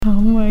Oh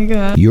my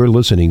God. You're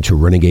listening to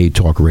Renegade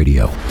Talk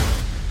Radio.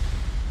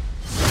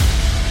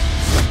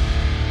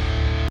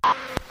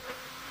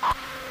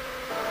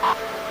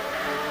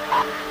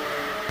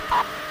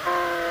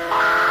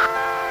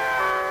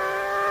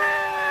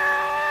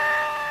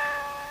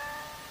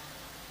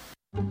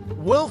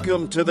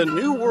 Welcome to the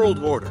New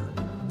World Order.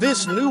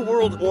 This New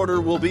World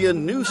Order will be a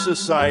new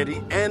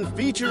society and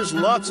features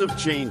lots of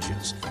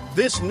changes.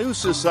 This new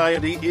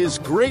society is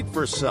great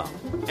for some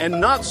and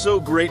not so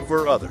great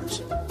for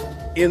others.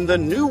 In the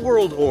New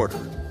World Order,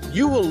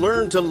 you will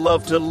learn to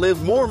love to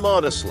live more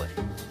modestly.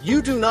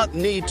 You do not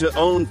need to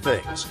own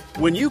things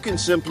when you can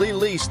simply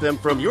lease them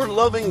from your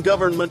loving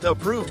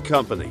government-approved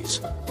companies.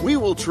 We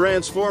will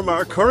transform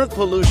our current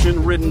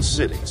pollution-ridden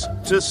cities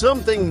to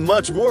something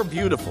much more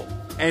beautiful,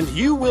 and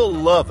you will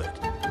love it.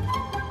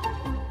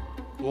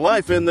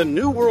 Life in the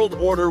New World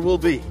Order will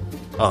be,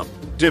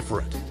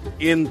 different.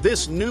 In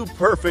this new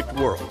perfect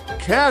world,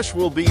 cash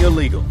will be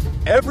illegal.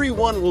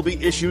 Everyone will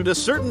be issued a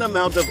certain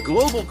amount of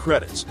global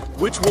credits,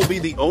 which will be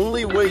the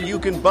only way you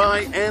can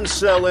buy and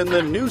sell in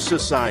the new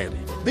society.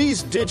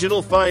 These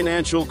digital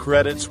financial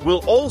credits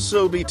will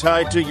also be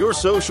tied to your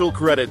social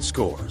credit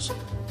scores.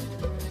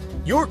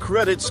 Your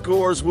credit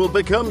scores will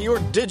become your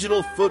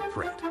digital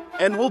footprint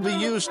and will be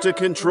used to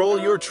control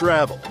your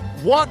travel,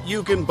 what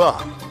you can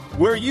buy,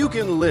 where you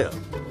can live,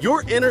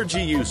 your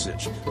energy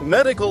usage,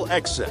 medical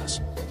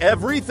excess.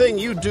 Everything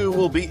you do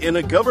will be in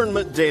a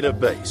government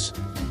database.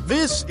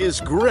 This is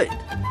great.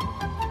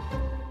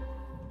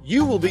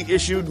 You will be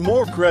issued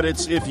more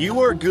credits if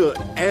you are good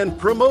and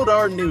promote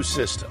our new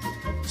system.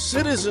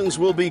 Citizens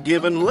will be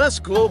given less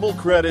global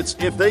credits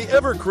if they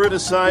ever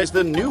criticize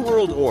the New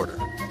World Order.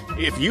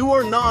 If you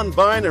are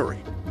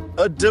non-binary,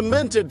 a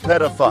demented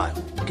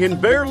pedophile,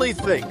 can barely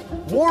think,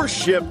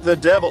 worship the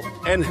devil,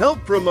 and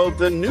help promote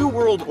the New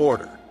World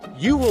Order,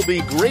 you will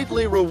be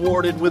greatly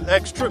rewarded with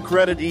extra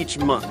credit each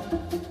month.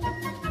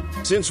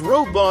 Since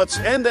robots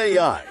and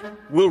AI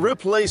will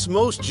replace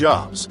most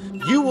jobs,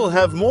 you will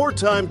have more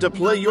time to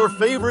play your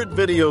favorite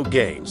video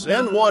games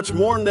and watch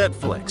more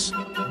Netflix.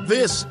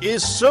 This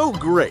is so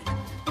great.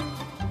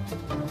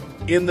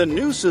 In the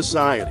new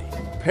society,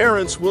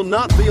 parents will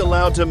not be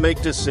allowed to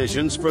make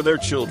decisions for their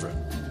children.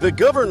 The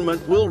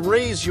government will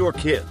raise your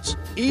kids.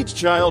 Each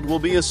child will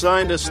be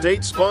assigned a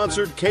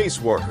state-sponsored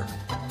caseworker.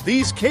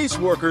 These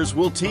caseworkers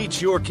will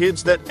teach your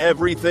kids that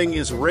everything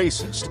is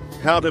racist,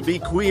 how to be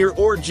queer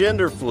or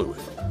gender fluid,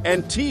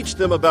 and teach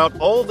them about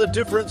all the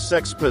different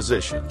sex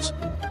positions.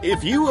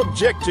 If you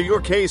object to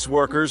your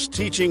caseworkers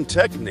teaching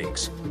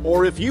techniques,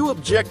 or if you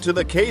object to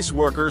the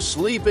caseworker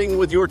sleeping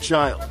with your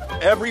child,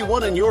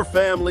 everyone in your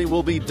family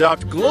will be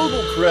docked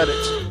global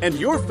credits, and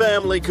your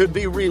family could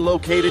be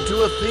relocated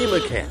to a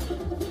FEMA camp.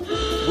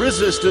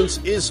 Resistance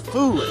is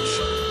foolish.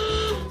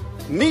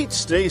 Meet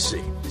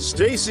Stacy.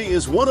 Stacy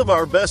is one of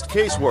our best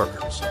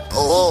caseworkers.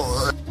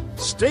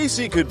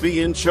 Stacy could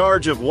be in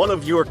charge of one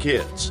of your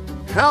kids.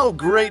 How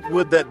great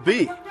would that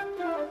be?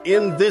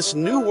 In this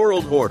New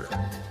World Order,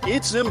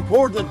 it's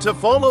important to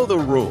follow the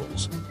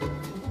rules.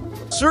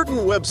 Certain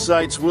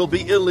websites will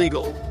be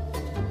illegal.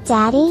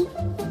 Daddy,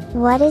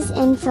 what is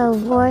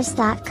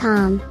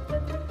Infowars.com?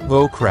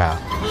 Oh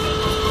crap.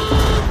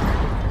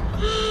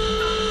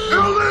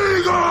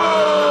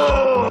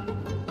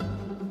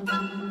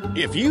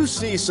 If you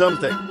see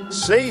something,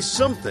 say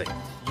something.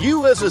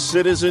 You as a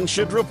citizen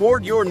should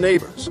report your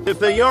neighbors if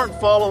they aren't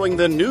following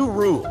the new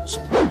rules.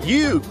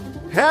 You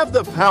have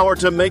the power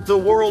to make the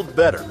world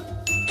better.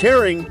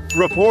 Caring,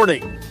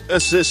 reporting,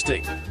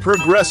 assisting,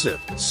 progressive,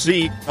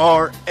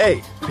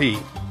 CRAP,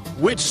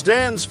 which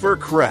stands for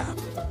crap.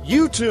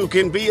 You too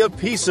can be a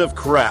piece of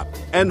crap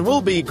and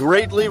will be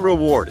greatly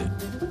rewarded.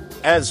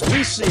 As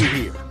we see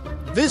here,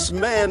 this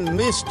man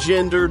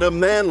misgendered a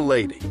man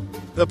lady.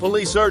 The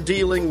police are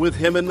dealing with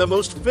him in the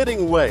most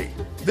fitting way.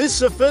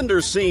 This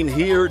offender seen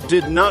here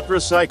did not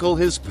recycle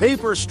his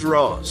paper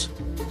straws.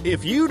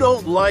 If you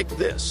don't like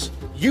this,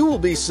 you will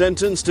be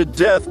sentenced to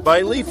death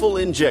by lethal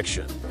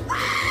injection.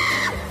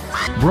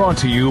 Brought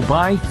to you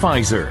by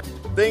Pfizer.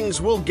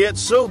 Things will get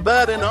so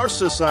bad in our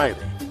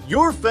society.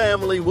 Your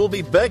family will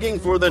be begging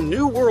for the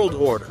New World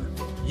Order.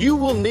 You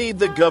will need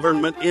the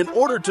government in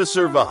order to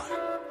survive.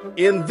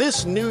 In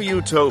this new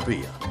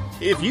utopia,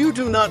 if you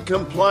do not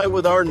comply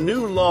with our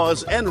new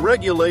laws and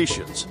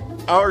regulations,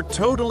 our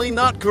totally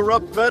not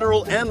corrupt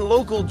federal and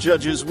local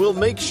judges will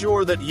make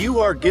sure that you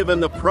are given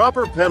the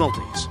proper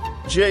penalties.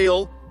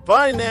 Jail,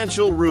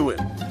 financial ruin,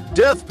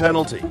 death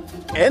penalty.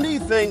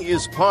 Anything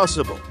is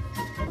possible.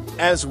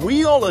 As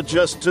we all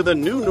adjust to the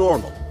new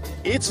normal,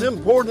 it's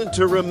important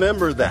to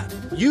remember that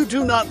you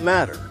do not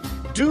matter.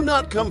 Do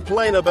not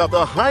complain about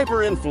the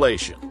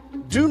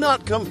hyperinflation. Do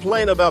not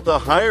complain about the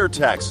higher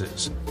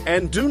taxes.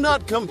 And do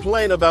not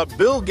complain about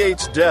Bill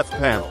Gates' death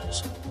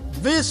panels.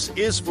 This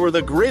is for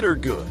the greater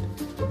good.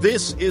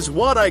 This is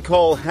what I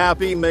call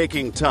happy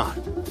making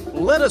time.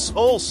 Let us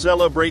all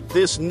celebrate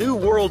this New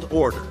World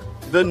Order.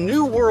 The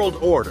New World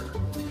Order.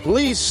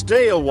 Please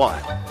stay a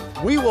while.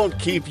 We won't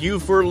keep you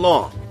for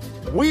long.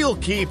 We'll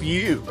keep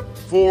you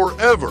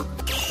forever.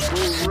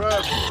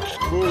 Forever.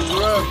 Forever.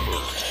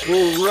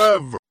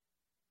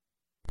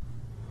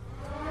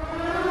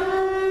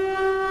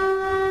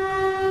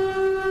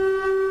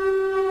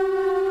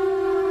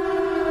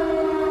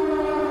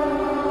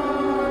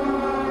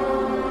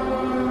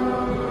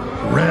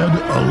 Red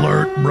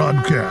Alert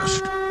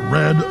Broadcast.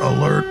 Red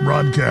Alert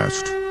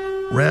Broadcast.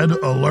 Red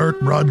Alert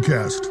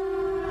Broadcast.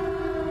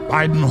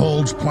 Biden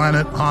holds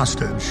planet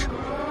hostage.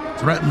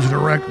 Threatens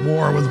direct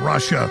war with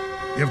Russia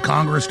if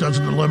Congress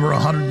doesn't deliver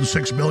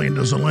 $106 billion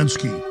to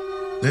Zelensky.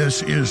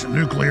 This is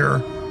nuclear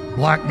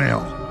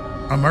blackmail.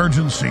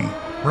 Emergency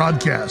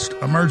broadcast.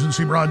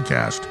 Emergency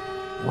broadcast.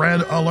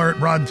 Red Alert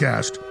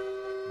Broadcast.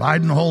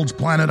 Biden holds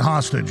planet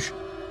hostage.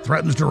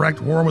 Threatens direct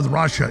war with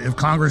Russia if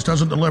Congress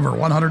doesn't deliver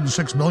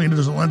 $106 billion to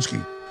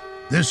Zelensky.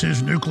 This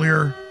is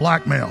nuclear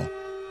blackmail.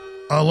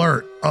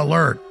 Alert,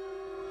 alert.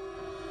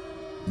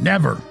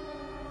 Never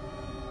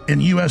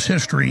in U.S.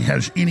 history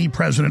has any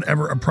president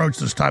ever approached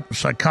this type of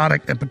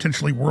psychotic and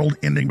potentially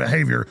world-ending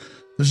behavior.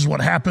 This is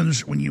what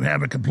happens when you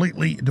have a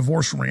completely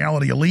divorced from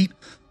reality elite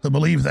who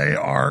believe they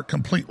are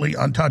completely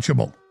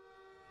untouchable.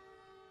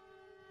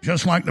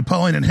 Just like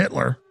Napoleon and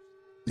Hitler,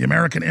 the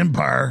American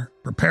empire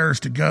prepares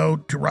to go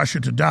to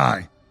Russia to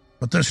die,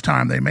 but this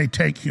time they may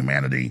take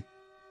humanity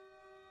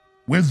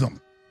with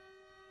them.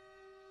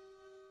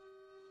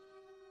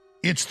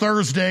 It's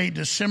Thursday,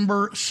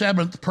 December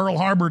 7th, Pearl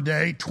Harbor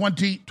Day,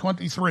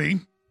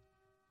 2023.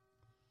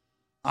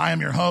 I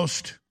am your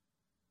host,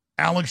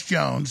 Alex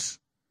Jones.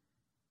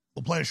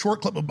 We'll play a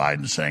short clip of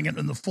Biden saying it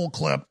and the full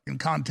clip in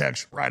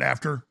context right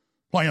after.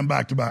 Play them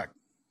back to back.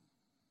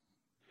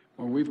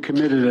 Well, we've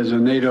committed as a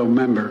NATO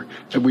member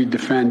that we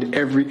defend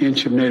every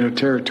inch of NATO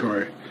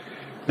territory.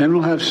 Then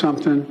we'll have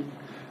something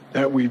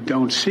that we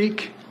don't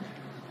seek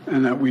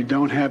and that we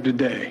don't have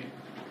today.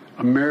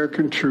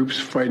 American troops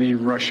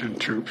fighting Russian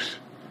troops.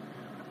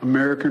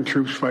 American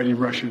troops fighting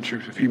Russian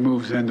troops if he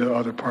moves into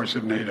other parts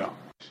of NATO.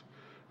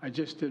 I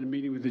just did a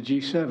meeting with the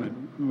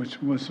G7,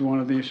 which was one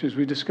of the issues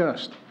we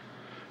discussed.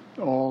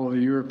 All the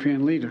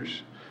European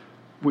leaders.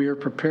 We are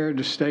prepared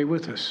to stay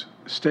with us,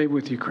 stay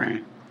with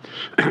Ukraine.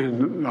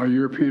 And our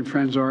European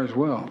friends are as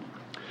well.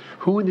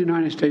 Who in the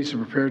United States is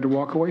prepared to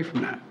walk away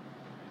from that?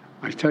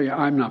 I tell you,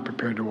 I'm not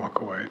prepared to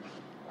walk away.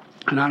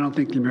 And I don't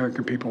think the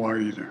American people are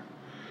either.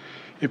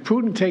 If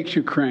Putin takes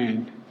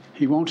Ukraine,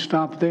 he won't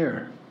stop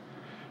there.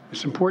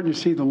 It's important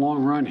to see the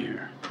long run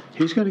here.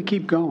 He's going to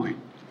keep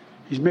going.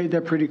 He's made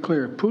that pretty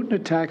clear. If Putin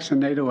attacks a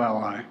NATO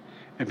ally,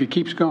 if he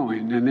keeps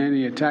going, and then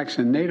he attacks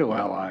a NATO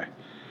ally,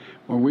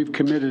 where we've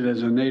committed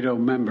as a NATO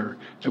member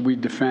that we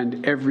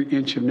defend every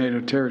inch of NATO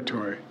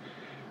territory,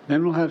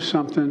 then we'll have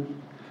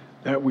something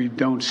that we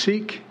don't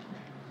seek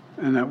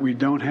and that we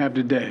don't have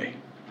today.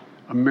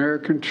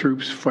 American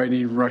troops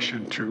fighting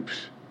Russian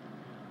troops.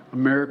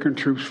 American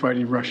troops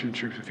fighting Russian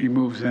troops if he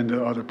moves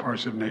into other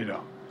parts of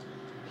NATO.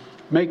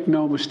 Make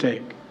no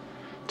mistake,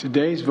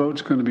 today's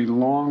vote's going to be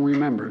long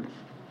remembered,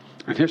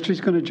 and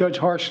history's going to judge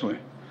harshly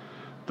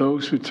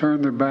those who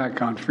turn their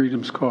back on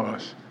freedom's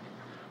cause.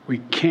 We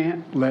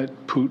can't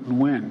let Putin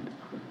win.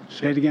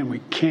 Say it again, we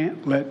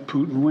can't let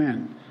Putin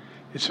win.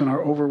 It's in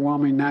our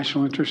overwhelming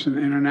national interest and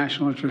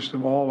international interest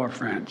of all our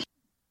friends.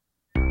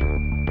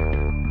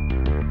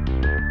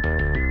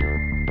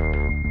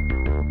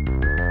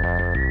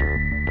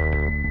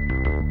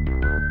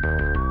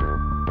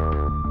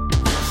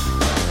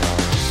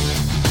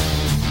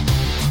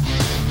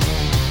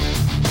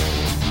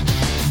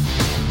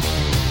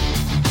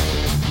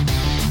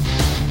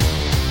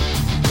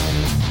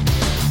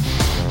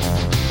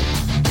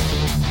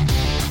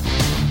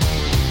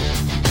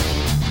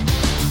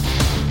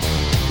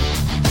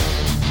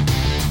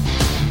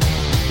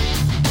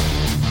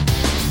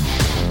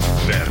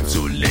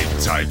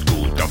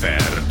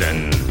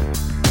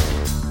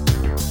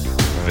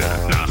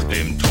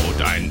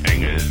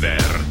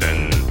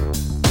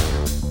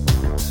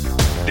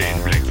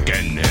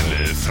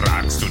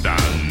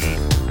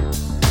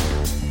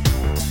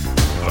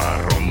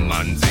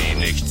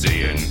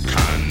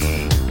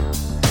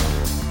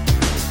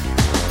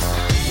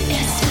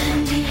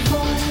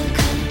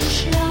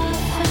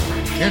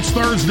 It's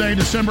Thursday,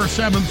 December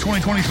 7th,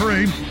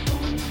 2023.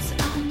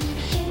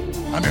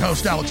 I'm your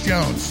host, Alex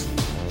Jones.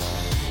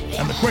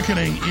 And the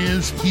quickening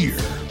is here.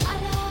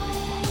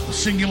 The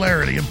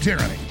singularity of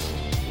tyranny,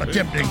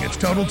 attempting its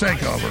total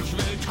takeover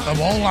of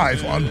all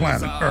life on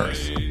planet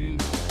Earth.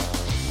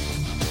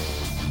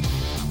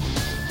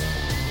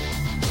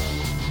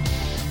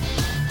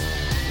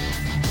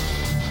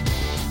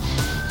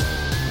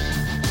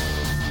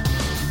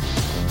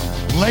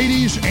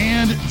 Ladies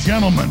and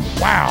gentlemen,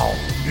 wow,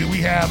 do we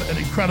have an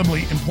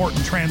incredibly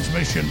important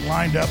transmission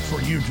lined up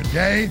for you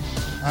today.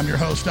 I'm your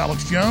host,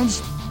 Alex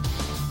Jones,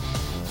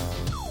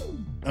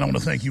 and I want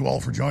to thank you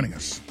all for joining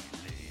us.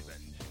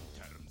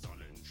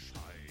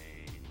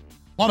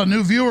 A lot of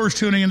new viewers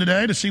tuning in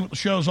today to see what the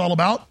show's all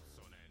about.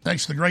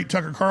 Thanks to the great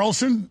Tucker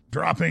Carlson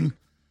dropping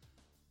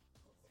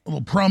a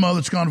little promo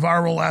that's gone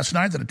viral last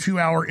night, that a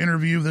 2-hour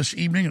interview this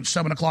evening at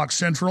 7 o'clock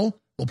Central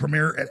will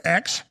premiere at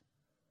X.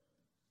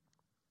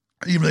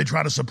 Even if they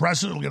try to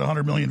suppress it, it'll get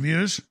 100 million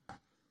views.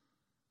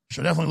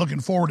 So definitely looking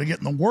forward to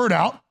getting the word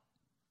out.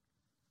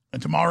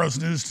 And tomorrow's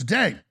news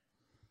today.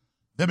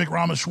 Vivek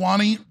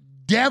Ramaswamy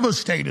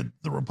devastated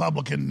the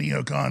Republican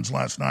neocons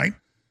last night.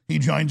 He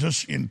joins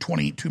us in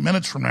 22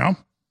 minutes from now.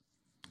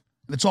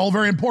 It's all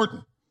very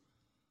important.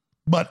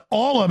 But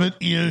all of it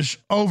is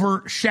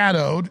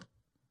overshadowed,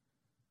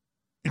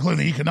 including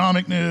the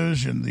economic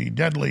news and the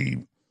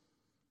deadly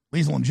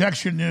lethal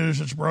injection news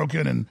that's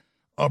broken, and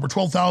over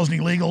 12,000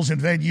 illegals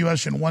invade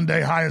U.S. in one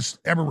day, highest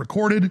ever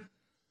recorded.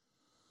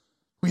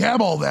 We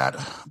have all that,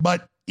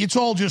 but it's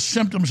all just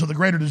symptoms of the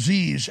greater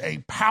disease.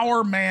 A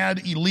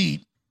power-mad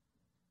elite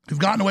who've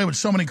gotten away with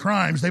so many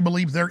crimes, they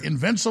believe they're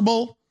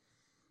invincible,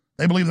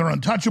 they believe they're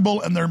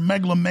untouchable, and their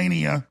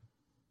megalomania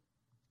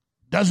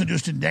doesn't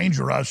just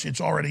endanger us,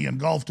 it's already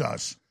engulfed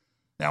us.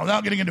 Now,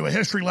 without getting into a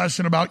history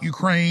lesson about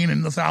Ukraine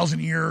and the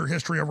 1,000-year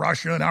history of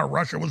Russia and how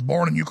Russia was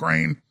born in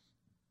Ukraine,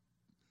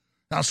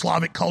 how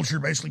Slavic culture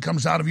basically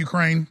comes out of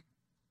Ukraine,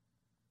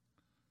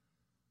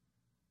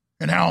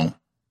 and how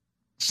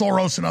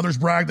Soros and others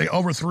brag they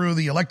overthrew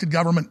the elected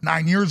government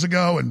 9 years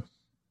ago and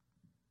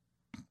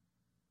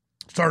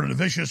started a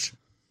vicious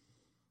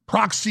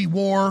proxy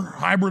war,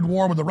 hybrid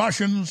war with the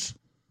Russians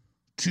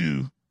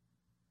to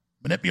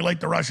manipulate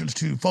the Russians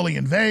to fully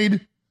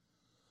invade,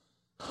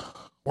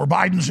 or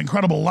Biden's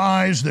incredible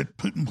lies that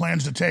Putin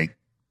plans to take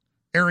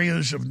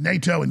areas of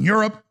NATO and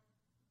Europe.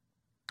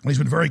 He's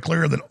been very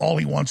clear that all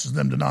he wants is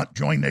them to not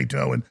join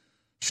NATO and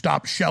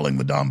stop shelling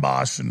the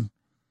Donbass and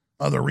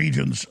other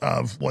regions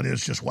of what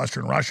is just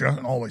Western Russia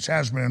and always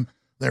has been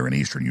there in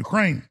eastern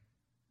Ukraine. It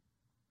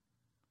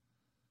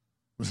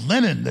was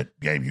Lenin that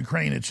gave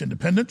Ukraine its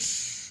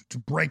independence to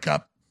break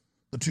up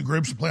the two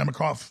groups and play them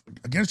across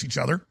against each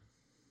other.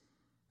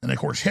 And, of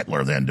course,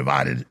 Hitler then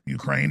divided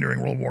Ukraine during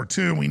World War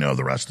II. We know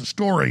the rest of the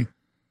story.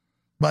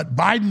 But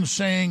Biden's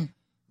saying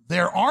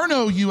there are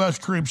no U.S.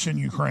 troops in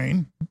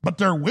Ukraine, but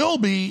there will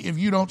be if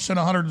you don't send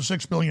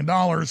 $106 billion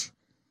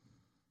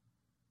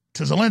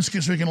to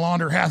Zelensky so he can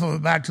launder half of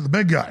it back to the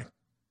big guy.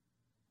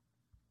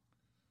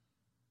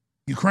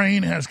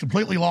 Ukraine has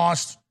completely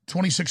lost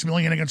 26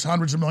 million against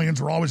hundreds of millions.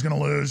 We're always going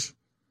to lose.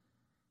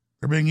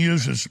 They're being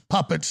used as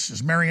puppets,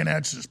 as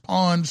marionettes, as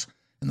pawns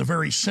in the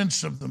very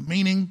sense of the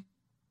meaning.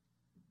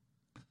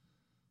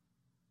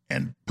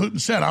 And Putin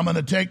said, I'm going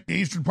to take the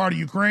eastern part of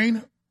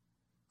Ukraine.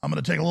 I'm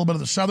going to take a little bit of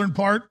the southern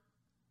part.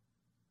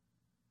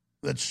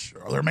 That's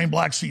their main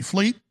Black Sea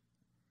fleet.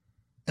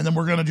 And then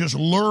we're going to just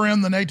lure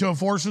in the NATO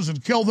forces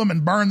and kill them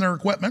and burn their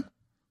equipment.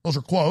 Those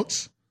are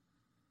quotes.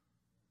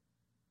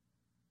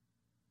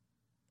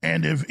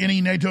 And if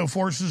any NATO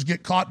forces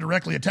get caught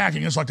directly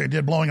attacking us, like they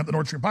did blowing up the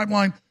Nord Stream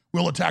pipeline,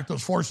 we'll attack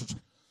those forces.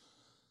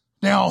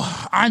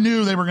 Now, I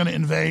knew they were going to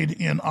invade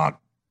in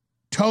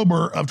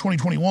October of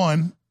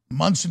 2021,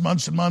 months and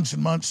months and months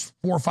and months,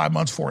 4 or 5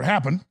 months before it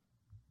happened.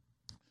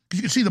 Because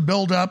you can see the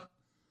buildup.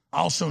 I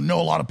also know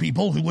a lot of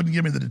people who wouldn't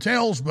give me the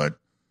details, but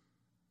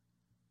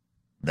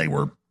they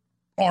were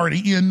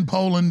already in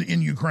Poland,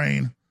 in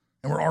Ukraine,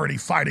 and were already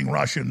fighting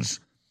Russians.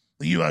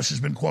 The U.S. has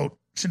been, quote,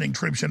 sending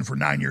troops in for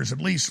 9 years at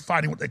least,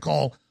 fighting what they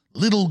call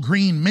little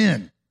green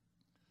men.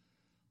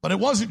 But it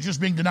wasn't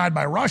just being denied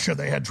by Russia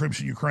they had troops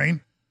in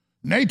Ukraine.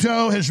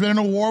 NATO has been in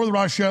a war with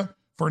Russia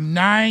for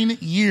 9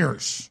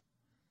 years.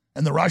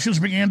 And the Russians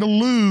began to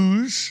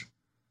lose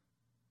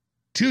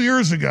 2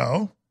 years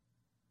ago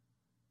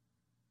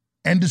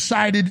and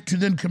decided to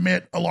then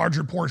commit a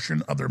larger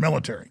portion of their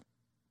military.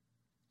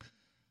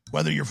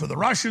 Whether you're for the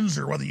Russians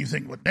or whether you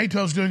think what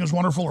NATO's doing is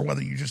wonderful or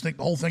whether you just think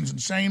the whole thing's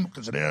insane,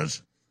 because it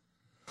is.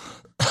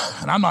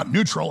 And I'm not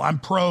neutral. I'm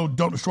pro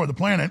don't destroy the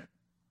planet.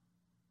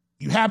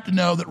 You have to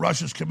know that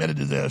Russia's committed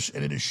to this,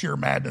 and it is sheer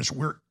madness.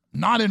 We're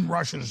not in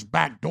Russia's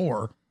back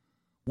door.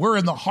 We're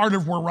in the heart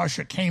of where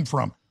Russia came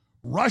from.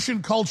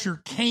 Russian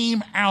culture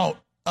came out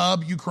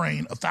of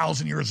Ukraine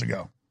 1,000 years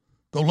ago.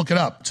 Go look it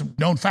up. It's a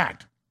known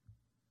fact.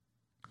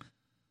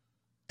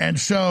 And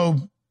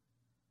so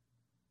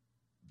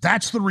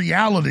that's the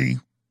reality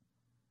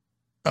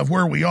of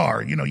where we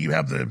are. You know, you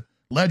have the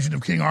legend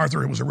of King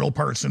Arthur, who was a real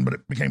person, but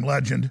it became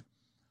legend,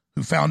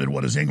 who founded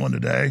what is England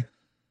today.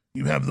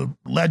 You have the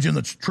legend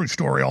that's a true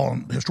story, all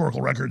on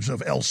historical records,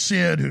 of El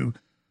Cid, who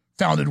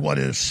founded what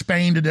is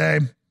Spain today.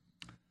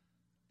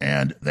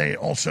 And they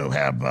also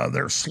have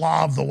their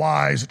Slav the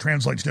Wise, it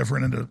translates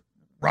different into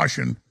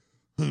Russian,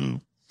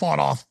 who fought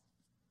off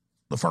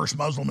the first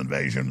Muslim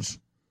invasions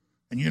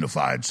and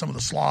unified some of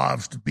the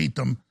Slavs to beat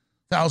them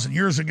 1,000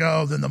 years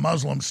ago. Then the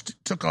Muslims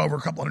took over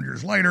a couple hundred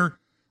years later.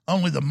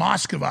 Only the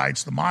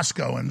Muscovites, the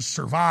Moscowans,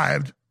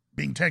 survived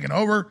being taken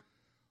over.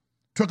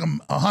 Took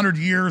them 100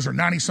 years or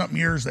 90-something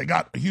years. They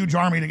got a huge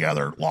army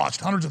together, lost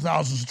hundreds of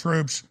thousands of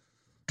troops.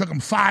 Took them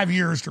 5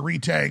 years to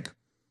retake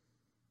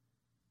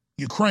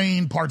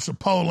Ukraine, parts of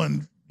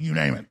Poland, you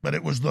name it. But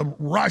it was the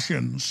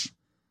Russians,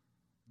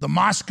 the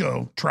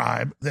Moscow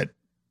tribe, that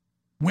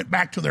went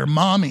back to their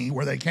mommy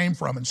where they came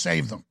from and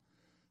saved them.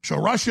 So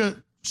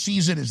Russia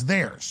sees it as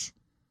theirs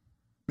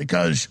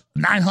because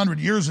 900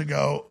 years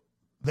ago,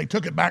 they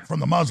took it back from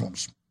the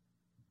Muslims.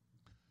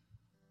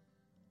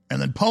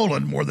 And then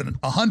Poland, more than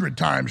 100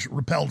 times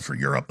repelled for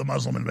Europe the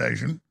Muslim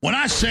invasion. When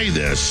I say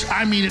this,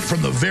 I mean it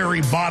from the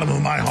very bottom of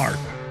my heart.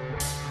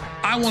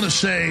 I want to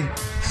say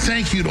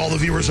thank you to all the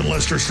viewers and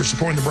listeners for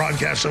supporting the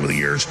broadcast over the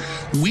years.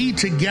 We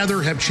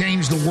together have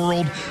changed the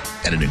world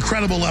at an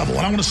incredible level.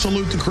 And I want to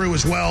salute the crew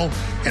as well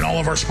and all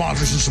of our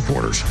sponsors and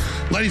supporters.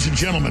 Ladies and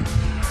gentlemen,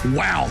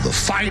 wow, the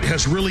fight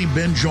has really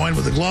been joined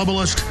with the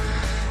globalist.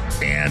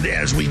 And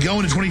as we go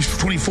into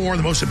 2024,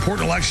 the most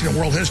important election in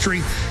world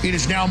history, it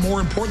is now more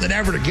important than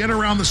ever to get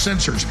around the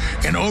censors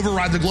and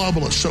override the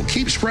globalists. So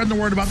keep spreading the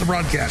word about the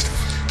broadcast.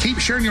 Keep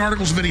sharing the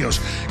articles and videos.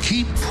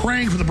 Keep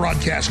praying for the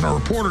broadcast and our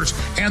reporters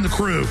and the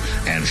crew.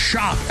 And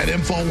shop at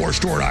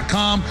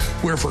InfoWarsStore.com,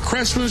 where for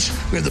Christmas,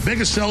 we have the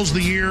biggest sales of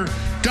the year,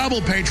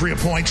 double Patriot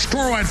points,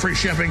 store-wide free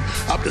shipping,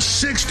 up to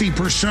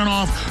 60%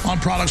 off on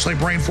products like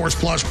Brain Force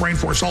Plus, Brain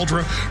Force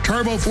Ultra.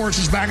 Turbo Force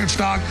is back in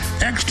stock.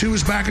 X2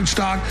 is back in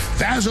stock.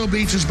 Vaso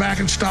Beats is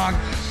back in stock.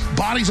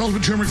 Body's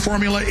Ultimate Turmeric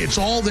Formula, it's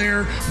all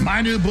there.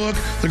 My new book,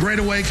 The Great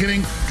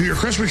Awakening. Do your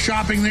Christmas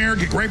shopping there.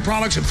 Get great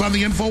products and fund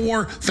the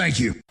InfoWar. Thank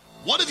you.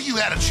 What if you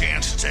had a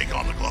chance to take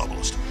on the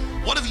globalist?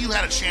 What if you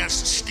had a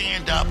chance to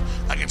stand up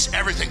against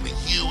everything the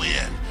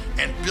UN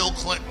and Bill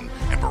Clinton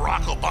and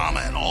Barack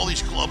Obama and all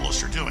these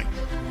globalists are doing?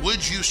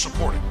 Would you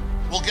support it?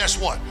 Well, guess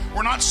what?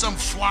 We're not some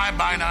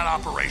fly-by-night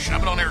operation. I've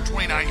been on air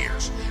 29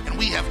 years, and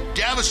we have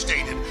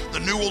devastated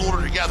the New World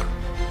Order together.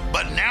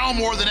 But now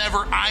more than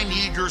ever, I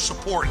need your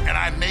support, and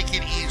I make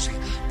it easy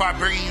by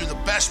bringing you the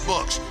best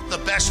books, the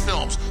best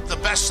films, the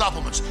best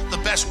supplements, the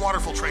best water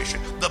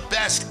filtration, the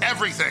best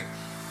everything.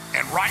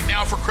 And right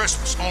now for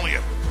Christmas, only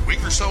a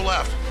week or so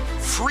left,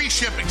 free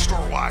shipping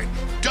store-wide,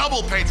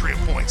 double Patriot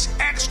points,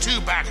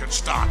 X2 back in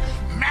stock,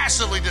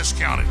 massively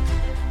discounted.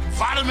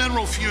 Vitamin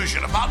Mineral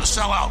Fusion, about to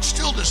sell out,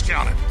 still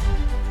discounted.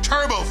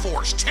 Turbo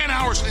Force, 10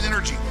 hours of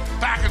energy,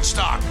 back in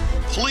stock.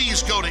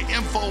 Please go to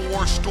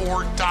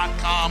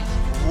InfoWarsStore.com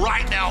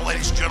right now,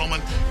 ladies and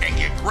gentlemen, and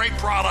get great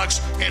products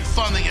and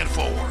fund the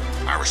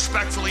InfoWar. I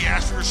respectfully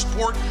ask for your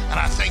support, and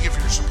I thank you for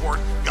your support.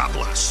 God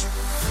bless.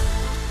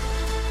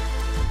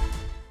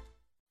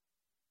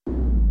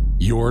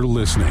 You're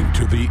listening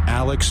to The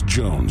Alex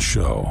Jones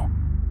Show.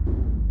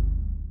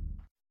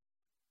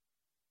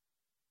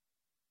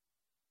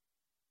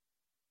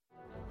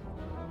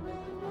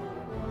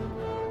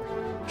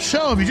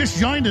 So, if you just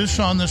joined us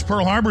on this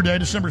Pearl Harbor Day,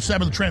 December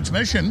 7th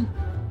transmission,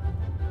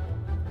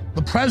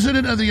 the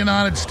President of the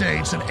United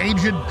States, an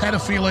aged,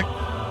 pedophilic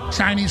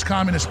Chinese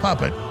communist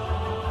puppet,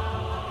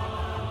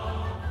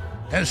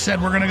 has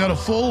said we're going to go to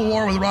full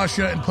war with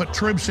Russia and put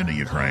troops into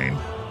Ukraine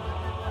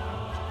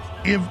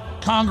if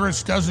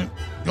Congress doesn't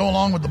go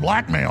along with the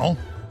blackmail,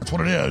 that's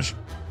what it is,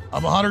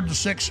 of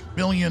 $106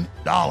 billion,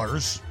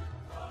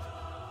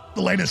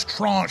 the latest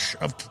tranche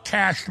of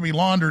cash to be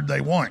laundered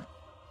they want.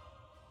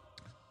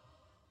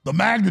 The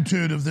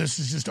magnitude of this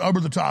is just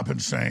over-the-top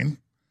insane.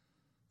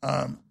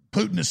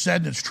 Putin has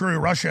said, and it's true,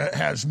 Russia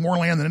has more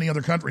land than any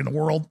other country in the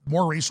world,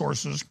 more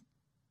resources,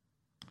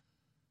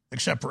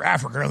 except for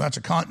Africa, and that's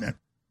a continent.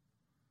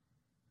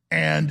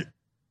 And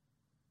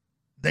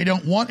they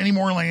don't want any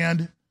more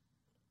land.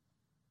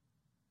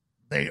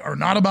 They are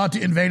not about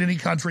to invade any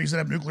countries that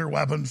have nuclear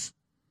weapons.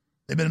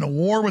 They've been in a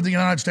war with the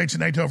United States and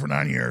NATO for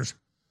 9 years.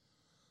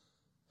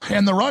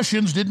 And the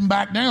Russians didn't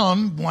back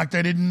down like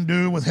they didn't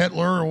do with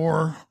Hitler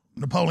or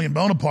Napoleon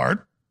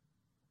Bonaparte.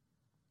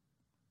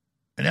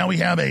 And now we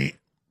have a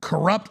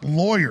corrupt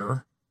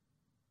lawyer,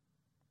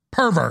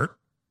 pervert,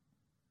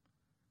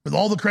 with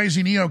all the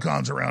crazy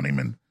neocons around him,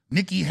 and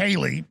Nikki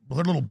Haley, with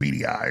her little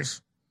beady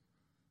eyes,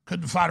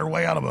 couldn't find her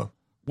way out of a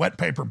wet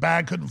paper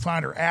bag, couldn't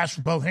find her ass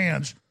with both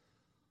hands,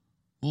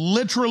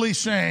 literally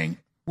saying,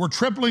 we're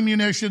tripling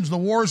munitions, the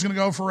war is going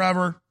to go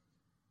forever,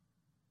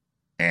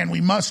 and we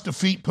must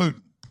defeat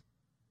Putin.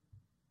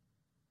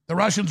 The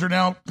Russians are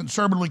now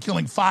conservatively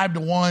killing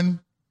 5-1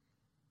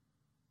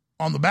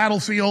 on the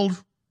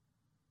battlefield.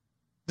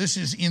 This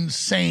is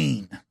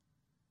insane.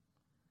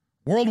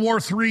 World War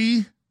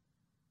III,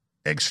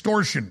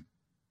 extortion.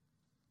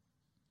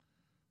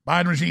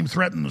 Biden regime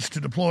threatens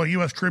to deploy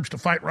U.S. troops to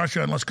fight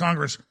Russia unless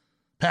Congress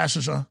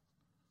passes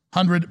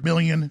 $100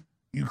 billion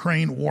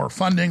Ukraine war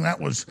funding. That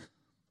was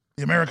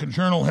the American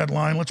Journal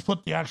headline. Let's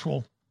put the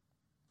actual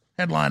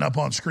headline up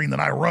on screen that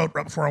I wrote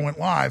right before I went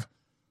live,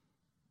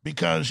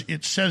 because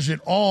it says it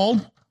all.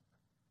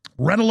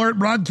 Red Alert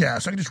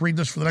broadcast. I can just read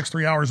this for the next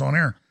 3 hours on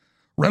air.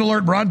 Red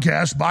Alert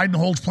broadcast. Biden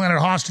holds planet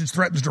hostage,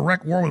 threatens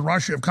direct war with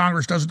Russia if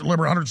Congress doesn't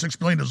deliver $106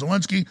 billion to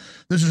Zelensky.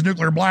 This is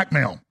nuclear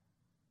blackmail.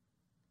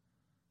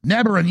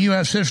 Never in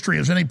U.S. history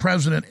has any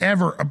president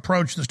ever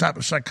approached this type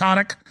of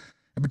psychotic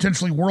and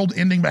potentially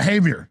world-ending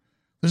behavior.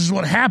 This is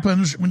what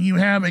happens when you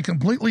have a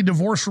completely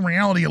divorced from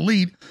reality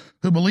elite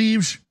who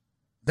believes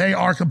they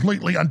are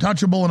completely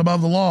untouchable and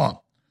above the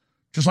law.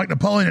 Just like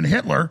Napoleon and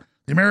Hitler,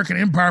 the American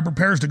empire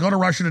prepares to go to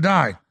Russia to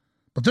die.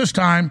 But this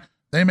time,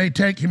 they may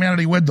take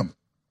humanity with them.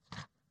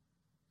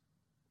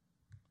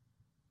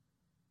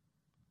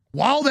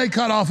 While they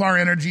cut off our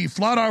energy,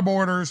 flood our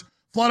borders,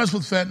 flood us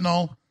with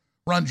fentanyl,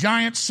 run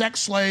giant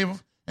sex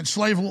slave and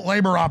slave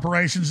labor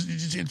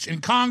operations. It's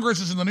in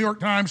Congress, it's in the New York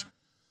Times.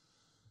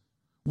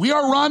 We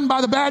are run by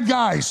the bad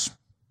guys.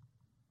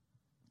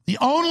 The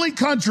only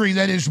country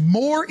that is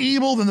more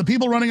evil than the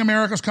people running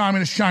America is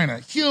Communist China.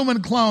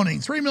 Human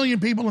cloning, 3 million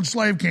people in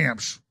slave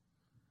camps,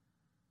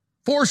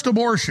 forced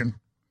abortion.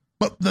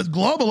 But the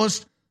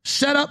globalists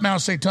set up Mao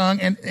Zedong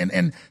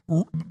and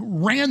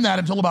ran that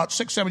until about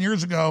 6-7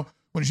 years ago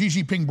when Xi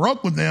Jinping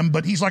broke with them.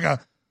 But he's like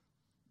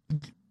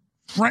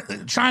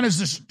Communist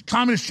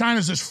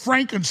China's this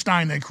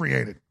Frankenstein they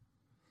created.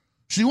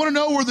 So you want to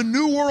know where the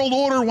New World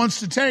Order wants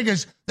to take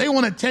us? They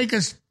want to take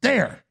us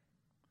there.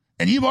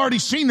 And you've already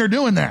seen they're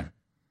doing that.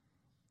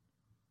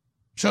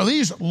 So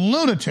these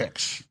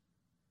lunatics,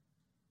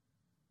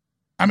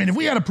 I mean, if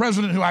we had a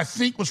president who I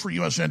think was for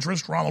U.S.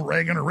 interest, Ronald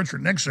Reagan or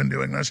Richard Nixon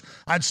doing this,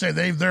 I'd say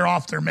they're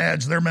off their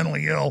meds, they're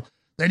mentally ill,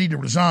 they need to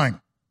resign.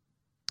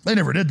 They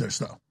never did this,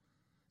 though.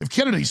 If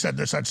Kennedy said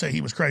this, I'd say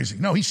he was crazy.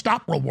 No, he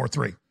stopped World War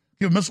III,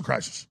 Cuban Missile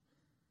Crisis.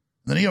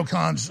 The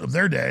neocons of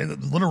their day, the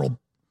literal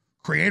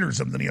creators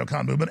of the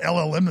neocon movement,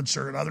 L.L.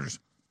 Lemnitzer and others,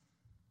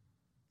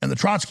 and the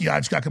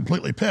Trotskyites got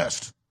completely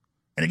pissed.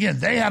 And again,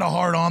 they had a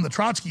hard on the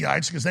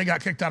Trotskyites because they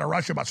got kicked out of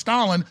Russia by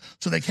Stalin,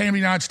 so they came to the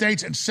United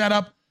States and set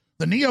up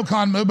the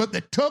neocon movement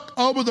that took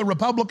over the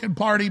Republican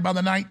Party by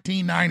the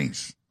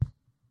 1990s.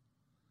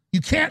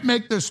 You can't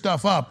make this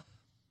stuff up.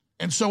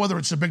 And so whether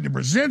it's Zbigniew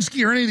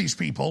Brzezinski or any of these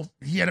people,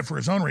 he had it for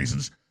his own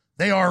reasons,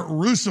 they are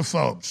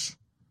Russophobes.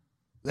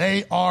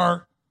 They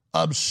are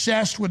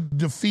obsessed with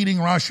defeating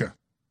Russia.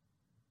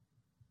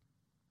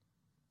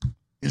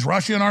 Is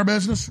Russia in our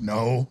business?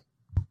 No.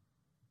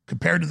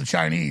 Compared to the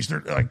Chinese,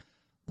 they're like,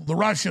 the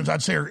Russians,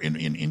 I'd say, are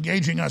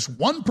engaging us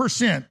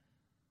 1%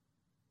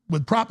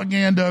 with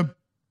propaganda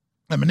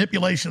and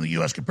manipulation of the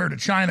U.S. compared to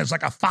China. It's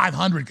like a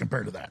 500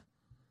 compared to that.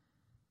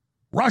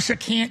 Russia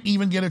can't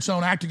even get its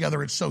own act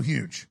together. It's so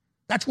huge.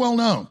 That's well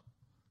known.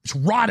 It's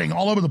rotting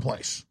all over the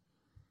place.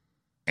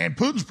 And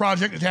Putin's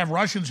project is to have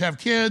Russians have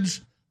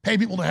kids, pay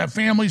people to have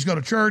families, go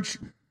to church.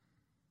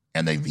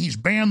 And he's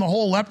banned the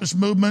whole leftist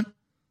movement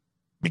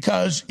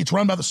because it's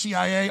run by the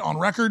CIA on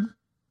record.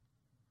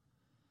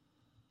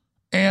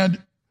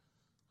 And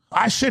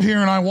I sit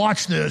here and I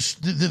watch this.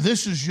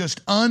 This is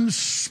just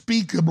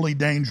unspeakably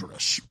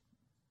dangerous.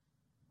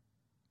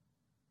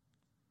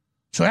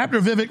 So after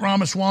Vivek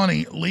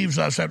Ramaswamy leaves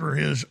us after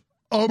his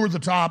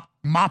over-the-top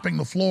mopping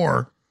the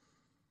floor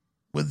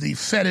with the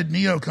fetid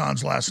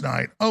neocons last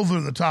night,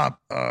 over-the-top,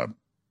 I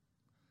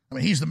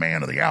mean, he's the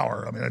man of the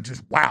hour. I mean, it's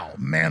just, wow,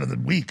 man of the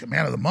week,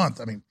 man of the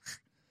month. I mean,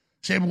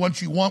 say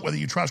what you want, whether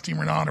you trust him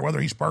or not, or whether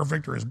he's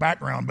perfect or his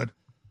background, but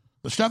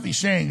the stuff he's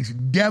saying is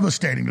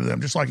devastating to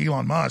them, just like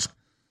Elon Musk.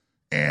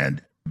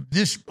 And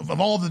this, of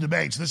all the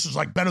debates, this is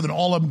like better than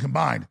all of them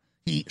combined.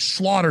 He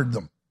slaughtered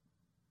them.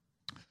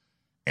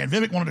 And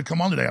Vivek wanted to come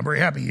on today. I'm very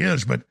happy he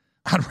is, but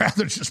I'd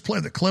rather just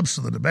play the clips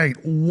of the debate.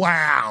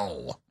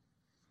 Wow.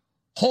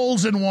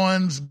 Holes in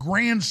ones,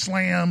 grand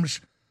slams,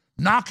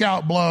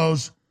 knockout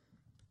blows,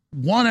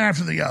 one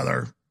after the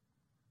other.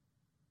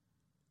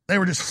 They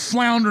were just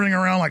floundering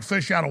around like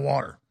fish out of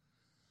water.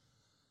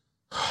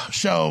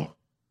 So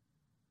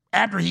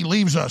after he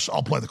leaves us,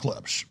 I'll play the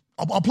clips.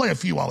 I'll play a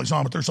few while he's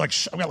on, but there's like,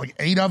 I've got like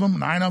 8 of them,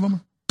 9 of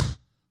them.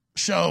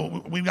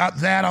 So we've got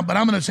that. But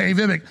I'm going to say, hey,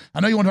 Vivek, I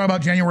know you want to talk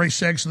about January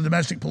 6th and the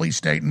domestic police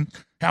state and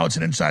how it's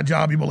an inside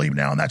job, you believe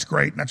now, and that's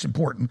great, and that's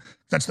important.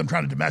 That's them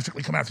trying to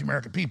domestically come after the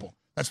American people.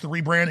 That's the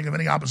rebranding of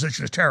any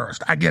opposition as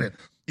terrorist. I get it.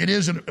 It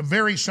is a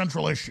very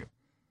central issue.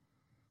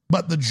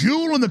 But the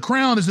jewel in the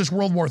crown is this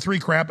World War III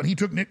crap, and he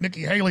took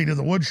Nikki Haley to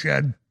the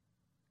woodshed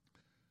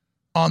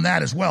on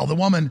that as well. The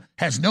woman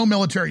has no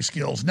military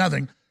skills,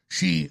 nothing.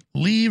 She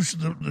leaves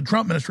the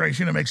Trump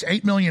administration and makes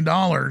 $8 million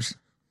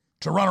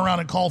to run around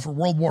and call for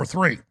World War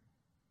III.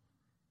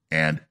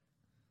 And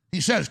he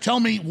says, tell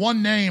me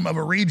one name of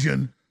a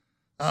region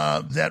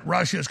that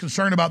Russia is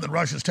concerned about that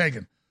Russia's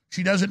taken.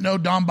 She doesn't know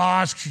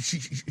Donbass.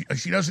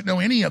 She doesn't know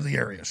any of the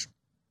areas.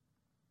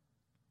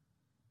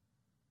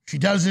 She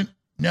doesn't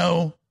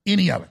know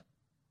any of it.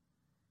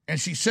 And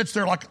she sits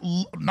there like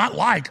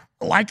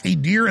a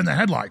deer in the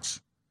headlights.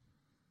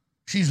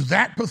 She's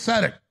that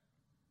pathetic.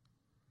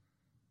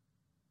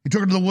 He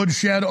took her to the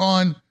woodshed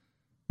on,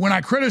 when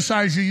I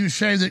criticize you, you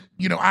say that,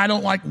 I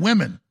don't like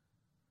women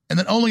and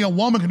that only a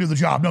woman can do the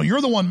job. No,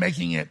 you're the one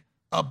making it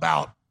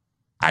about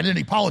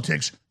identity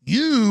politics.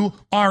 You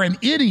are an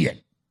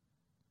idiot.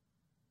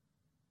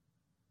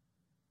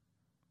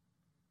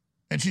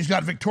 And she's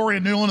got Victoria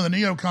Nuland and the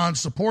neocons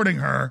supporting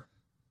her.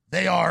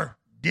 They are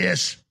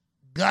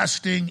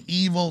disgusting,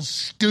 evil,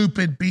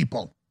 stupid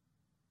people.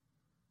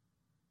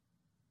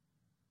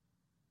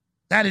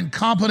 That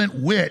incompetent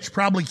witch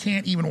probably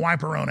can't even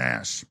wipe her own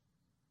ass.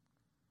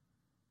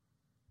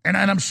 And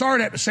I'm sorry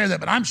to have to say that,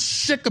 but I'm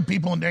sick of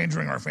people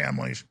endangering our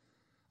families.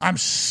 I'm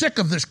sick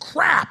of this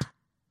crap.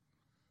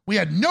 We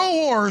had no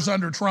wars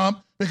under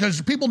Trump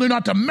because people knew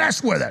not to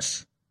mess with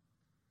us.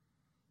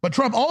 But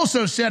Trump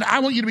also said, I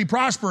want you to be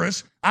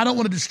prosperous. I don't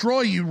want to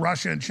destroy you,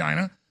 Russia and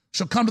China.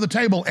 So come to the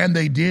table. And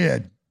they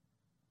did.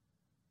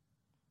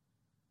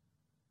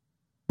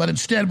 But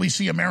instead, we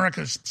see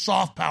America's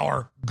soft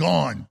power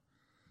gone.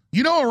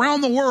 You know,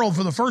 around the world,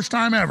 for the first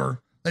time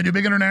ever, they do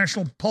big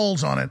international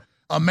polls on it,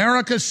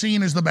 America's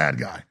seen as the bad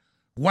guy.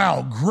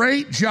 Wow,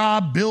 great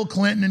job, Bill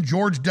Clinton and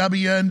George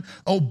W. and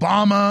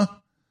Obama,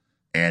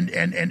 and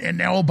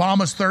now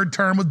Obama's third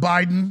term with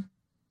Biden.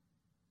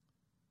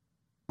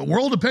 But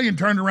world opinion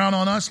turned around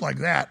on us like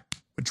that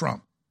with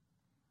Trump.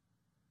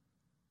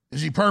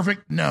 Is he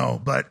perfect?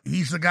 No, but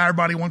he's the guy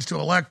everybody wants to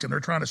elect, and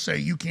they're trying to say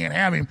you can't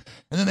have him.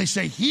 And then they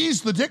say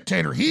he's the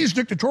dictator, he's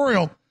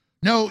dictatorial.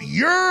 No,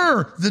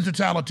 you're the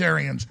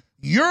totalitarians.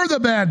 You're the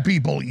bad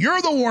people.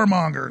 You're the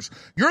warmongers.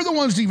 You're the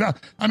ones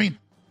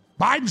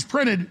Biden's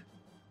printed,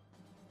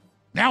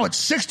 now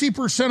it's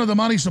 60% of the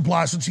money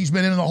supply since he's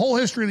been in the whole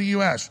history of the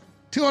U.S.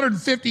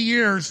 250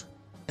 years.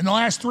 In the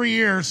last 3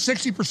 years,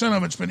 60%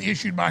 of it's been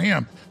issued by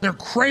him. They're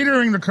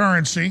cratering the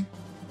currency.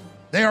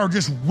 They are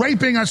just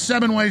raping us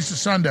 7 ways to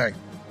Sunday.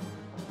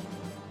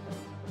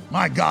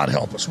 My God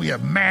help us. We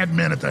have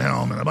madmen at the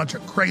helm and a bunch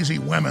of crazy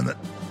women that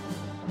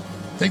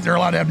think they're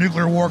allowed to have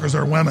nuclear war because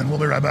they're women. We'll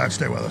be right back.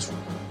 Stay with us.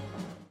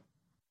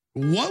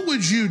 What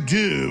would you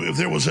do if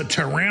there was a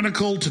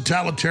tyrannical,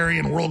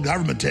 totalitarian world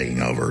government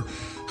taking over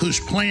whose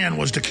plan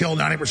was to kill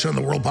 90% of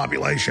the world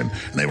population,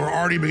 and they were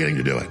already beginning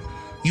to do it?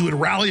 You would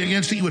rally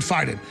against it, you would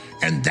fight it.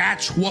 And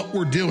that's what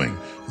we're doing.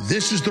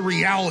 This is the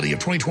reality of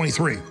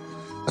 2023.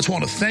 I just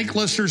want to thank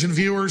listeners and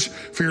viewers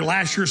for your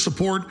last year's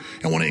support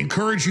and want to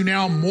encourage you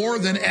now more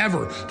than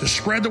ever to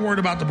spread the word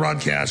about the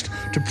broadcast,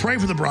 to pray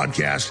for the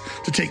broadcast,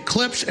 to take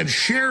clips and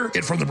share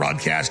it from the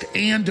broadcast,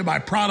 and to buy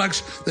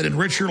products that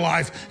enrich your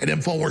life at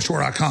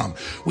InfoWarsStore.com.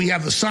 We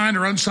have the signed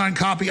or unsigned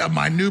copy of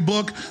my new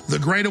book, The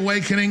Great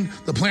Awakening,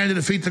 The Plan to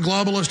Defeat the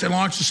Globalist and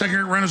Launch the Second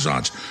Great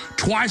Renaissance.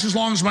 Twice as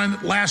long as my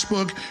last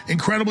book,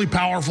 incredibly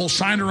powerful,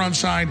 signed or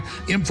unsigned,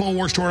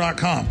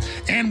 InfoWarsStore.com.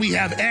 And we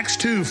have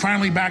X2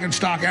 finally back in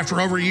stock after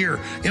over a year,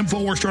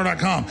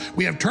 InfoWarsStore.com.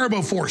 We have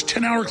Turbo Force,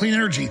 10-hour clean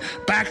energy,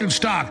 back in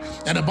stock,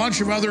 and a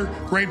bunch of other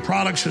great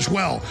products as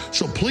well.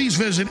 So please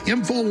visit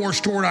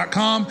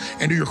InfoWarsStore.com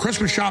and do your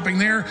Christmas shopping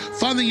there.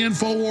 Fund the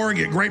InfoWar and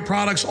get great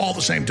products all at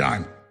the same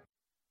time.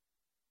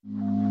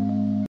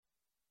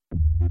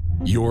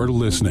 You're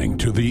listening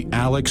to The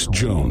Alex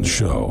Jones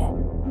Show.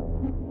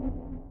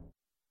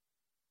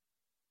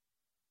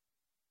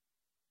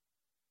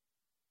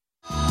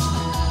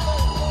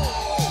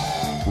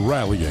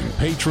 Rallying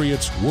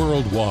patriots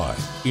worldwide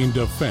in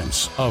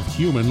defense of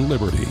human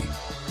liberty.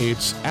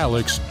 It's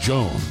Alex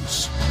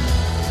Jones.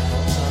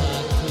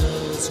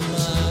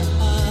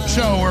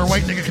 So we're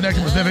waiting to get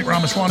connected with Vivek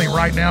Ramaswamy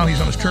right now.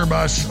 He's on his tour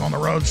bus on the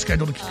road,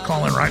 scheduled to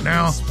call in right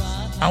now.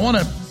 I want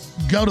to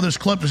go to this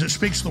clip because it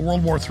speaks to the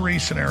World War III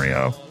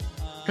scenario.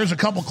 Here's a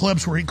couple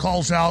clips where he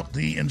calls out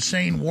the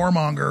insane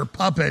warmonger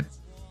puppet,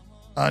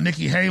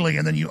 Nikki Haley,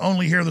 and then you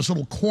only hear this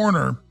little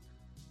corner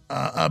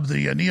of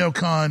the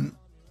neocon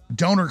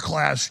donor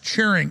class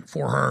cheering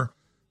for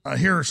her.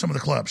 Here are some of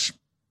the clips.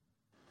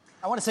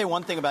 I want to say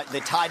one thing about the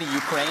tie to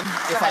Ukraine,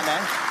 if I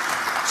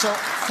may. So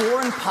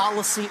foreign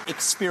policy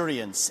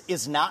experience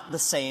is not the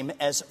same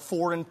as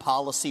foreign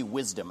policy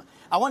wisdom.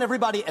 I want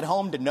everybody at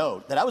home to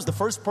know that I was the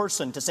first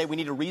person to say we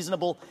need a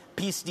reasonable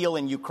peace deal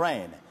in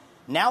Ukraine.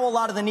 Now a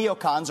lot of the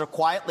neocons are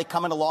quietly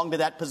coming along to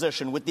that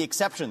position, with the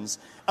exceptions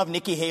of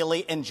Nikki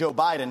Haley and Joe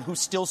Biden, who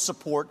still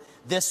support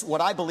this, what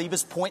I believe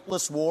is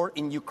pointless war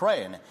in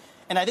Ukraine.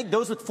 And I think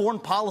those with foreign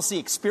policy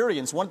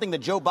experience, one thing that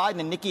Joe Biden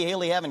and Nikki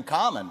Haley have in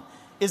common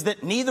is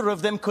that neither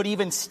of them could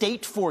even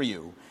state for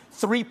you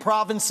 3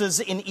 provinces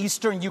in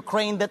eastern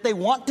Ukraine that they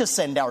want to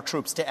send our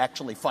troops to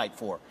actually fight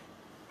for.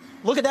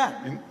 Look at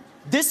that.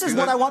 This is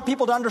what I want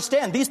people to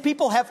understand. These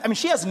people have,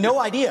 she has no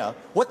idea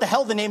what the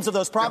hell the names of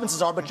those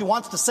provinces are, but she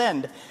wants to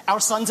send our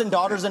sons and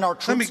daughters and our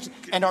troops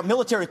and our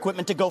military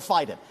equipment to go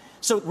fight it.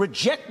 So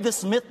reject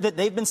this myth that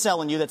they've been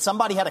selling you, that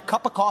somebody had a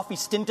cup of coffee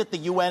stint at the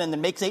UN and then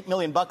makes $8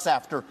 million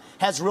after,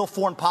 has real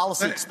foreign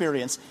policy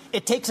experience.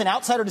 It takes an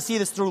outsider to see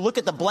this through. Look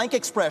at the blank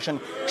expression.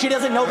 She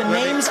doesn't know the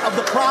names of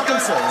the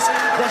provinces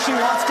that she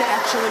wants to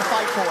actually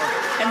fight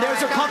for. And there's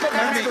her puppet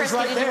masters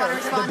right there.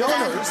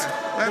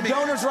 The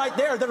donors right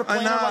there that are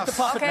playing her like the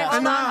puppet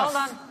masters. Hold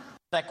on.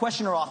 I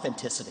question her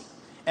authenticity.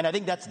 And I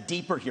think that's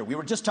deeper here. We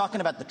were just talking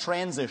about the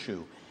trans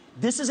issue.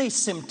 This is a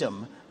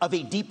symptom of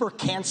a deeper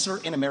cancer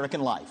in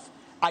American life.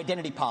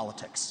 Identity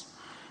politics.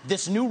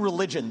 This new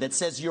religion that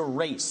says your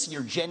race,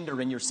 your gender,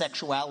 and your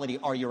sexuality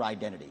are your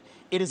identity.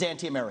 It is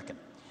anti-American.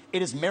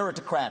 It is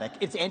meritocratic.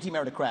 It's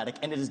anti-meritocratic,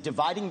 and it is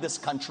dividing this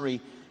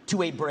country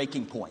to a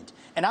breaking point.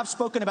 And I've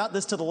spoken about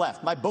this to the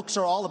left. My books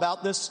are all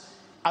about this.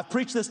 I've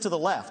preached this to the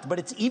left, but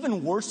it's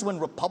even worse when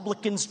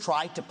Republicans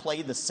try to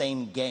play the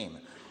same game.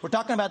 We're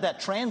talking about that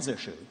trans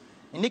issue.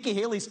 And Nikki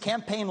Haley's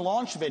campaign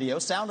launch video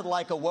sounded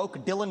like a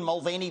woke Dylan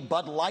Mulvaney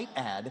Bud Light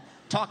ad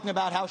talking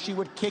about how she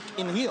would kick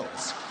in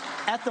heels.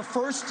 At the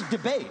first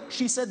debate,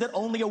 she said that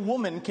only a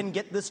woman can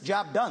get this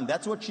job done.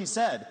 That's what she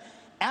said.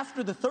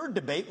 After the third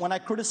debate, when I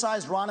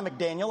criticized Ronna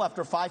McDaniel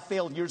after 5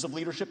 failed years of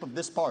leadership of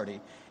this party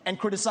and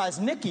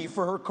criticized Nikki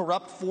for her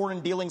corrupt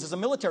foreign dealings as a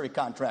military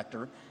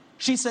contractor,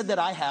 she said that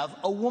I have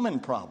a woman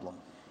problem.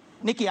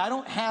 Nikki, I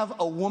don't have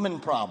a woman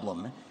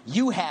problem.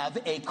 You have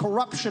a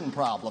corruption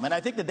problem. And I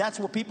think that that's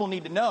what people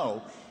need to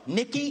know.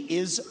 Nikki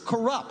is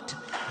corrupt.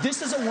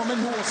 This is a woman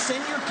who will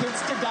send your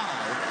kids to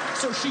die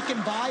so she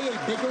can buy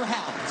a bigger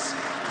house.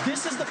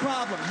 This is the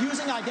problem.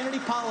 Using identity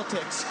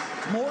politics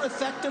more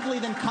effectively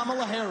than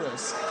Kamala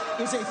Harris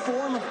is a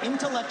form of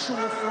intellectual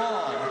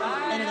fraud.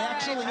 And it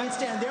actually needs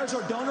to end. There's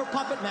our donor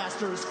puppet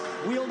masters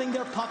wielding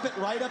their puppet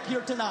right up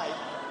here tonight.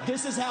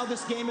 This is how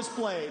this game is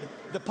played.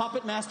 The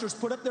puppet masters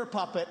put up their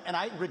puppet, and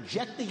I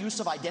reject the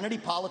use of identity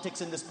politics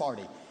in this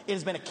party. It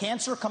has been a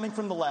cancer coming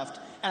from the left,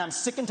 and I'm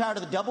sick and tired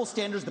of the double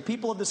standards. The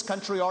people of this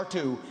country are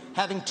too.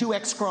 Having two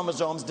X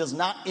chromosomes does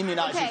not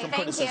immunize you from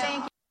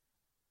criticism.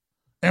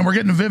 And we're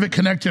getting Vivek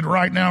connected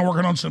right now,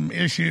 working on some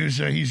issues.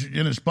 He's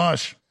in his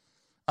bus.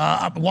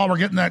 While we're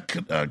getting that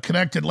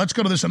connected, let's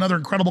go to this another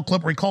incredible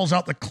clip where he calls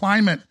out the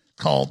climate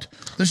cult.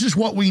 This is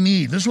what we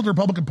need. This is what the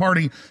Republican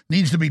Party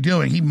needs to be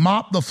doing. He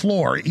mopped the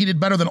floor. He did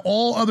better than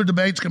all other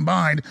debates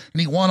combined,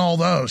 and he won all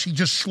those. He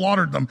just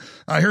slaughtered them.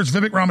 Here's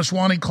Vivek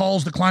Ramaswamy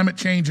calls the climate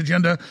change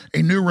agenda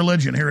a new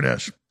religion. Here it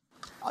is.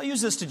 I'll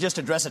use this to just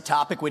address a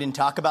topic we didn't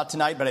talk about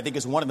tonight, but I think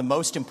is one of the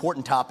most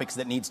important topics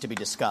that needs to be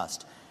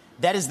discussed.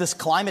 That is this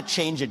climate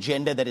change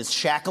agenda that is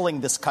shackling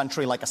this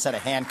country like a set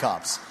of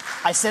handcuffs.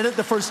 I said it at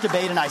the first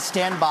debate, and I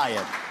stand by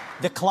it.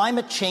 The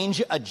climate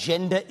change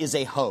agenda is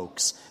a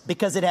hoax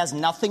because it has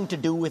nothing to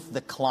do with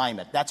the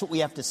climate. That's what we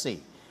have to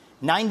see.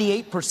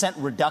 98%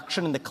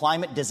 reduction in the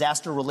climate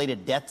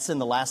disaster-related deaths in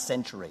the last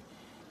century.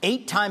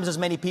 8 times as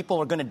many people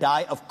are going to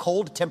die of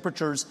cold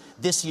temperatures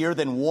this year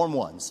than warm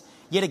ones.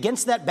 Yet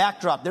against that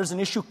backdrop, there's an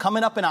issue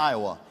coming up in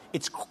Iowa.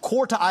 It's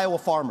core to Iowa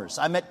farmers.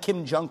 I met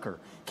Kim Junker,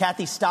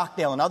 Kathy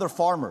Stockdale, and other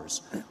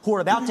farmers who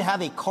are about to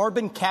have a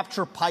carbon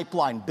capture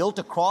pipeline built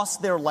across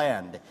their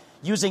land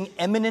using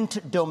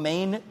eminent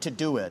domain to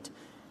do it.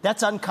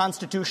 That's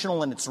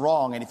unconstitutional and it's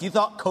wrong. And if you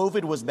thought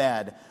COVID was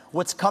bad,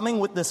 what's coming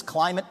with this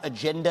climate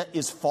agenda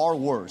is far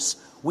worse.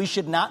 We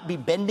should not be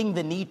bending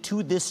the knee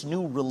to this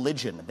new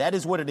religion. That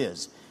is what it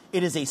is.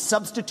 It is a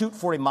substitute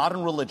for a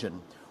modern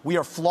religion. We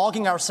are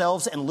flogging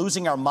ourselves and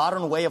losing our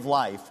modern way of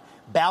life,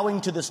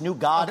 bowing to this new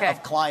god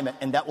of climate,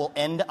 and that will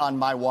end on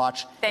my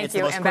watch. It's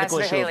the most critical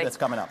issue that's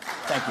coming up.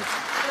 Thank you.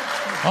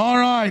 All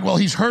right. Well,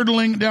 he's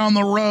hurtling down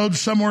the road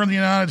somewhere in the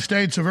United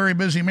States, a very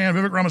busy man.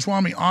 Vivek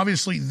Ramaswamy,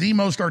 obviously the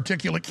most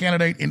articulate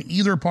candidate in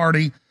either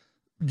party,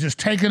 just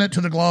taking it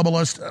to the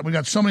globalist. We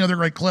got so many other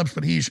great clips,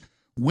 but he's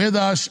with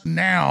us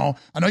now.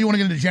 I know you want to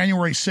get into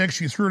January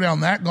 6th. You threw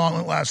down that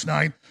gauntlet last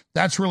night.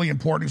 That's really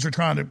important because they're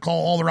trying to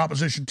call all their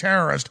opposition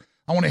terrorists.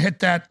 I want to hit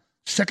that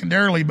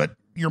secondarily, but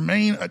your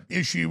main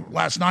issue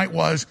last night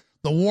was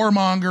the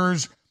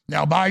warmongers.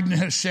 Now, Biden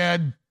has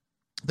said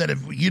that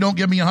if you don't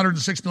give me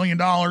 $106 million,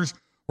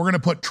 we're going to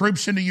put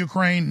troops into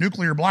Ukraine,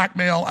 nuclear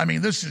blackmail. I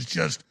mean, this is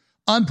just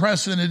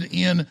unprecedented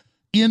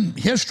in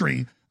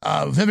history.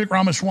 Vivek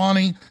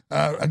Ramaswamy,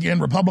 again,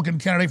 Republican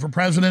candidate for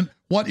president.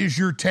 What is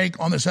your take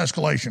on this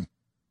escalation?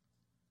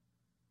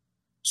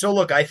 So,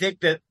 look, I think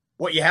that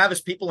what you have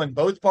is people in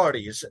both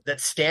parties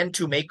that stand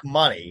to make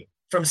money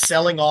from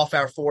selling off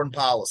our foreign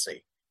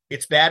policy.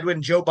 It's bad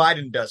when Joe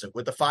Biden does it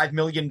with a $5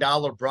 million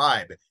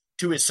bribe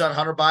to his son,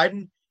 Hunter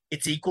Biden.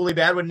 It's equally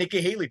bad when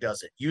Nikki Haley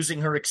does it,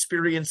 using her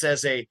experience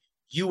as a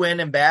UN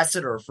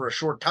ambassador for a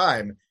short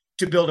time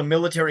to build a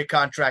military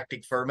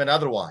contracting firm and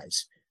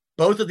otherwise.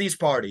 Both of these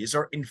parties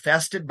are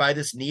infested by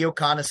this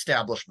neocon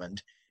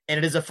establishment, and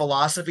it is a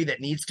philosophy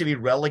that needs to be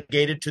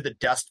relegated to the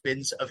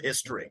dustbins of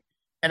history.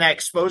 And I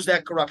exposed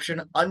that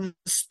corruption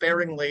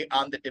unsparingly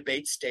on the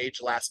debate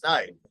stage last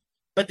night.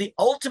 But the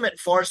ultimate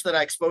farce that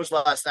I exposed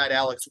last night,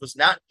 Alex, was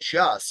not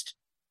just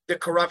the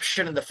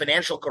corruption and the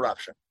financial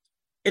corruption.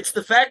 It's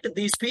the fact that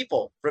these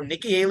people, from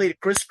Nikki Haley to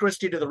Chris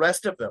Christie to the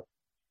rest of them,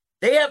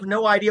 they have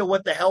no idea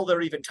what the hell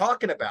they're even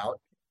talking about.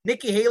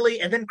 Nikki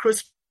Haley and then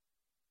Chris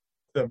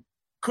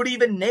could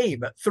even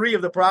name 3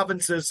 of the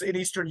provinces in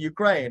eastern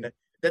Ukraine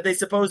that they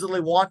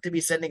supposedly want to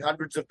be sending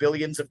hundreds of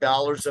billions of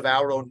dollars of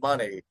our own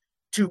money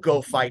to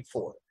go fight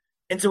for.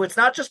 And so it's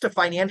not just a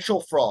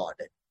financial fraud.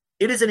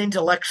 It is an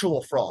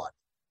intellectual fraud.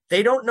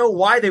 They don't know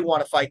why they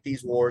want to fight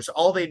these wars.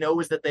 All they know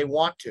is that they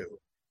want to.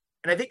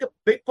 And I think a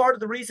big part of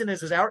the reason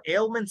is our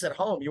ailments at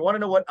home. You want to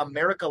know what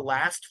America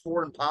Last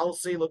foreign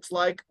policy looks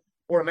like,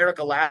 or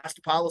America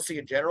Last policy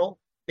in general?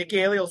 Nikki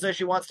Haley will say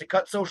she wants to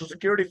cut Social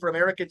Security for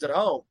Americans at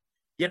home,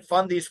 yet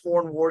fund these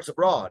foreign wars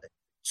abroad.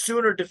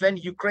 Sooner defend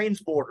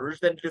Ukraine's borders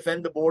than to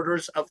defend the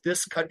borders of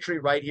this country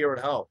right here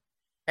at home.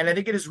 And I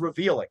think it is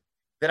revealing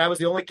that I was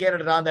the only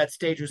candidate on that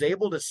stage who's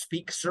able to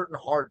speak certain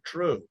hard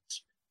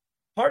truths.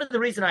 Part of the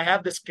reason I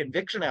have this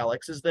conviction,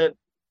 Alex, is that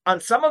on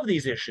some of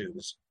these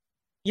issues,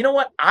 you know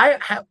what?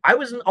 I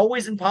wasn't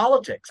always in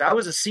politics. I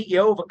was a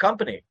CEO of a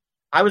company.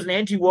 I was an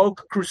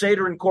anti-woke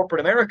crusader in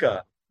corporate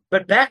America.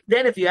 But back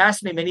then, if you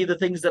asked me many of the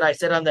things that I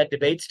said on that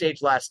debate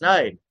stage last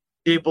night,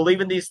 do you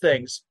believe in these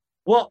things?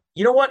 Well,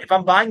 you know what? If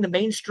I'm buying the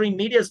mainstream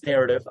media's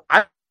narrative,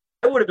 I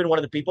would have been one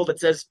of the people that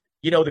says,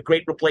 you know, the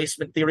great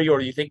replacement theory, or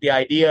you think the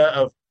idea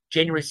of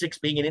January 6th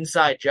being an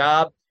inside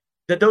job,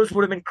 that those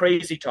would have been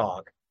crazy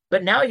talk.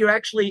 But now you're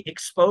actually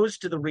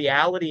exposed to the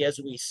reality as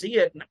we see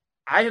it. And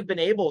I have been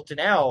able to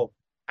now,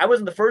 I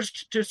wasn't the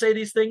first to say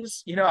these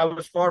things, I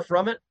was far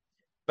from it.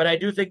 But I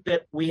do think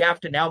that we have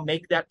to now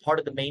make that part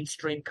of the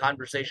mainstream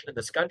conversation in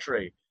this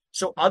country.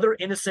 So other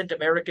innocent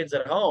Americans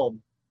at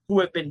home who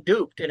have been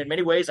duped, and in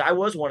many ways I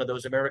was one of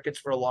those Americans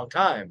for a long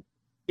time,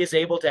 is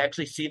able to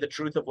actually see the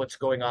truth of what's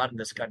going on in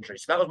this country.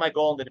 So that was my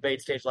goal in the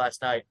debate stage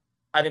last night.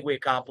 I think we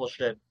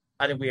accomplished it.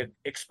 I think we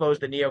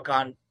exposed the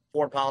neocon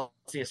foreign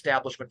policy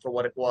establishment for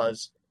what it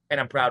was, and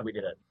I'm proud we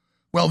did it.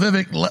 Well,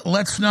 Vivek,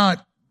 let's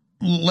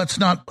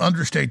not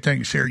understate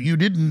things here. You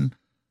didn't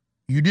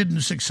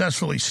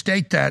successfully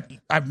state that.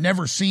 I've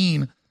never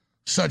seen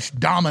such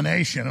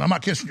domination, and I'm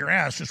not kissing your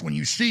ass. Just when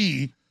you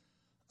see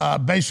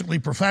basically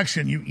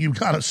perfection, you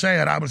got to say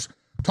it. I was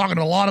talking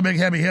to a lot of big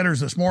heavy hitters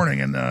this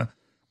morning, and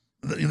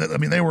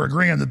they were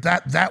agreeing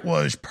that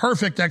was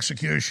perfect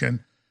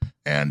execution.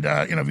 And,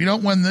 if you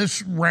don't win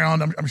this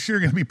round, I'm sure you're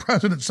going to be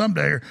president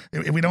someday, or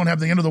if we don't have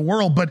the end of the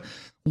world. But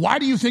why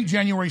do you think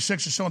January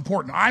 6th is so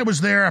important? I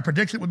was there. I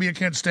predicted it would be at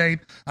Kent State.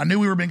 I knew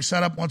we were being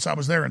set up once I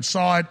was there and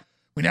saw it.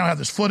 We now have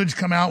this footage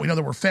come out. We know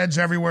there were feds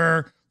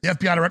everywhere. The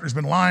FBI director's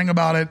been lying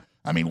about it.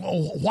 I mean,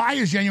 why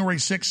is January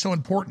 6th so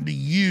important to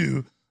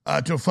you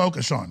to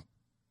focus on?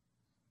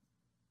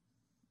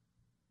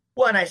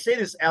 Well, and I say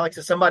this, Alex,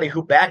 as somebody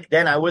who back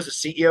then I was a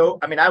CEO.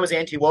 I mean, I was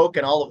anti-woke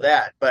and all of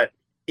that. But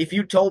if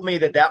you told me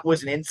that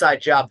was an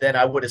inside job, then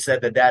I would have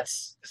said that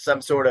that's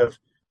some sort of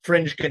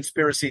fringe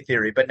conspiracy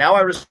theory. But now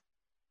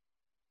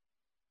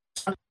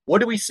what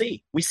do we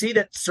see? We see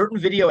that certain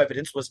video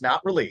evidence was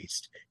not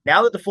released.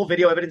 Now that the full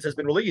video evidence has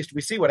been released,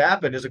 we see what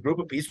happened is a group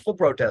of peaceful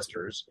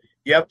protesters.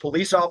 You have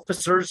police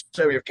officers,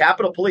 so you have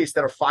Capitol Police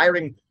that are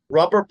firing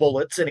rubber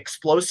bullets and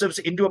explosives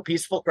into a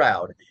peaceful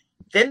crowd.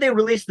 Then they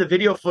released the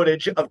video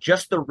footage of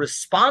just the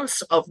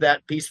response of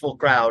that peaceful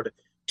crowd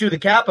to the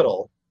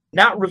Capitol,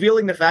 not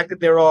revealing the fact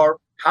that there are,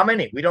 how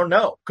many? We don't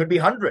know. Could be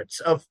hundreds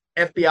of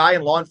FBI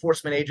and law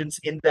enforcement agents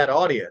in that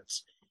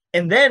audience.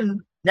 And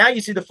then now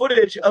you see the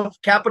footage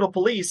of Capitol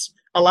Police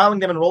allowing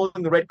them and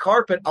rolling the red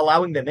carpet,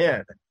 allowing them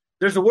in.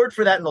 There's a word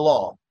for that in the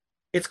law.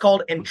 It's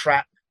called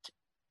entrapment.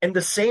 And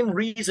the same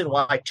reason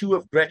why two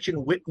of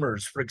Gretchen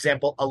Whitmer's, for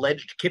example,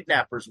 alleged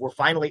kidnappers were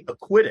finally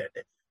acquitted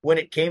when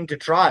it came to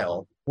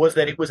trial was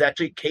that it was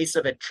actually a case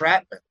of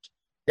entrapment.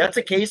 That's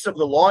a case of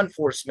the law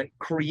enforcement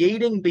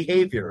creating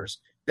behaviors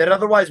that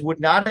otherwise would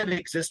not have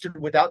existed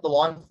without the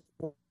law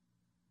enforcement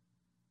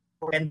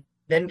and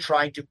then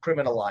trying to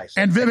criminalize.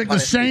 And Vivek, the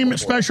same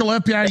special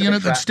FBI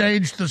unit that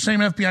staged the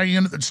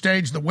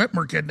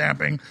Whitmer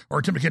kidnapping or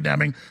attempted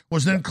kidnapping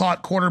was then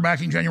caught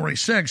quarterbacking January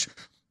 6th.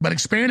 But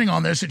expanding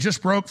on this, it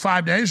just broke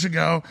 5 days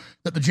ago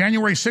that the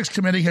January 6th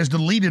committee has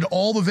deleted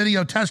all the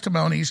video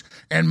testimonies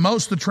and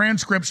most of the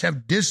transcripts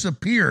have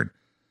disappeared.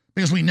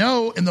 Because we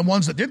know in the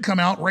ones that did come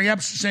out, Ray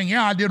Epps saying,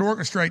 yeah, I did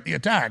orchestrate the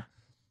attack.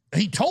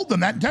 He told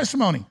them that in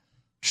testimony.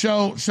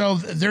 So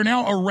they're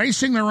now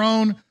erasing their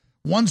own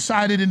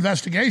one-sided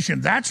investigation.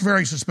 That's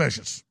very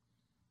suspicious.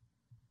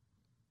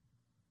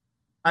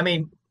 I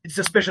mean, it's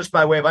suspicious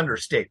by way of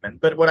understatement.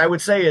 But what I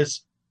would say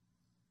is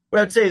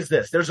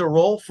this. There's a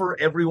role for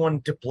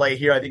everyone to play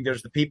here. I think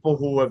there's the people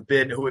who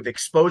have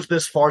exposed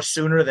this far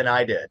sooner than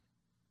I did.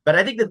 But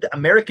I think that the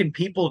American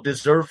people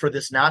deserve for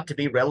this not to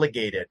be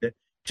relegated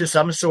to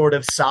some sort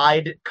of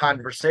side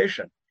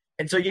conversation.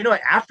 And so,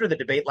 after the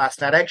debate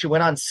last night, I actually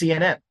went on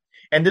CNN.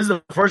 And this is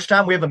the first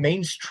time we have a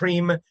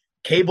mainstream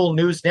cable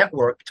news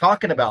network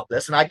talking about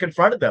this. And I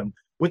confronted them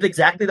with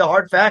exactly the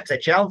hard facts. I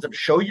challenged them,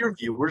 show your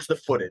viewers the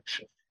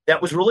footage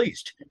that was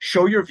released.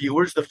 Show your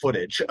viewers the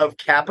footage of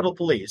Capitol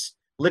Police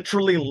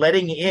literally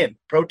letting in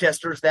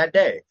protesters that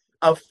day,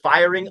 of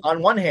firing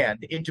on one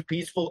hand into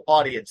peaceful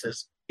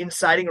audiences,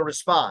 inciting a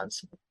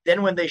response.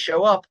 Then when they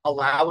show up,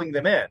 allowing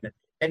them in,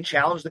 and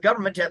challenge the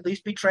government to at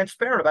least be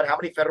transparent about how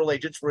many federal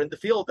agents were in the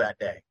field that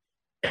day.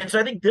 And so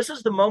I think this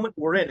is the moment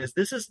we're in.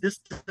 This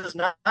does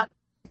not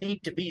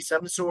need to be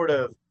some sort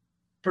of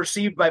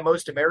perceived by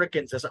most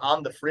Americans as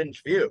on the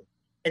fringe view.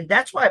 And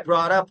that's why I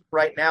brought up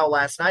right now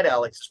last night,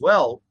 Alex, as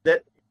well,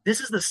 that this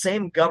is the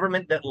same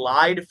government that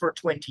lied for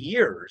 20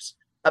 years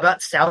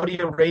about Saudi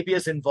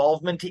Arabia's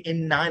involvement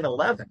in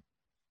 9/11.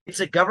 It's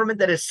a government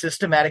that has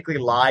systematically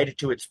lied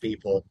to its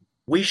people.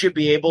 We should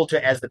be able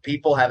to, as the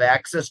people, have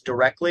access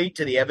directly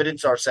to the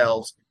evidence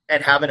ourselves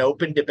and have an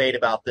open debate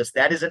about this.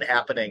 That isn't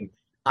happening.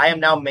 I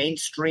am now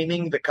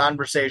mainstreaming the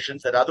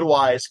conversations that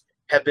otherwise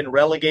have been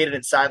relegated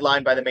and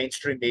sidelined by the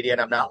mainstream media, and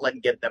I'm not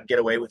letting them get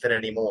away with it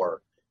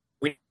anymore.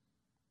 We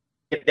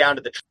get down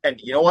to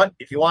and you know what?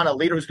 If you want a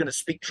leader who's going to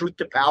speak truth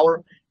to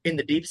power in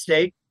the deep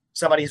state,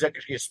 somebody who's going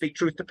to speak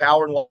truth to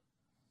power,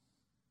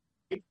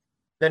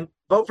 then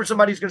vote for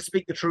somebody who's going to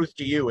speak the truth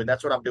to you, and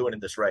that's what I'm doing in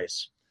this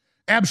race.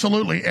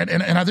 Absolutely, and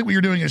I think what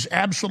you're doing is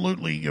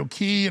absolutely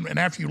key. And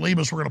after you leave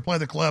us, we're going to play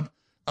the clip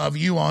of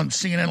you on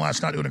CNN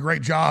last night doing a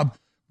great job,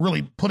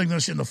 really putting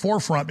this in the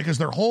forefront, because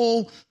their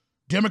whole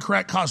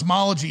Democrat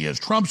cosmology is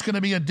Trump's going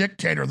to be a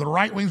dictator, the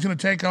right wing's going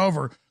to take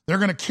over, they're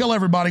going to kill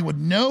everybody with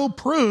no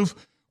proof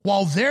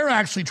while they're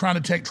actually trying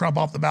to take Trump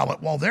off the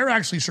ballot, while they're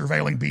actually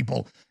surveilling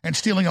people and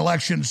stealing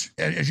elections,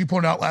 as you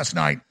pointed out last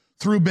night,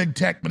 through big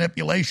tech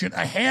manipulation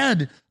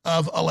ahead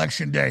of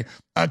Election Day.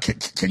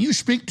 Can you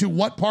speak to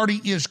what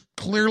party is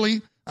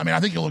clearly, I mean, I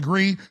think you'll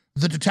agree,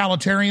 the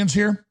totalitarians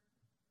here?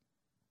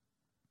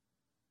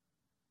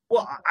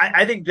 Well,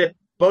 I think that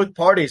both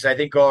parties, I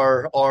think,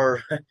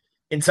 are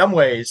in some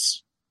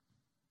ways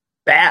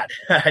bad.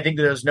 I think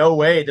there's no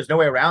way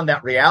around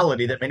that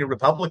reality that many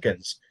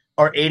Republicans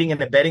are aiding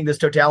and abetting this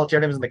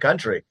totalitarianism in the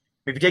country.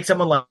 If you take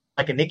someone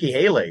like a Nikki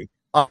Haley,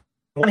 on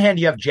one hand,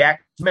 you have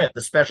Jack Smith,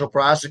 the special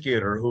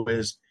prosecutor, who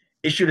has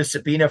issued a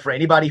subpoena for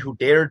anybody who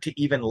dared to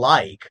even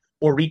like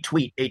or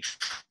retweet a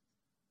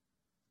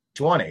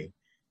 20.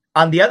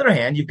 On the other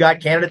hand, you've got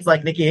candidates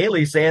like Nikki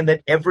Haley saying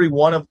that every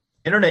one of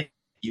internet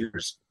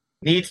users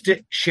needs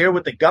to share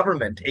with the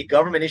government a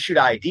government-issued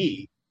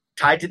ID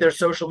tied to their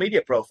social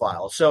media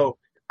profile. So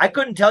I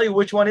couldn't tell you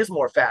which one is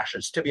more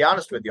fascist, to be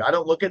honest with you. I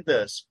don't look at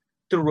this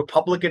through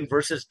Republican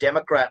versus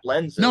Democrat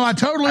lenses. No, I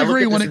totally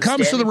agree. When it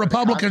comes to the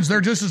Republicans,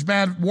 they're just as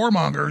bad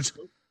warmongers.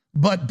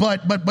 But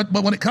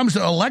when it comes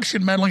to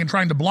election meddling and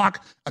trying to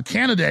block a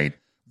candidate,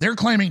 they're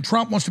claiming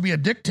Trump wants to be a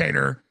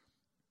dictator.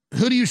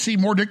 Who do you see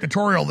more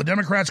dictatorial, the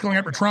Democrats going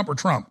after Trump or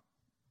Trump?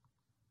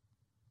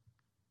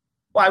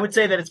 Well, I would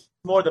say that it's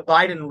more the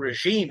Biden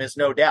regime, is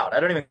no doubt. I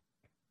don't even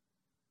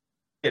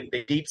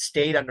the deep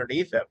state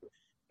underneath him.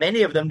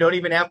 Many of them don't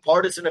even have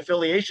partisan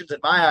affiliations in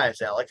my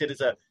eyes, Alex. It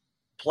is a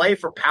play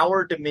for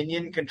power,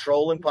 dominion,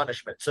 control, and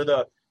punishment. So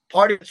the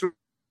party through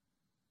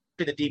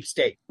the deep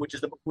state, which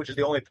is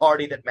the only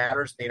party that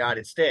matters in the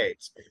United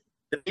States,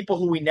 the people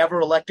who we never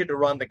elected to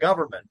run the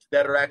government,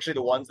 that are actually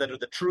the ones that are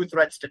the true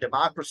threats to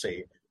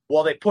democracy,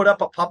 while they put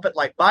up a puppet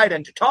like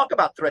Biden to talk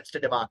about threats to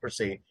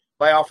democracy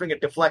by offering a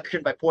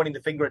deflection, by pointing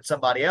the finger at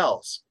somebody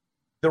else.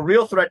 The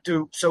real threat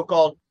to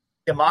so-called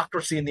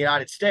democracy in the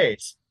United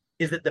States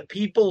is that the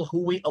people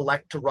who we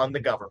elect to run the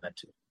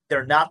government,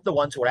 they're not the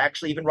ones who are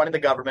actually even running the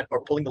government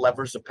or pulling the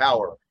levers of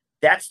power.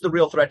 That's the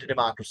real threat to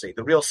democracy,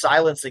 the real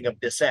silencing of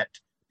dissent,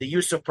 the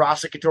use of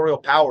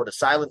prosecutorial power to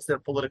silence their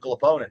political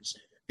opponents,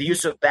 the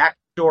use of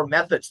backdoor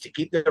methods to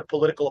keep their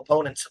political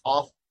opponents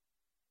off.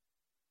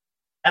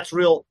 That's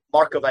real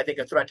mark of, I think,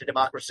 a threat to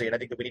democracy, and I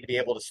think that we need to be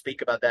able to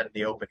speak about that in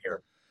the open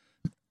here.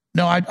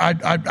 No, I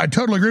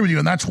totally agree with you,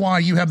 and that's why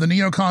you have the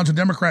neocons and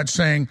Democrats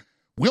saying,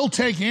 we'll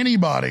take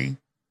anybody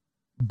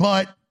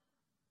but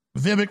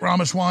Vivek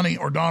Ramaswamy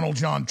or Donald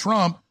John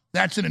Trump.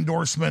 That's an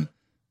endorsement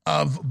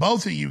of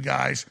both of you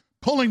guys.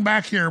 Pulling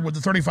back here with the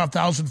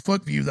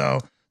 35,000-foot view, though,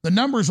 the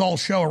numbers all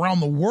show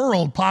around the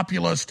world,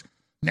 populist,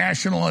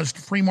 nationalist,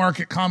 free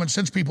market, common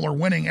sense people are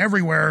winning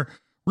everywhere,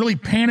 really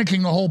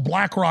panicking the whole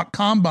BlackRock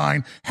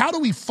combine. How do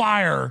we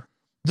fire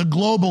the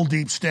global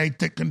deep state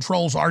that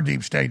controls our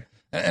deep state?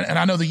 And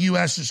I know the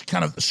U.S. is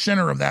kind of the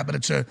center of that, but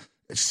it's a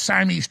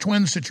Siamese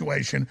twin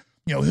situation.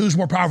 You know, who's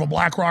more powerful,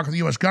 BlackRock or the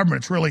U.S.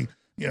 government? It's really,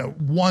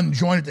 one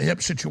joint at the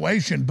hip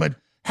situation. But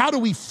how do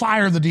we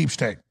fire the deep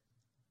state?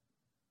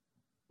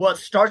 Well, it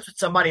starts with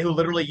somebody who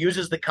literally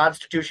uses the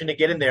Constitution to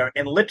get in there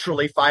and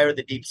literally fire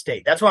the deep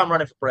state. That's why I'm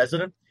running for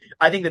president.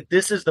 I think that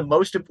this is the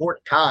most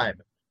important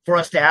time for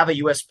us to have a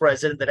U.S.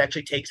 president that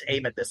actually takes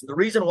aim at this. And the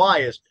reason why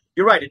is,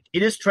 you're right,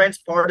 it is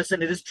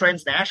transpartisan, it is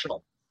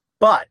transnational.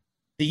 But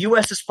the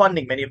U.S. is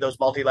funding many of those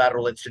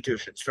multilateral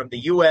institutions, from the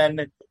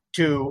UN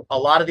to a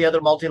lot of the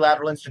other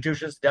multilateral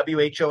institutions,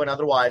 WHO and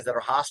otherwise, that are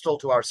hostile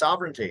to our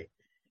sovereignty.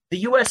 The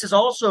U.S. is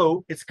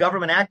also its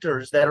government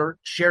actors that are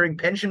sharing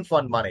pension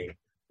fund money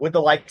with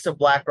the likes of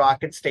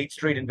BlackRock and State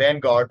Street and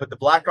Vanguard. But the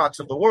BlackRocks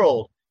of the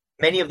world,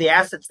 many of the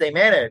assets they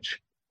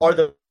manage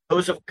are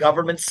those of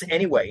governments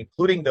anyway,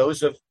 including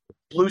those of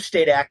blue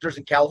state actors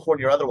in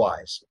California or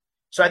otherwise.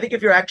 So I think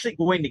if you're actually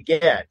going to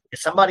get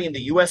somebody in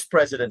the U.S.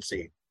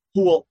 presidency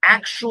who will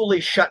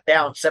actually shut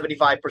down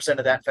 75%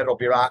 of that federal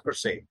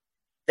bureaucracy,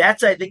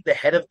 that's, I think, the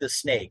head of the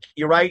snake.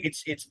 You're right.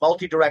 It's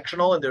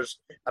multi-directional, and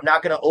I'm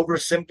not going to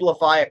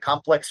oversimplify a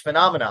complex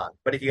phenomenon.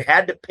 But if you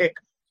had to pick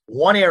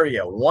one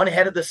area, one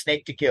head of the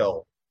snake to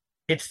kill,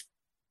 it's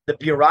the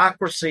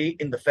bureaucracy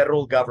in the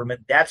federal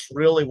government. That's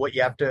really what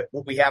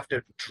we have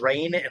to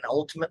drain and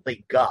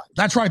ultimately gut.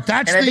 That's right.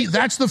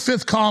 That's the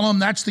fifth column.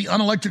 That's the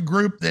unelected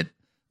group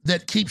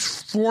that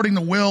keeps thwarting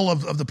the will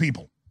of the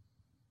people.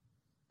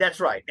 That's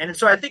right. And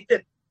so I think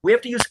that we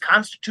have to use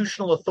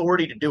constitutional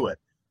authority to do it.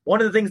 One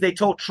of the things they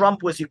told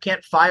Trump was you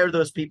can't fire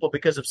those people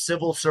because of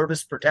civil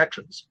service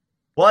protections.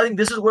 Well, I think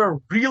this is where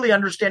really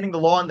understanding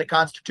the law and the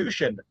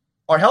Constitution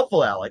are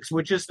helpful, Alex,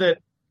 which is that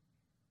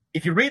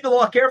if you read the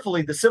law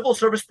carefully, the civil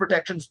service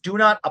protections do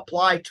not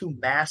apply to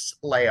mass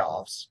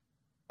layoffs.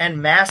 And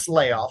mass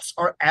layoffs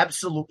are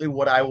absolutely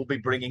what I will be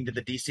bringing to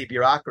the D.C.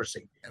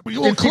 bureaucracy.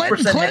 Well,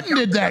 Clinton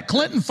did that.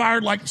 Clinton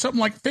fired something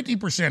like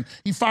 50%.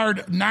 He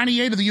fired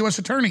 98 of the U.S.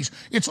 attorneys.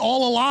 It's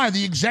all a lie.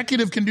 The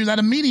executive can do that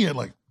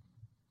immediately.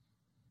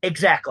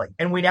 Exactly.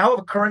 And we now have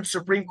a current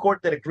Supreme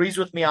Court that agrees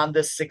with me on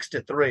this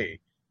 6-3.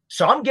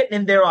 So I'm getting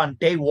in there on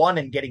day one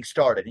and getting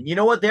started. And you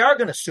know what? They are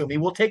going to sue me.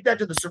 We'll take that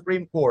to the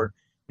Supreme Court.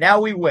 Now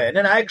we win.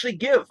 And I actually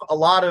give a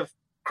lot of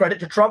credit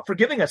to Trump for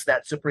giving us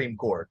that Supreme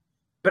Court.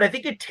 But I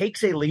think it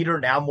takes a leader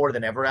now more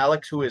than ever,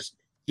 Alex, who is,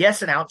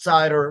 yes, an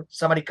outsider,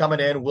 somebody coming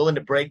in, willing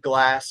to break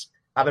glass.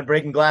 I've been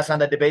breaking glass on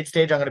that debate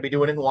stage. I'm going to be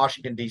doing it in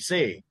Washington,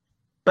 D.C.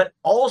 But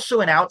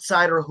also an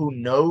outsider who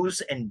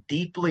knows and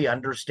deeply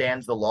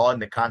understands the law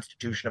and the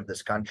Constitution of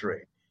this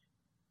country.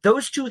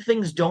 Those two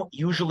things don't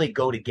usually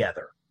go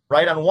together,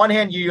 right? On one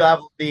hand, you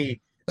have the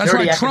That's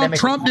right.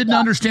 Trump didn't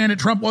understand it.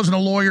 Trump wasn't a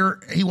lawyer.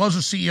 He was a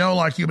CEO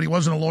like you, but he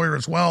wasn't a lawyer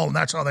as well, and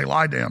that's how they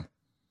lied to him.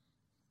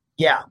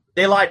 Yeah,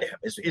 they lied to him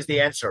is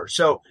the answer.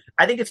 So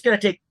I think it's going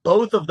to take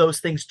both of those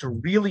things to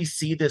really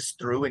see this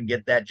through and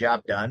get that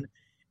job done.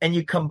 And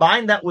you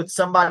combine that with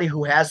somebody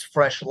who has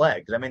fresh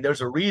legs. I mean,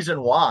 there's a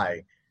reason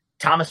why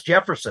Thomas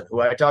Jefferson, who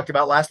I talked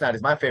about last night,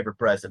 is my favorite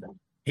president.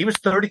 He was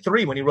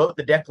 33 when he wrote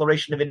the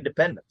Declaration of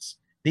Independence.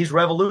 These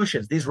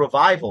revolutions, these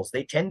revivals,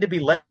 they tend to be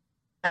led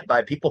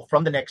by people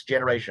from the next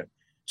generation.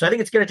 So I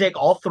think it's going to take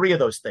all three of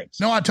those things.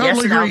 No, I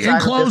totally agree. In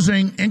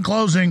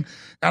closing,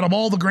 out of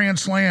all the Grand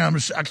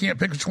Slams, I can't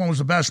pick which one was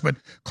the best, but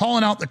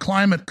calling out the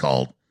climate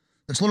cult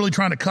that's literally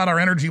trying to cut our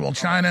energy while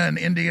China and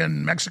India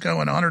and Mexico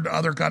and 100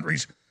 other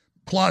countries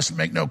plus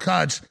make no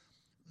cuts.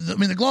 I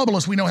mean, the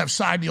globalists we know have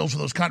side deals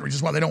with those countries.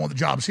 That's why they don't want the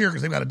jobs here,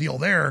 because they've got a deal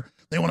there.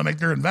 They want to make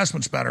their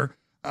investments better.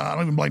 I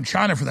don't even blame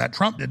China for that.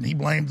 Trump didn't. He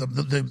blamed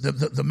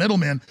the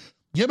middlemen.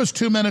 Give us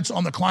 2 minutes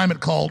on the climate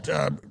cult,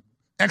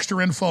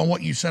 extra info on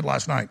what you said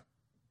last night.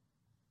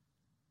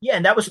 Yeah,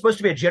 and that was supposed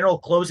to be a general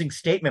closing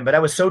statement, but I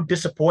was so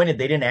disappointed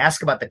they didn't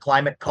ask about the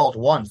climate cult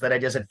once that I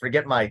just said,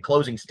 forget my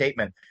closing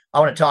statement. I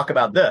want to talk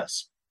about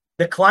this.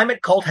 The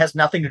climate cult has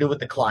nothing to do with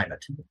the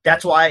climate.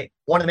 That's why,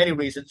 one of the many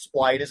reasons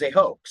why it is a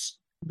hoax.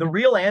 The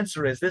real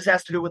answer is this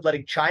has to do with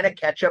letting China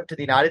catch up to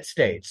the United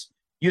States,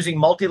 using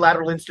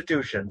multilateral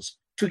institutions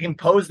to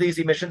impose these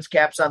emissions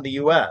caps on the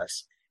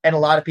U.S., and a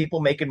lot of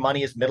people making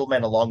money as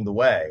middlemen along the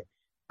way.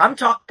 I'm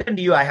talking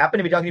to you. I happen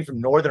to be talking to you from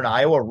northern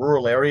Iowa, a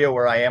rural area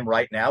where I am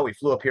right now. We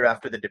flew up here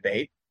after the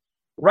debate.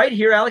 Right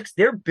here, Alex,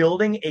 they're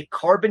building a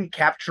carbon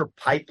capture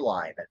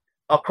pipeline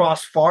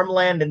across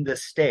farmland in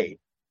this state.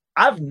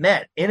 I've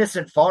met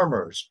innocent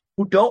farmers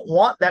who don't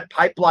want that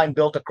pipeline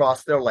built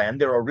across their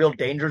land. There are real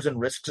dangers and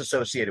risks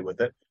associated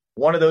with it.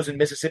 One of those in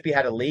Mississippi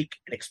had a leak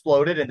and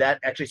exploded, and that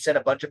actually sent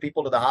a bunch of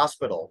people to the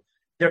hospital.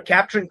 They're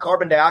capturing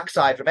carbon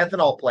dioxide from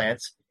ethanol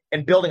plants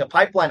and building a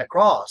pipeline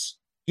across.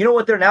 You know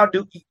what they're now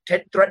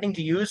threatening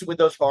to use with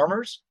those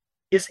farmers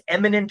is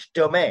eminent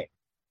domain.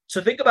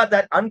 So think about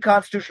that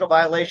unconstitutional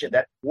violation,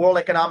 that World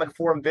Economic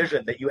Forum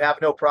vision that you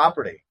have no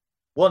property.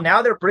 Well,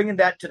 now they're bringing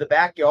that to the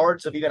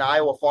backyards of even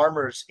Iowa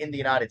farmers in the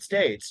United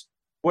States,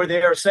 where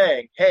they are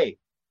saying, hey,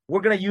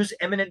 we're going to use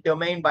eminent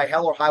domain by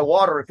hell or high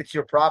water if it's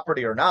your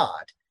property or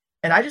not.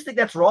 And I just think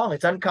that's wrong.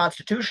 It's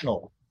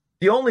unconstitutional.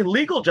 The only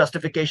legal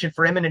justification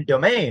for eminent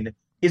domain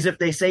is if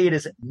they say it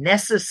is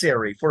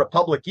necessary for a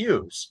public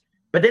use.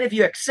 But then if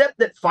you accept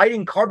that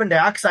fighting carbon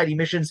dioxide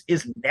emissions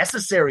is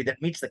necessary,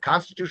 that meets the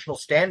constitutional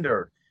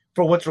standard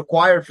for what's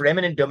required for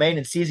eminent domain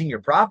and seizing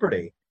your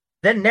property,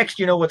 then next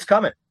you know what's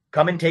coming.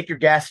 Come and take your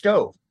gas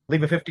stove.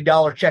 Leave a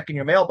 $50 check in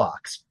your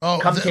mailbox.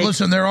 Oh,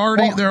 listen, they're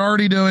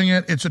already doing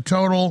it. It's a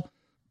total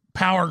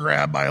power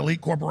grab by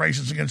elite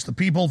corporations against the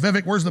people.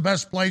 Vivek, where's the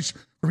best place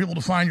for people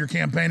to find your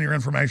campaign and your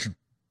information?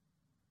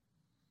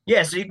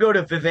 Yeah, so you go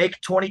to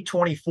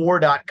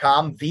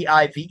Vivek2024.com,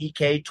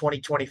 VIVEK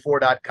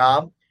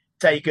 2024.com.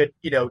 That's how you could,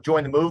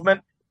 join the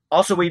movement.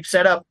 Also, we've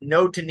set up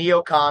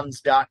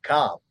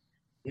no2neocons.com,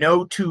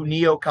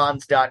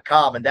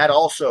 no2neocons.com, and that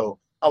also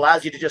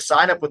allows you to just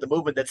sign up with the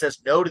movement that says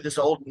no to this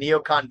old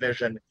neocon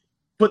vision,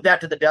 put that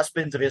to the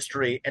dustbins of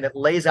history, and it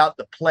lays out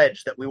the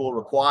pledge that we will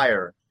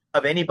require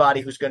of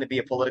anybody who's going to be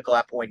a political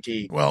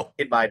appointee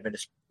in my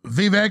administration.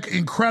 Vivek,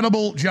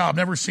 incredible job.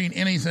 Never seen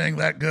anything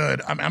that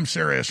good. I'm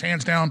serious.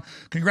 Hands down.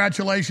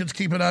 Congratulations.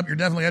 Keep it up. You're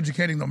definitely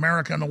educating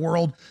America and the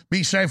world.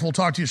 Be safe. We'll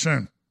talk to you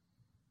soon.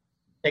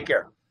 Take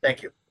care.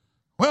 Thank you.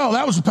 Well,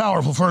 that was a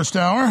powerful first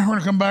hour. We're going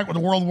to come back with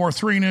the World War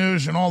III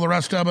news and all the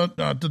rest of it.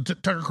 The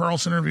Tucker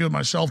Carlson interview with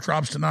myself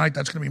drops tonight.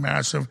 That's going to be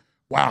massive.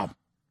 Wow.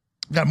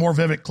 Got more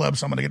Vivek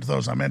clips. I'm going to get to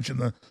those. I mentioned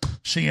the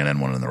CNN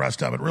one and the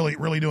rest of it. Really,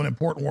 really doing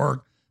important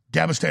work.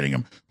 Devastating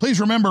them. Please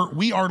remember,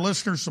 we are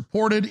listener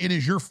supported. It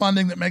is your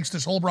funding that makes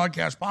this whole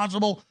broadcast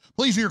possible.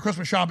 Please do your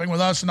Christmas shopping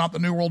with us and not the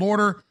New World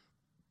Order.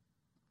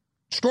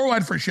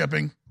 Store-wide free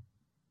shipping.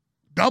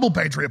 Double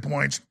Patriot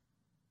points.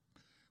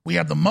 We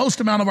have the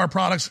most amount of our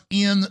products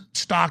in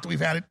stock that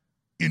we've had it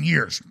in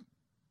years.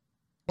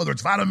 Whether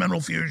it's Vitamin Mineral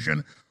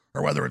Fusion,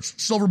 or whether it's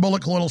Silver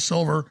Bullet Colloidal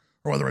Silver,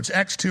 or whether it's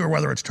X2, or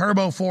whether it's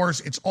Turbo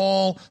Force, it's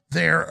all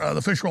there.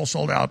 The fish roll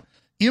sold out.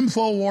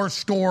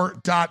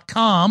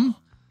 InfoWarsStore.com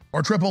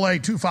or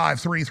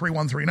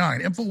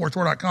 888-253-3139.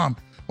 InfoWarsStore.com.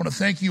 I want to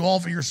thank you all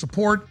for your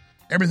support,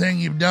 everything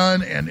you've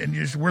done, and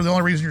we're the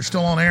only reason you're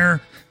still on air,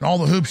 and all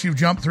the hoops you've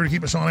jumped through to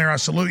keep us on air. I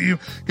salute you.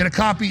 Get a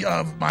copy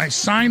of my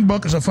signed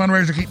book as a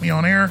fundraiser to keep me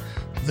on air,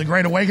 The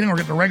Great Awakening, or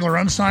get the regular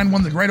unsigned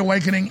one, The Great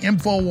Awakening,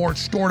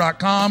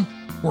 InfoWarsStore.com.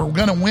 We're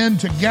going to win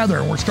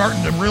together. We're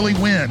starting to really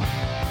win.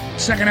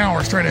 Second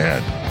hour straight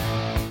ahead.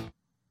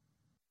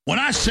 When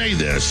I say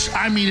this,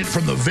 I mean it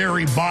from the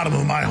very bottom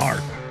of my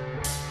heart.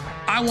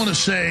 I want to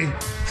say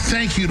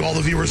thank you to all the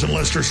viewers and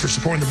listeners for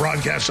supporting the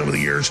broadcast over the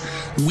years.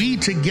 We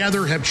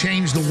together have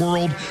changed the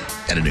world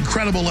at an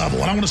incredible level.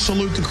 And I want to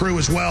salute the crew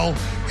as well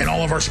and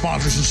all of our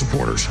sponsors and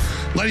supporters.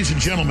 Ladies and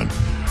gentlemen,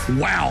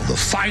 wow, the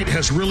fight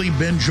has really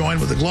been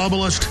joined with the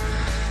globalist.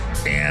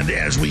 And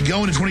as we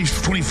go into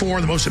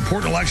 2024, the most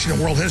important election in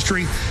world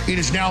history, it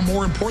is now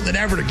more important than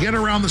ever to get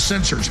around the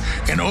censors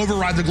and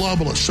override the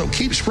globalists. So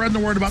keep spreading the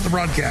word about the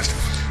broadcast.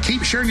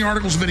 Keep sharing the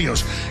articles,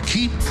 videos.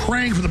 Keep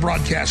praying for the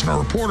broadcast and our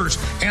reporters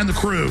and the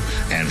crew.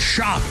 And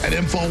shop at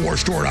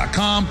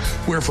InfoWarsStore.com,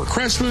 where for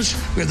Christmas,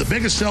 we have the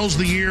biggest sales of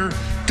the year,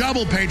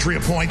 double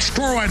Patriot points,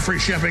 store-wide free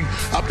shipping,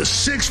 up to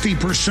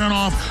 60%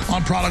 off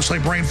on products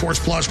like Brain Force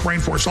Plus,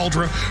 Brain Force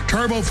Ultra.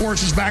 Turbo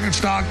Force is back in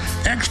stock.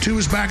 X2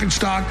 is back in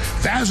stock.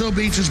 Vaso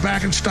Beats is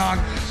back in stock.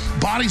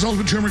 Body's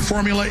Ultimate Turmeric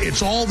Formula,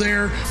 it's all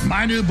there.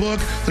 My new book,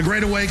 The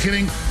Great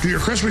Awakening. Do your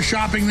Christmas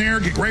shopping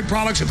there. Get great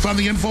products and fund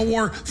the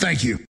InfoWar.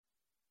 Thank you.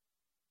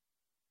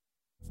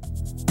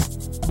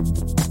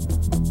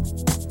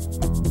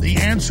 The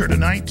answer to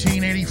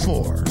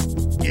 1984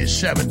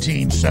 is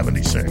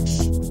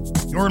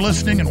 1776. You're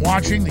listening and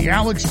watching The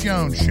Alex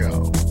Jones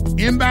Show.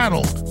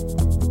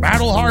 Embattled,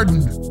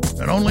 battle-hardened,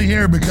 and only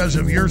here because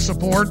of your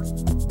support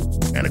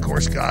and, of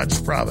course,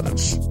 God's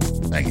providence.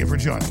 Thank you for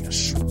joining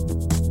us.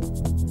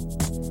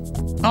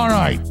 All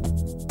right.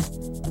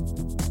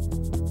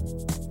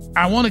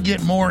 I want to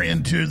get more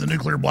into the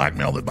nuclear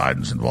blackmail that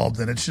Biden's involved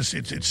in. It's just,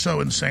 it's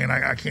so insane.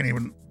 I can't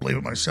even believe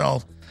it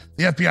myself.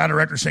 The FBI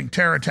director saying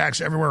terror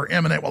attacks everywhere are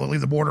imminent while they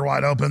leave the border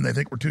wide open. They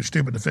think we're too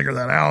stupid to figure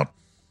that out.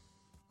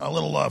 A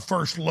little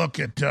first look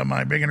at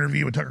my big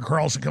interview with Tucker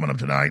Carlson coming up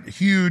tonight.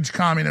 Huge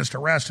communist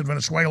arrest in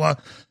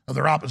Venezuela of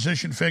their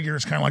opposition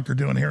figures, kind of like they're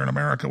doing here in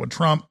America with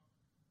Trump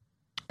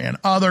and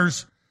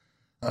others.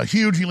 A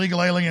huge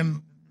illegal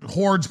alien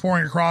hordes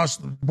pouring across.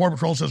 The Border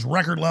Patrol says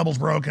record levels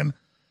broken.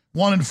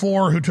 1 in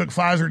 4 who took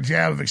Pfizer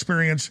jab have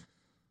experienced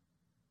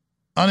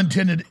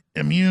unintended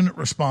immune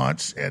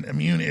response and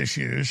immune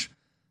issues.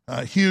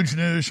 Huge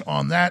news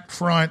on that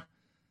front.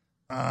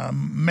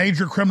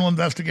 Major criminal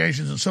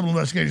investigations and civil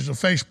investigations of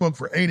Facebook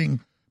for aiding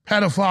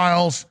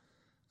pedophiles.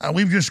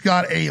 We've just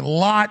got a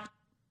lot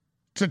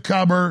to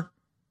cover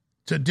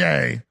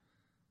today.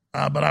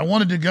 But I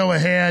wanted to go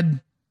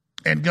ahead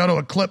and go to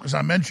a clip, because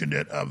I mentioned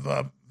it, of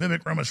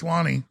Vivek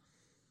Ramaswamy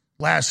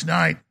last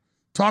night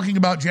talking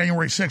about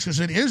January 6th, because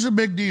it is a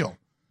big deal.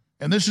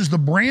 And this is the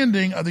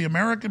branding of the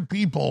American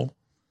people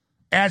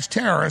as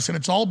terrorists, and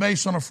it's all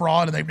based on a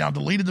fraud, and they've now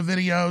deleted the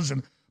videos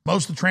and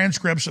most of the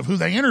transcripts of who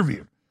they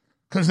interviewed.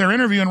 Because they're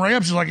interviewing Ray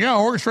Epps is like, yeah,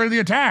 orchestrated the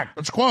attack.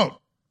 Let's quote.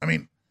 I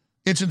mean,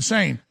 it's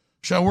insane.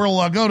 So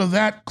we'll go to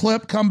that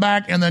clip, come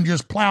back, and then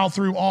just plow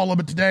through all of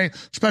it today.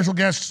 Special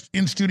guests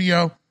in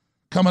studio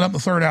coming up in the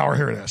third hour.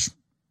 Here it is.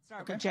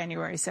 Start with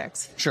January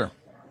 6th. Sure.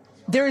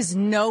 There is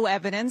no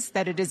evidence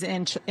that it is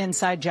an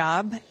inside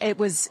job. It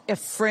was a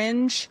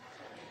fringe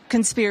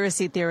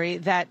conspiracy theory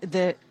that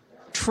the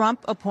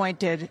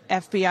Trump-appointed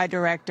FBI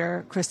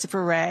director,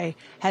 Christopher Wray,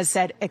 has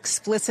said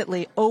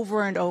explicitly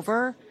over and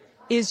over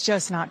is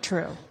just not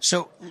true.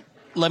 So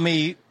let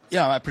me,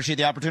 I appreciate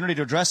the opportunity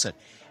to address it.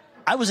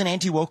 I was an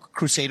anti-woke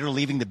crusader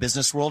leaving the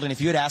business world, and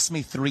if you had asked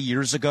me 3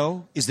 years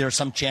ago, is there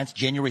some chance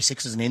January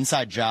 6th is an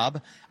inside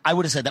job, I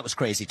would have said that was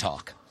crazy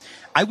talk.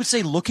 I would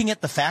say, looking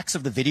at the facts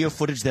of the video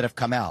footage that have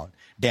come out,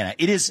 Dana,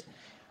 it is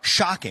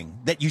shocking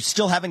that you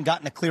still haven't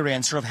gotten a clear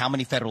answer of how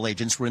many federal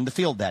agents were in the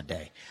field that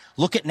day.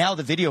 Look at now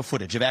the video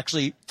footage of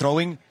actually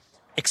throwing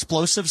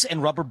explosives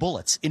and rubber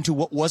bullets into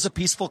what was a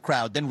peaceful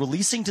crowd, then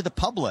releasing to the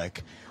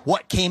public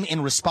what came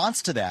in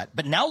response to that.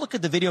 But now look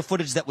at the video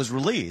footage that was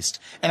released,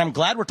 and I'm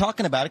glad we're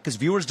talking about it because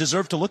viewers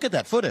deserve to look at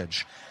that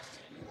footage.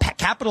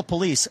 Capitol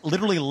Police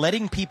literally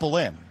letting people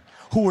in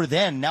who were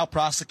then now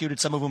prosecuted,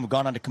 some of whom have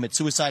gone on to commit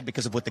suicide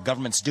because of what the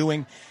government's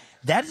doing.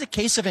 That is a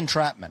case of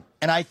entrapment,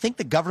 and I think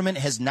the government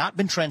has not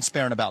been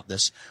transparent about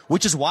this,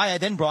 which is why I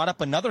then brought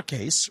up another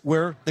case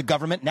where the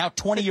government, now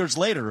 20 years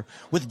later,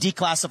 with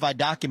declassified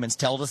documents,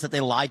 told us that they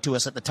lied to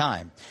us at the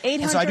time.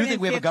 And so I do think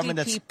we have a government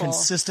that's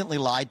consistently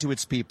lied to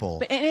its people.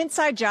 But an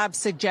inside job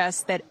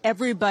suggests that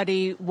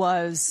everybody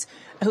was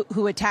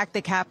who attacked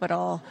the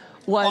Capitol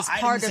was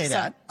part of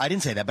that. I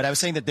didn't say that, but I was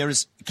saying that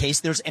there's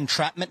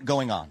entrapment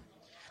going on.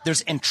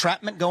 There's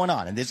entrapment going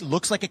on, and this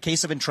looks like a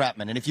case of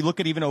entrapment. And if you look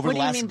at even over the last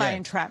day. What do you mean by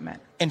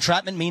entrapment?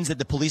 Entrapment means that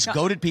the police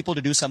goaded people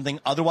to do something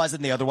otherwise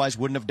than they otherwise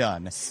wouldn't have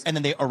done, and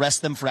then they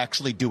arrest them for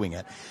actually doing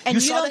it.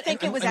 And you don't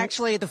think it was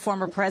actually the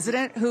former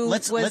president who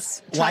was trying to get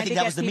people? Well, I think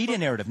that was the media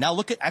narrative. Now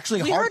look at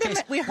actually a hard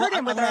case. We heard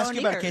him with our own ears. I'm going to ask you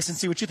about a case and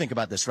see what you think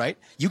about this, right?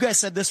 You guys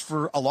said this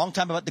for a long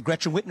time about the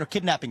Gretchen Whitmer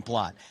kidnapping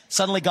plot.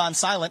 Suddenly gone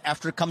silent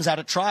after it comes out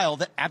at trial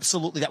that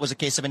absolutely that was a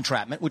case of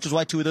entrapment, which is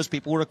why 2 of those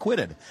people were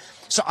acquitted.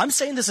 So I'm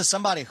saying this as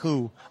somebody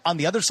who, on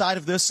the other side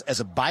of this,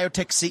 as a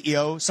biotech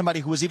CEO,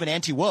 somebody who was even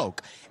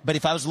anti-woke, but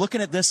if I was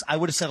looking at this, I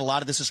would have said a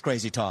lot of this is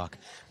crazy talk.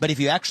 But if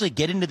you actually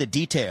get into the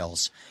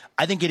details,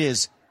 I think it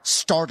is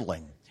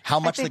startling how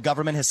much the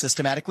government has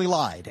systematically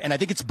lied. And I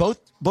think it's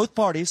both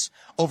parties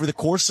over the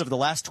course of the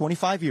last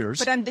 25 years.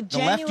 But on the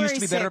left used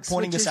to be better at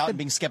pointing this out and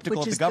being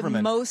skeptical of the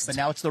government, but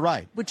now it's the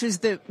right. Which is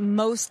the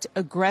most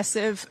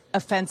aggressive,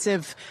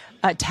 offensive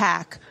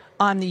attack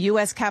on the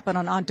U.S. Capitol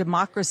and on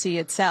democracy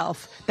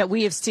itself that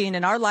we have seen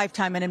in our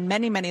lifetime and in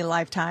many, many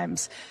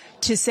lifetimes.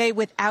 To say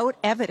without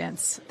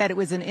evidence that it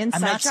was an inside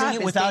job. I'm not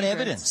saying it without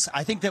dangerous. evidence.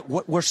 I think that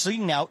what we're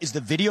seeing now is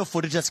the video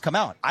footage that's come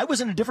out. I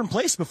was in a different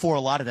place before a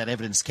lot of that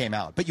evidence came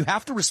out, but you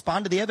have to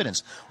respond to the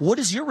evidence. What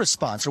is your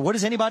response, or what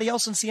is anybody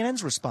else in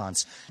CNN's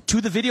response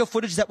to the video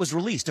footage that was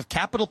released of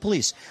Capitol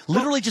Police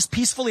literally just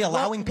peacefully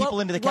allowing people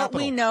into the Capitol?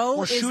 What we know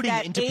or is shooting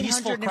that into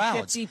peaceful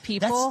crowds. 850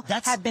 people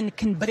have been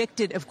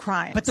convicted of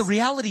crimes. But the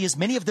reality is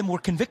many of them were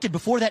convicted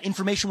before that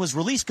information was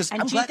released. Do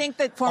you think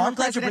that former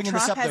President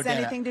Trump has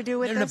anything to do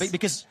with this? No,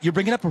 because you're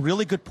bringing up a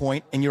really good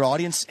point, and your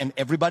audience and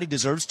everybody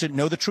deserves to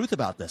know the truth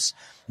about this.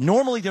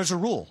 Normally, there's a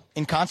rule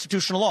in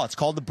constitutional law. It's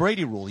called the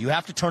Brady Rule. You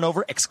have to turn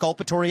over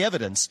exculpatory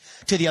evidence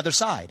to the other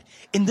side.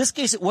 In this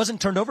case, it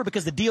wasn't turned over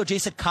because the DOJ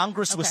said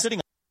Congress was sitting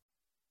on.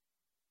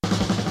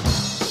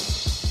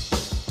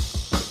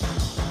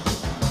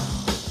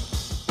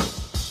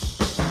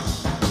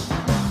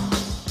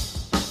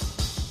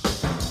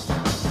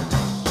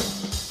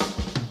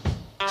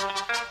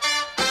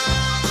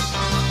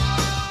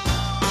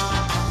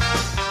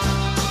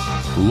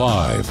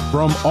 Live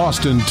from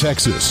Austin,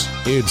 Texas,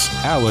 it's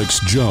Alex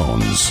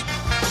Jones.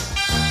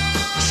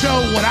 So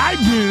what I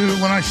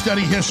do when I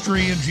study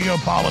history and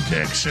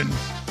geopolitics and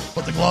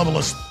what the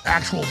globalists'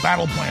 actual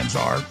battle plans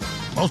are,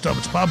 most of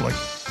it's public,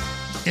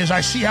 is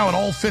I see how it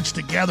all fits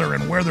together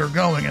and where they're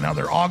going and how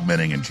they're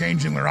augmenting and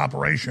changing their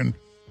operation,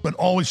 but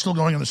always still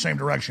going in the same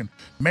direction.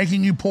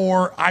 Making you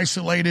poor,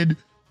 isolated,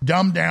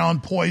 dumbed down,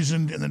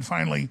 poisoned, and then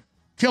finally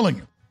killing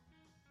you.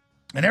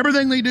 And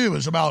everything they do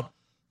is about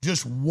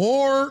just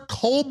war,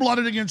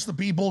 cold-blooded against the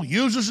people,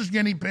 use us as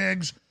guinea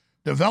pigs,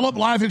 develop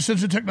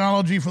life-extensive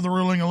technology for the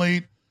ruling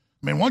elite.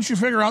 I mean, once you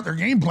figure out their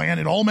game plan,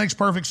 it all makes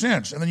perfect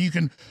sense. And then you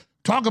can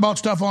talk about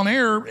stuff on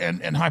air and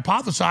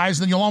hypothesize,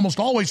 then you'll almost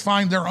always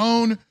find their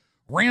own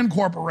Rand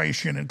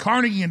Corporation and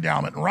Carnegie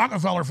Endowment and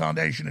Rockefeller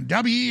Foundation and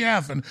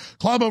WEF and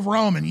Club of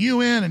Rome and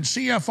UN and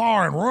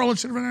CFR and Royal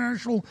Institute of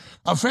International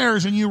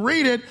Affairs, and you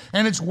read it,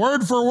 and it's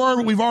word for word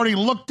what we've already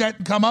looked at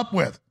and come up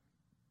with.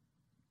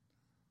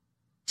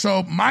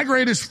 So my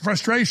greatest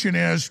frustration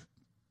is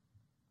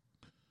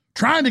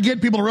trying to get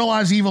people to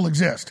realize evil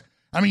exists.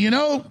 I mean,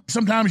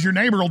 sometimes your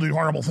neighbor will do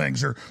horrible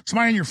things, or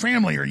somebody in your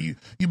family, or you've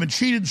been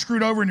cheated and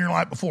screwed over in your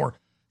life before.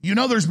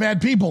 There's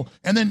bad people.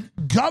 And then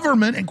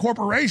government and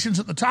corporations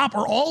at the top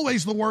are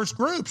always the worst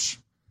groups.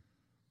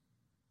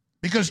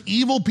 Because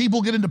evil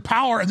people get into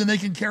power and then they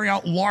can carry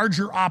out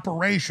larger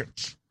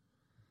operations.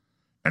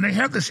 And they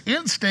have this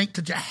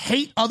instinct to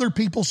hate other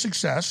people's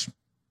success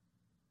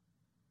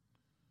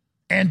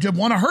and to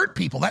want to hurt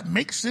people. That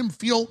makes them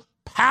feel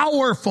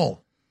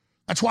powerful.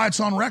 That's why it's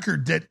on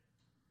record that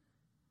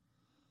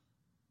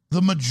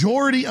the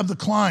majority of the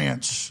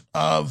clients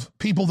of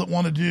people that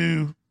want to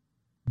do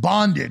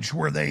bondage,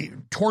 where they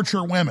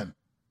torture women,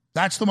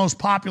 that's the most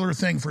popular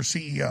thing for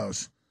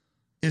CEOs,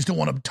 is to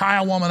want to tie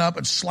a woman up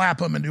and slap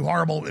them and do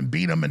horrible and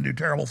beat them and do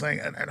terrible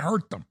things and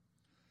hurt them.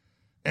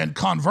 And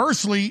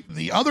conversely,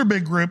 the other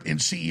big group in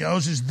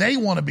CEOs is they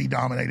want to be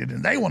dominated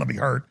and they want to be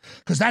hurt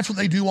because that's what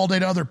they do all day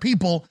to other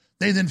people.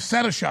 They then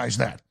fetishize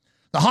that.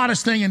 The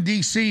hottest thing in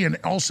D.C. and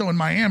also in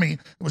Miami, it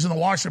was in the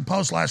Washington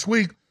Post last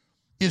week,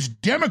 is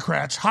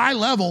Democrats, high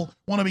level,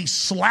 want to be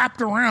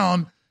slapped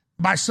around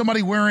by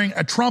somebody wearing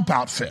a Trump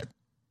outfit.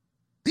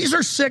 These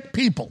are sick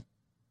people.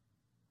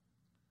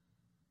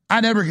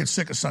 I never get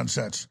sick of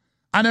sunsets.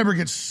 I never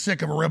get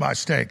sick of a ribeye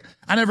steak.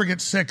 I never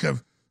get sick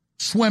of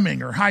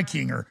swimming or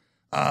hiking or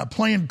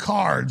playing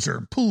cards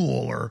or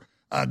pool or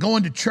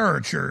going to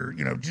church or,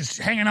 just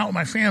hanging out with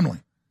my family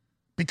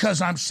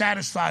because I'm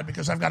satisfied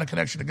because I've got a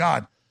connection to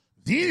God.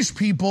 These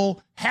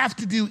people have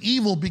to do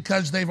evil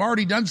because they've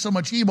already done so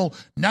much evil.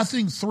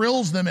 Nothing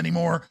thrills them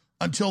anymore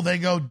until they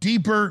go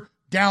deeper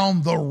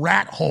down the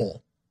rat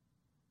hole.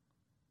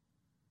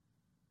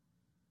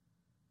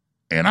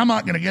 And I'm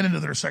not going to get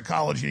into their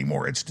psychology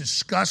anymore. It's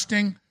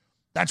disgusting.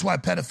 That's why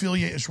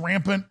pedophilia is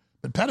rampant.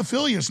 But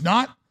pedophilia is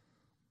not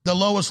the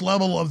lowest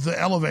level of the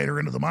elevator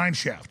into the mine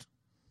shaft.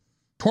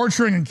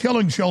 Torturing and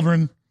killing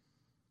children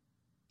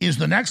is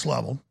the next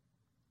level.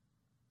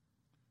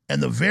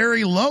 And the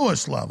very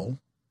lowest level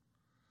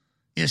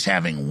is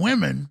having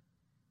women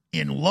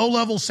in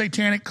low-level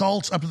satanic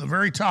cults up to the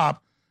very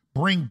top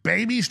bring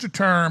babies to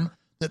term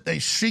that they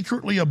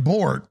secretly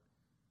abort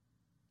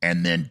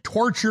and then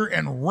torture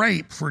and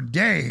rape for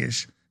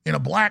days in a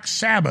Black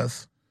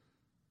Sabbath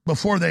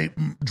before they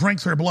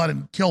drink their blood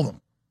and kill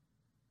them.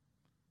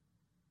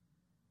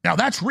 Now,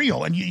 that's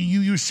real. And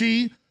you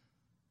see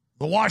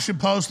the Washington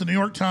Post, the New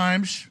York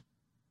Times,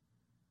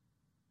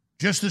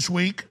 just this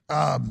week,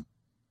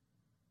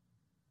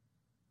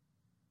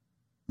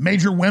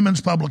 major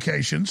women's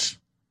publications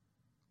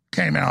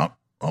came out.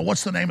 Oh,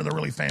 what's the name of the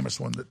really famous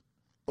one? The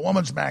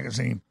woman's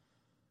magazine.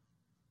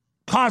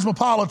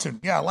 Cosmopolitan.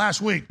 Yeah,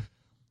 last week.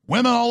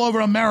 Women all over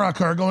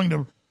America are going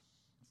to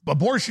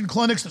abortion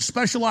clinics that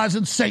specialize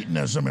in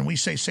Satanism, and we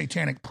say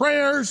satanic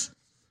prayers,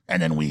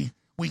 and then we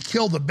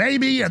kill the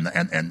baby, and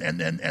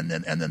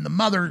then the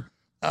mother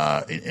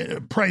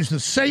prays to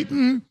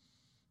Satan,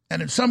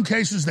 and in some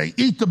cases they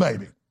eat the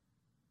baby.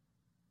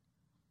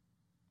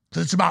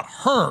 Because it's about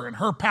her and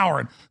her power.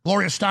 And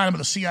Gloria Steinem of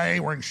the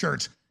CIA wearing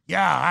shirts.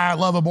 Yeah, I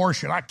love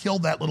abortion. I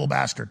killed that little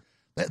bastard.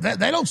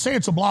 They don't say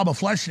it's a blob of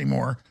flesh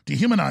anymore,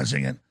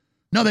 dehumanizing it.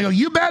 No, they go,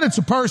 you bet it's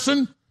a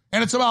person,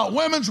 and it's about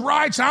women's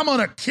rights. I'm going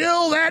to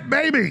kill that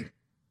baby.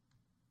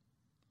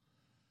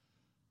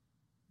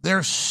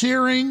 They're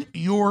searing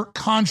your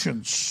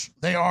conscience.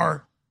 They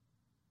are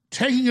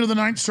taking you to the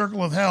ninth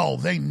circle of hell.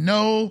 They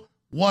know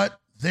what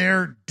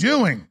they're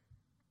doing.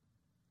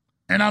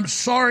 And I'm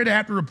sorry to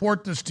have to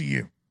report this to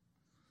you,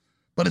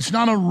 but it's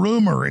not a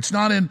rumor. It's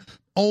not in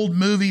old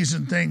movies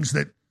and things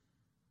that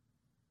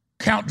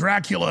Count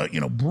Dracula,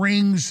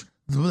 brings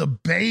the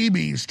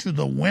babies to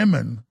the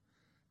women,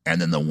 and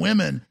then the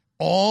women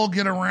all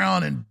get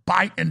around and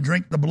bite and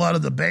drink the blood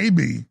of the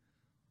baby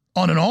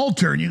on an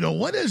altar. And you go,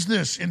 what is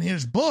this in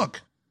his book?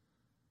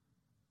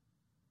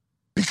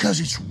 Because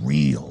it's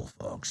real,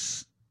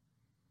 folks.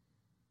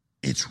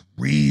 It's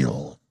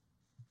real.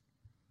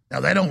 Now,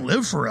 they don't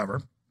live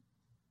forever,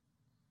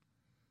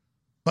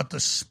 but the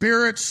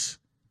spirits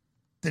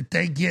that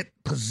they get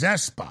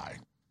possessed by,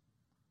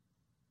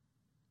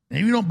 and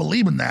if you don't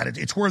believe in that,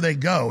 it's where they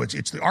go.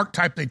 It's the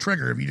archetype they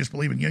trigger if you just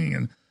believe in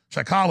Jungian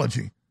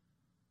psychology.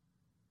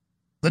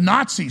 The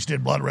Nazis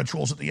did blood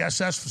rituals at the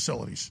SS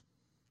facilities.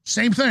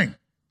 Same thing.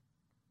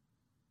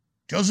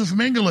 Joseph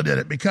Mengele did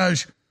it,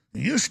 because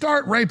you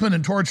start raping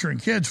and torturing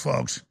kids,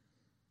 folks,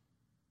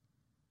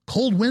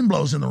 cold wind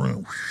blows in the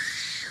room.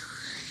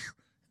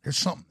 There's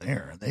something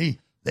there.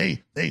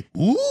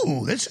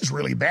 Ooh, this is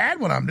really bad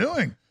what I'm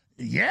doing.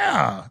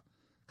 Yeah,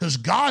 because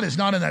God is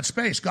not in that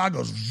space. God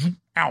goes zoom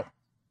out,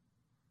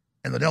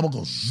 and the devil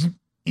goes zoom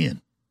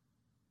in.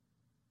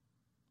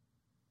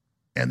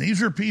 And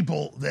these are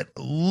people that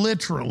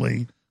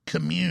literally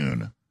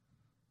commune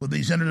with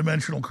these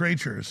interdimensional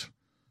creatures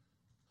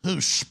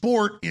whose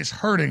sport is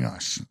hurting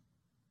us.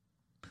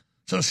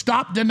 So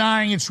stop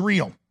denying it's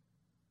real.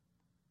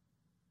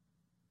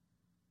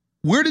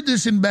 Where did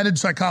this embedded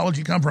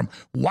psychology come from?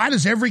 Why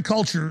does every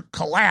culture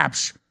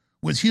collapse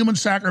with human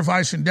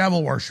sacrifice and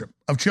devil worship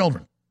of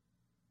children?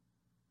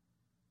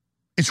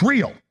 It's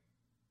real.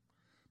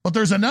 But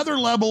there's another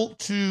level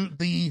to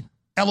the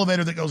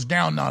elevator that goes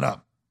down, not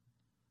up.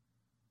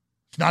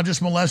 It's not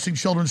just molesting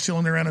children,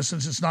 stealing their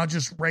innocence. It's not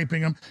just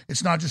raping them.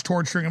 It's not just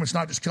torturing them. It's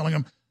not just killing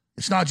them.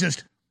 It's not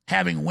just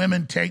having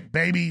women take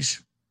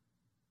babies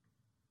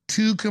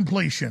to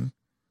completion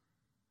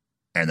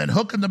and then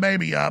hooking the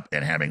baby up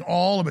and having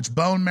all of its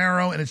bone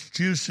marrow and its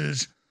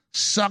juices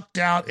sucked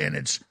out and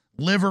its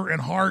liver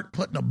and heart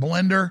put in a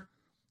blender,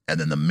 and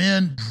then the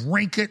men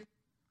drink it,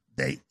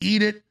 they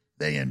eat it,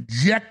 they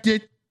inject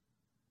it.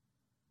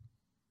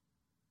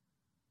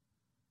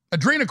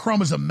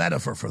 Adrenochrome is a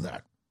metaphor for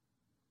that.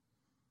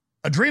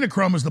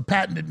 Adrenochrome is the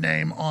patented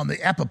name on the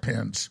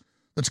EpiPens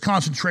that's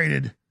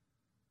concentrated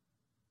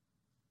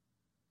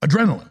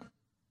adrenaline.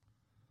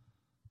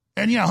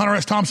 And yeah, Hunter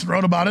S. Thompson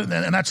wrote about it,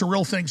 and that's a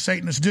real thing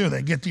Satanists do.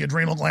 They get the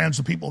adrenal glands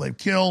of people they've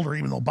killed, or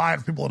even they'll buy it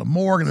from people at a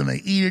morgue, and then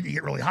they eat it. You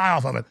get really high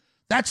off of it.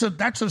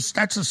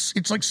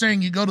 It's like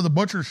saying you go to the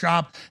butcher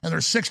shop and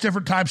there's 6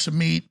 different types of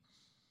meat.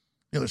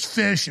 There's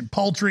fish and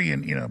poultry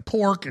and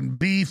pork and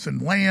beef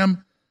and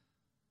lamb.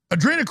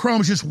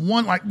 Adrenochrome is just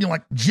one, like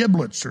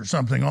giblets or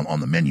something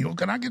on the menu.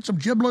 Can I get some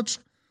giblets?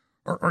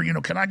 Or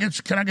can I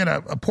get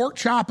a pork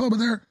chop over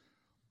there?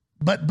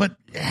 But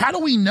how do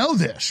we know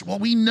this? Well,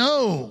 we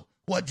know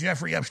what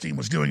Jeffrey Epstein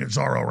was doing at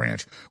Zorro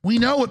Ranch. We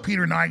know what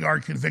Peter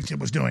Nygaard,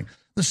 convicted, was doing.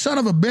 The son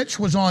of a bitch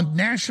was on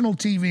national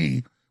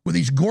TV with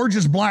these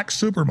gorgeous black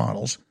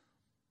supermodels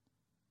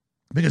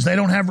because they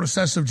don't have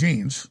recessive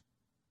genes.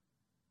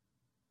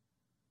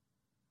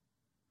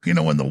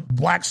 When the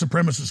black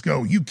supremacists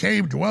go, you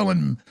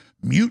cave-dwelling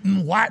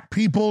mutant white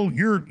people,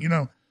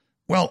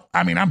 well,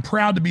 I mean, I'm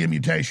proud to be a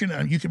mutation,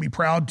 and you can be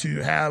proud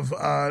to have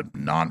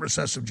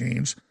non-recessive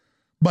genes,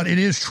 but it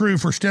is true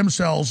for stem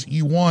cells,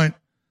 you want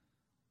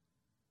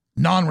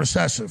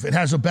non-recessive. It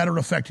has a better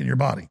effect in your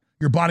body.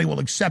 Your body will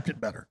accept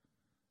it better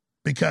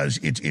because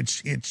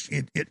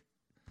it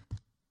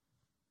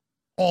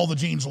all the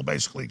genes will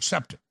basically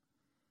accept it.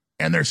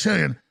 And they're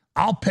saying,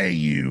 I'll pay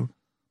you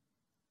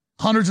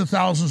hundreds of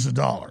thousands of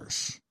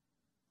dollars.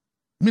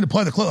 I mean, to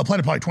play the clip, I played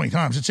it probably 20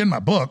 times. It's in my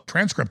book,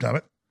 transcript of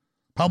it,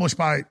 published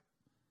by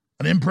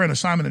an imprint of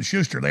Simon &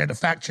 Schuster. They had to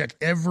fact check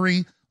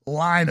every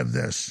line of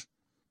this.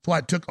 That's why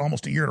it took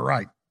almost a year to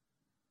write.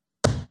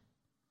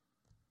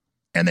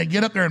 And they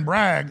get up there and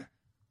brag,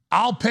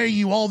 I'll pay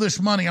you all this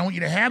money. I want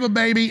you to have a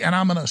baby, and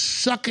I'm going to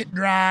suck it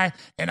dry,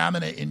 and I'm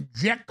going to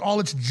inject all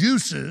its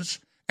juices,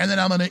 and then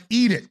I'm going to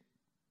eat it.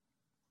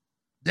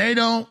 They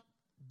don't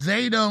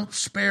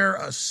spare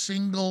a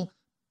single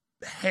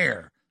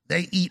hair.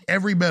 They eat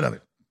every bit of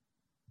it.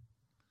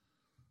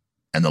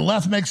 And the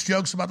left makes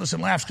jokes about this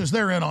and laughs because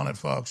they're in on it,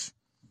 folks.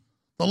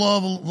 The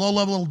low-level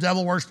little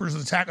devil worshippers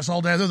that attack us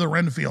all day, they're the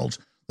Renfields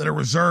that are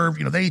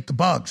reserved. They eat the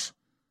bugs.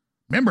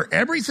 Remember,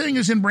 everything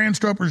is in Bram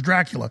Stoker's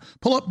Dracula.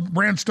 Pull up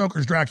Bram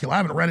Stoker's Dracula. I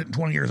haven't read it in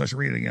 20 years. I should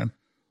read it again.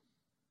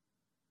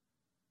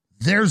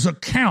 There's a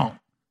count.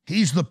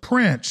 He's the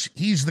prince.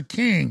 He's the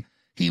king.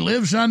 He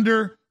lives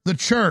under the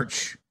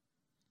church.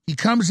 He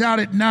comes out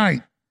at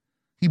night.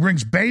 He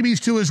brings babies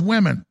to his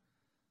women.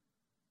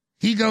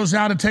 He goes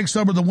out and takes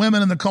over the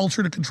women and the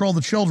culture to control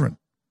the children.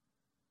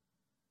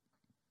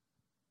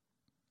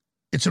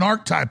 It's an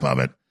archetype of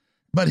it,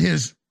 but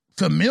his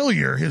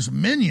familiar, his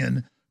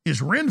minion,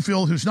 is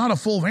Renfield, who's not a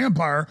full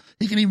vampire.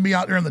 He can even be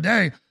out there in the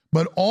day,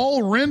 but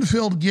all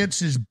Renfield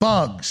gets is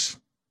bugs.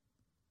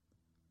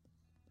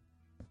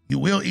 You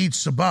will eat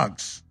some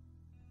bugs.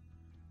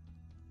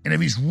 And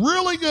if he's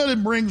really good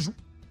and brings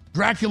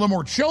Dracula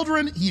more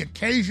children, he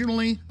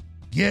occasionally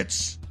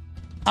gets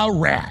a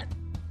rat.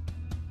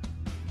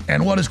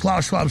 And what does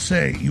Klaus Schwab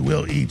say? You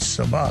will eat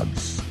some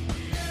bugs.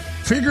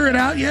 Figure it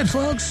out yet,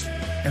 folks?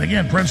 And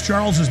again, Prince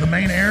Charles is the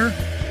main heir,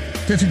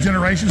 50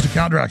 generations to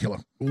Count Dracula.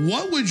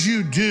 What would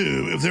you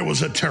do if there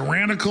was a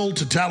tyrannical,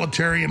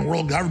 totalitarian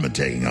world government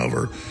taking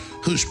over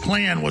whose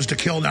plan was to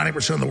kill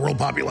 90% of the world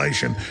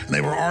population, and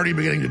they were already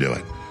beginning to do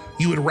it?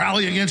 You would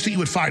rally against it, you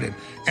would fight it.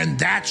 And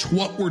that's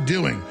what we're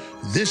doing.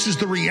 This is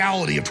the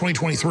reality of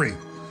 2023.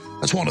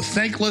 I just want to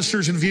thank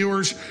listeners and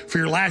viewers for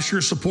your last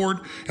year's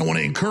support and want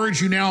to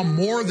encourage you now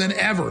more than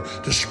ever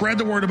to spread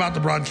the word about the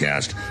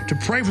broadcast, to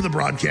pray for the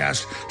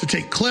broadcast, to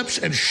take clips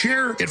and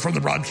share it from the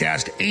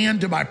broadcast,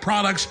 and to buy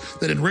products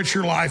that enrich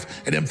your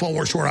life at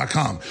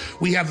InfoWarsStore.com.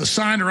 We have the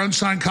signed or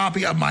unsigned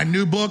copy of my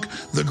new book,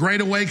 The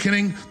Great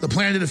Awakening, The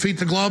Plan to Defeat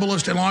the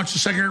Globalist and Launch the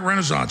Second Great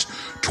Renaissance.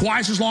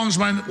 Twice as long as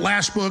my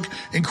last book,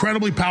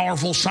 incredibly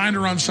powerful, signed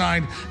or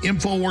unsigned,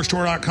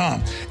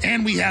 InfoWarsStore.com.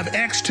 And we have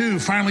X2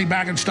 finally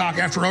back in stock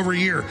after over a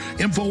year,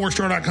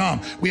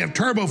 InfoWarsStore.com. We have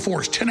Turbo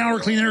Force,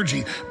 10-hour clean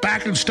energy,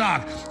 back in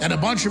stock, and a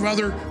bunch of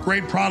other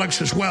great products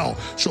as well.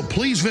 So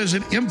please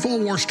visit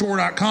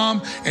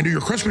InfoWarsStore.com and do your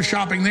Christmas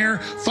shopping there.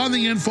 Fund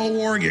the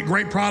InfoWar and get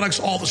great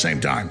products all at the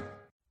same time.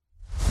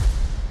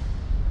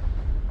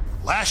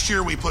 Last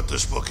year, we put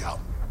this book out,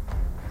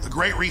 The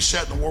Great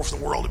Reset and the War for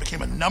the World. It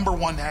became a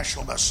 #1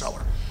 national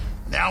bestseller.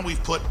 Now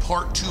we've put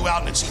part 2 out,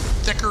 and it's even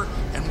thicker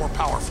and more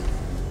powerful.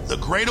 The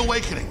Great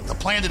Awakening, the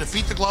plan to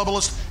defeat the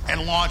globalists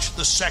and launch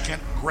the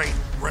Second Great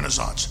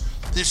Renaissance.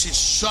 This is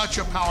such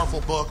a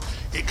powerful book.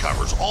 It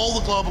covers all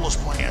the globalist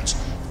plans,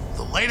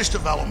 the latest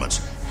developments,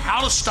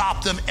 how to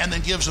stop them, and then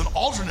gives an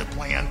alternate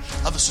plan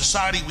of the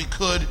society we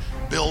could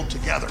build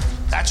together.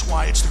 That's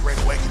why it's the Great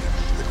Awakening.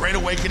 The Great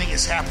Awakening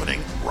is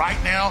happening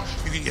right now.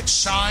 You can get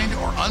signed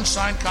or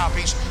unsigned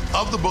copies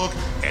of the book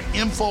at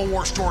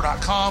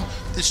InfoWarsStore.com.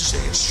 This is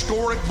a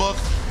historic book.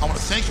 I want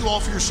to thank you all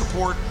for your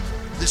support.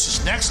 This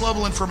is next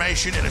level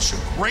information, and it's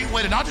a great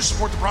way to not just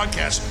support the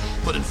broadcast,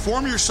 but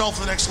inform yourself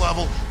to the next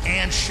level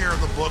and share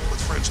the book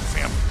with friends and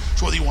family.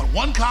 So whether you want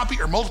one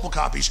copy or multiple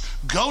copies,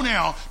 go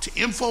now to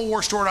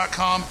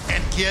InfoWarsStore.com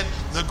and get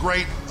The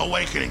Great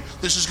Awakening.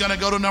 This is going to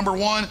go to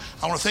 #1.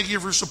 I want to thank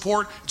you for your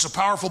support. It's a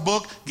powerful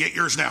book. Get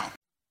yours now.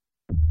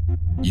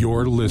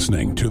 You're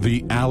listening to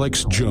The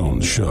Alex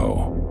Jones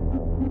Show.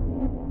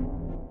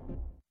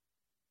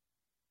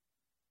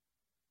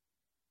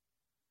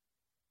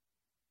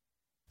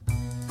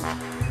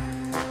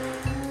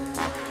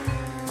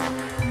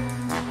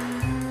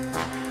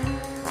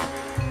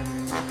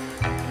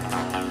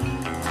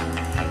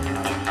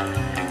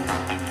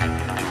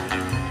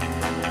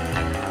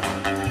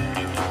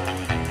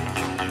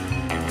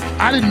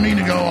 I didn't mean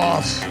to go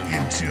off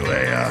into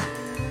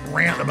a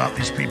rant about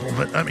these people,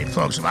 but I mean,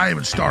 folks, if I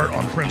even start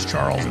on Prince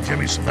Charles and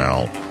Jimmy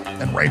Savile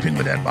and raping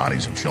the dead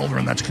bodies of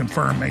children, that's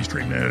confirmed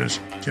mainstream news.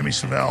 Jimmy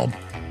Savile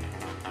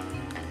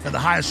had the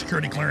highest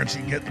security clearance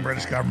you can get in the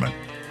British government.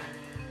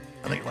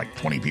 I think like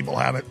 20 people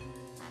have it.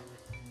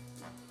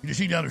 You just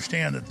need to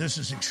understand that this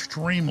is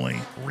extremely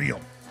real.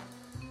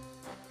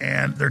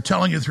 And they're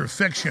telling you through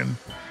fiction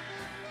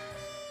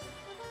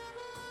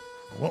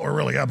what we're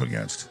really up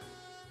against.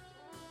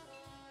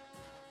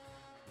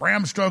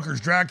 Bram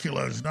Stoker's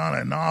Dracula is not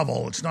a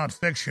novel. It's not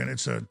fiction.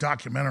 It's a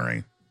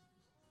documentary.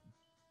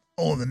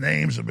 All of the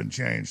names have been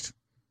changed.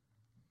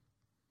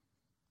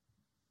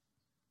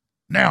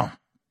 Now,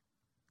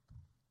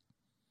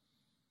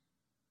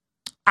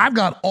 I've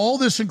got all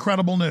this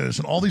incredible news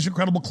and all these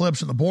incredible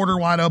clips and the border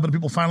wide open,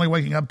 people finally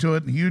waking up to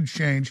it, and huge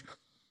change.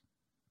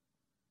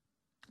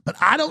 But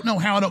I don't know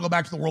how I don't go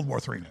back to the World War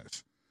III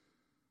news.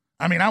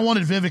 I mean, I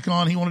wanted Vivek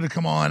on. He wanted to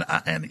come on.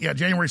 And yeah,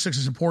 January 6th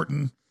is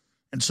important.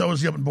 And so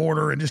is the open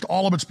border, and just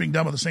all of it's being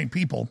done by the same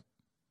people.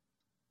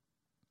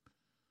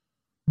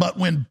 But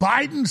when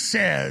Biden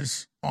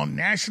says on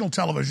national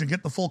television,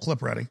 get the full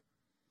clip ready,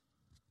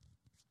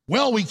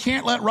 well, we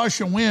can't let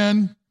Russia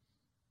win,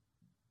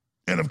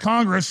 and if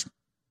Congress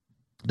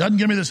doesn't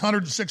give me this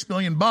 $106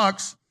 billion,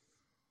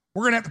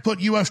 we're going to have to put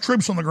U.S.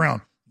 troops on the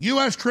ground.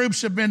 U.S.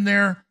 troops have been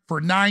there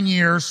for 9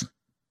 years,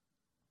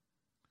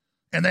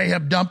 and they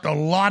have dumped a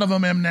lot of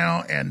them in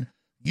now, and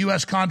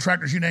U.S.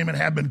 contractors, you name it,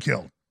 have been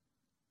killed.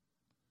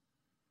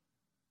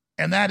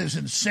 And that is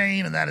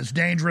insane, and that is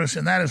dangerous,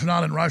 and that is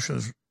not in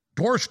Russia's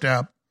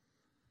doorstep.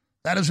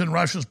 That is in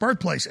Russia's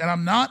birthplace. And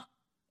I'm not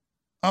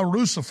a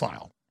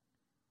Russophile.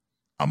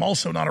 I'm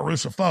also not a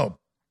Russophobe.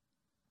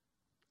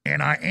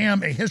 And I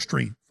am a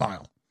history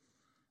file.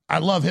 I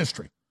love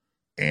history.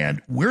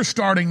 And we're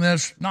starting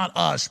this, not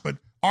us, but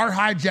our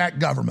hijacked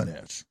government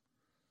is.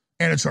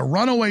 And it's a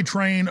runaway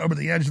train over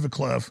the edge of a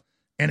cliff,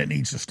 and it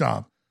needs to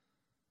stop.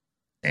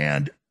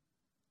 And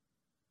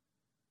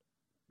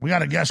we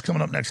got a guest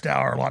coming up next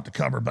hour, a lot to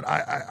cover, but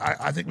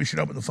I think we should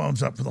open the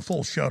phones up for the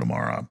full show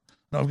tomorrow. I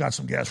know I've got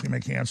some guests, we may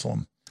cancel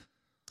them.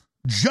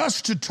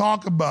 Just to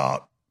talk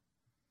about,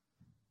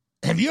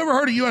 have you ever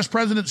heard a U.S.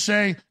 president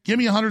say, give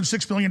me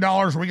 $106 billion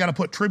or we got to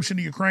put troops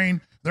into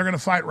Ukraine, they're going to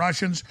fight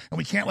Russians, and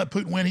we can't let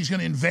Putin win, he's going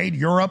to invade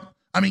Europe?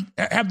 I mean,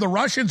 have the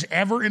Russians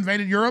ever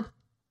invaded Europe?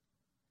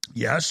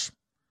 Yes.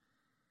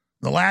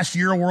 The last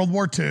year of World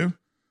War II,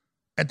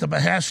 at the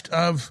behest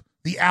of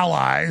the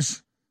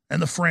Allies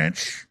and the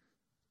French,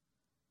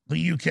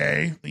 the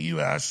UK, the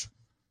US,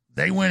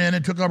 they went in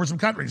and took over some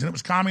countries, and it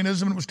was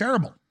communism, and it was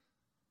terrible.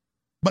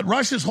 But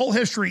Russia's whole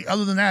history,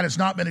 other than that, has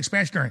not been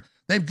expansionary.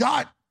 They've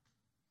got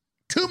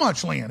too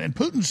much land, and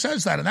Putin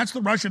says that, and that's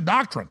the Russian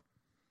doctrine.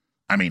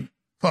 I mean,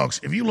 folks,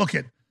 if you look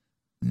at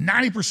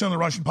 90% of the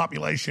Russian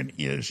population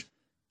is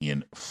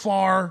in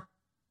far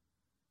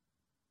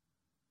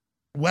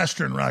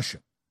Western Russia.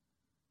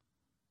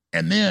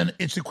 And then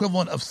it's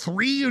equivalent of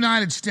 3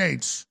 United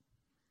States.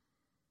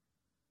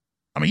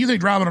 I mean, you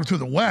think driving through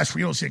the West where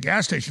you don't see a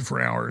gas station for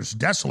an hour is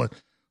desolate.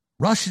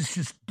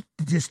 Russia's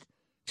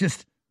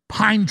just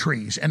pine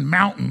trees and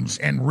mountains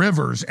and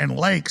rivers and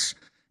lakes,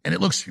 and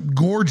it looks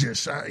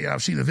gorgeous.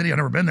 I've seen the video. I've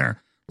never been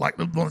there. Like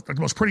the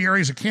most pretty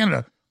areas of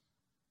Canada.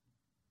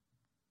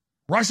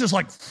 Russia's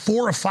like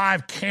 4 or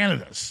 5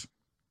 Canadas,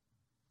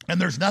 and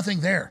there's nothing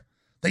there.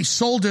 They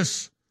sold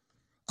us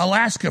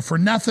Alaska for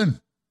nothing.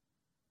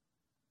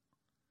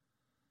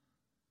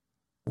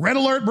 Red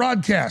Alert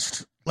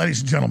broadcast, ladies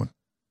and gentlemen.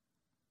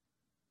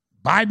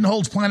 Biden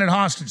holds planet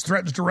hostage,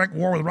 threatens direct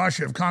war with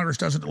Russia if Congress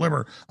doesn't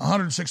deliver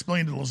 $106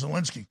 billion to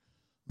Zelensky.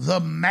 The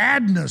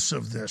madness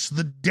of this,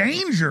 the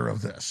danger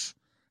of this.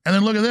 And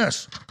then look at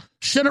this.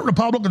 Senate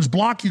Republicans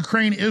block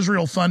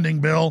Ukraine-Israel funding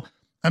bill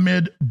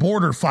amid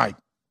border fight.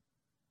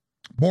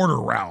 Border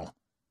row.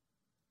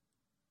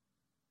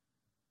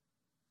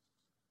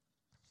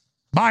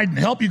 Biden,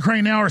 help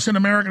Ukraine now or send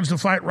Americans to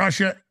fight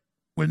Russia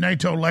with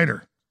NATO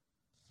later.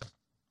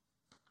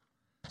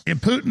 If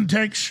Putin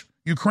takes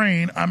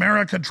Ukraine,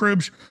 American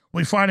troops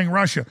will be fighting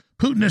Russia.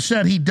 Putin has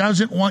said he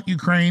doesn't want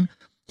Ukraine.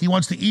 He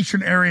wants the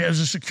eastern area as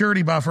a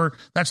security buffer.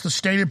 That's the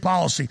stated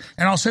policy.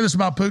 And I'll say this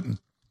about Putin.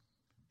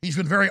 He's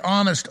been very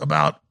honest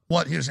about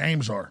what his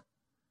aims are.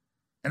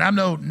 And I'm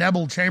no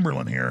Neville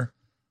Chamberlain here.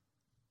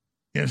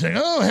 You know, saying,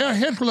 oh,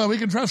 Hitler, we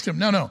can trust him.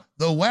 No.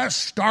 The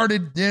West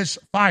started this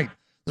fight.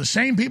 The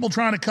same people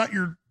trying to cut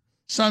your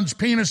son's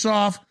penis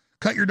off,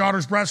 cut your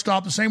daughter's breast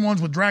off, the same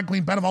ones with drag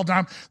queen pedophile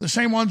time, the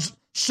same ones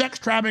sex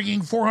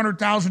trafficking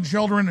 400,000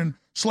 children and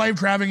slave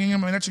trafficking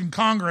them. I mean, that's in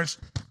Congress.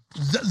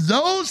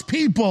 Those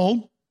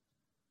people,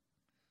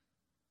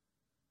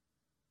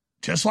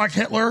 just like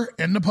Hitler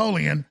and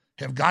Napoleon,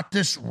 have got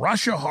this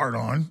Russia hard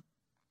on.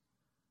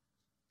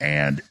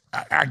 And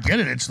I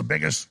get it. It's the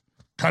biggest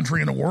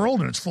country in the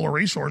world, and it's full of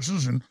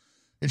resources, and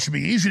it should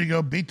be easy to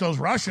go beat those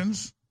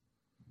Russians.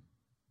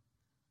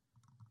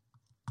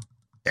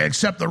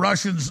 Except the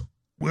Russians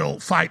will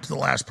fight to the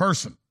last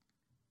person.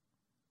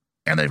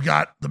 And they've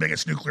got the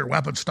biggest nuclear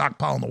weapons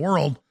stockpile in the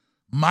world.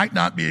 Might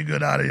not be a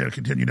good idea to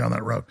continue down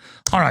that road.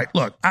 All right,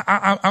 look,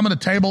 I'm going to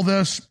table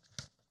this.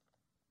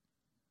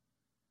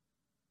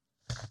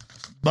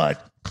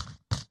 But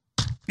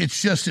it's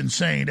just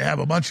insane to have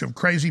a bunch of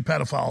crazy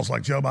pedophiles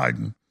like Joe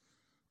Biden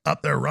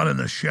up there running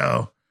this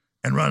show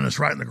and running us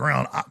right in the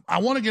ground. I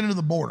want to get into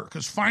the border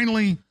because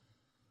finally,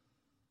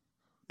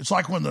 it's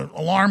like when the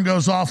alarm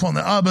goes off on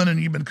the oven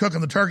and you've been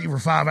cooking the turkey for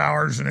 5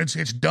 hours and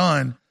it's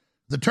done.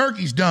 The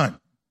turkey's done.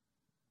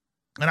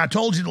 And I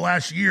told you the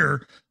last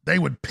year they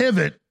would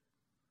pivot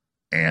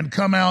and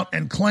come out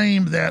and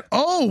claim that,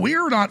 oh,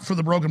 we're not for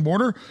the broken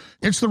border.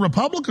 It's the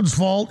Republicans'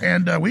 fault,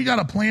 and we got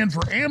a plan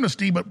for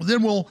amnesty, but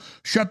then we'll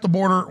shut the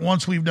border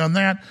once we've done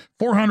that.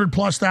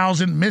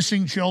 400,000+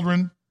 missing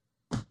children,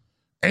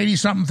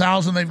 80-something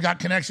thousand. They've got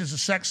connections to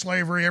sex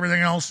slavery,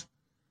 everything else.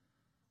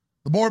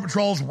 The Border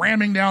Patrol's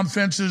ramming down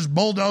fences.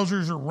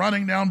 Bulldozers are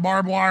running down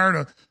barbed wire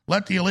to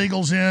let the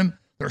illegals in.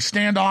 There are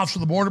standoffs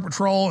with the Border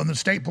Patrol and the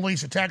state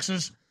police of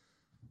Texas,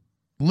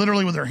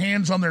 literally with their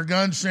hands on their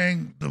guns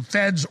saying the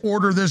feds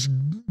order this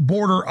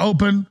border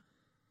open.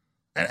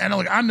 And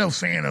look, I'm no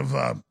fan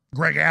of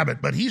Greg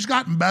Abbott, but he's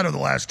gotten better the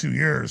last 2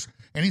 years.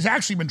 And he's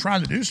actually been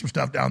trying to do some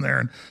stuff down there.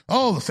 And,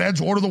 the feds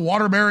order the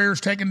water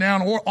barriers taken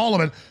down, or all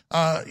of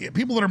it.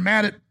 People that are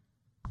mad at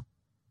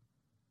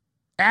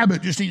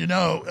Abbott just need to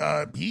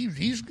know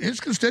his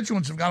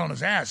constituents have got on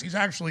his ass. He's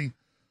actually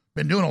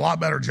been doing a lot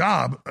better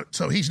job,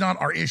 so he's not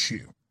our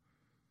issue.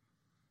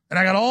 And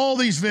I got all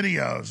these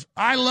videos.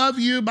 I love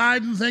you,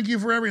 Biden. Thank you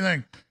for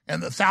everything.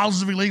 and the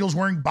thousands of illegals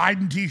wearing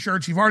Biden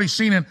T-shirts. You've already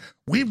seen it.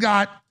 We've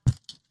got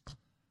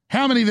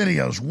how many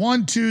videos?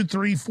 1, 2,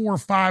 3, 4,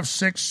 5,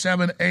 6,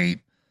 7, 8,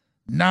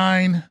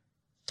 9,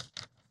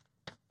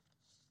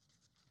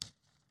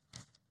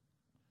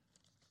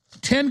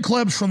 10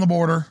 clips from the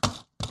border.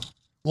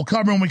 We'll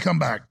cover when we come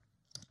back.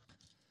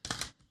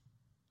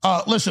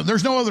 Listen,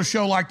 there's no other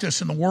show like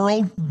this in the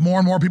world. More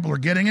and more people are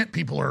getting it.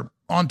 People are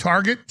on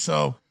target.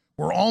 So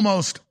we're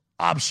almost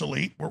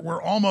obsolete.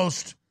 We're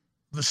almost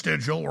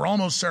vestigial. We're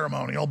almost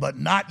ceremonial, but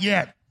not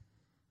yet.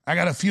 I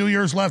got a few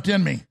years left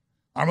in me.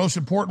 Our most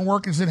important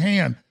work is at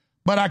hand,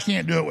 but I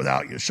can't do it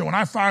without you. So when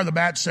I fire the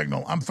bat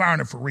signal, I'm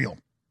firing it for real.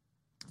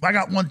 If I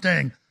got one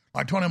thing,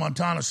 like Tony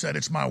Montana said,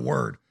 it's my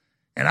word.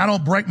 And I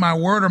don't break my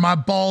word or my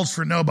balls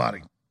for nobody.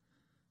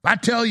 If I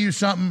tell you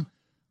something,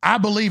 I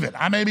believe it.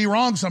 I may be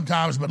wrong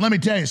sometimes, but let me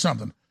tell you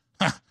something.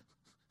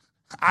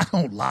 I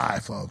don't lie,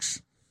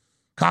 folks.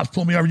 Cops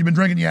pull me over. You've been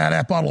drinking? Yeah,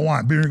 that bottle of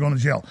wine. Beer, you're going to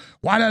jail.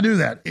 Why did I do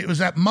that? It was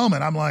that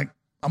moment. I'm like,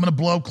 I'm going to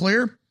blow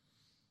clear.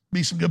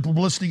 Be some good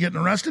publicity getting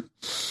arrested.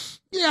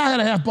 Yeah, I had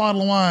a half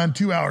bottle of wine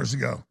 2 hours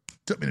ago.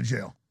 Took me to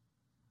jail.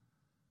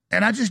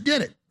 And I just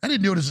did it. I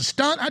didn't do it as a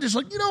stunt. I just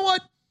like, you know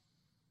what?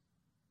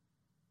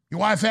 Your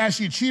wife asked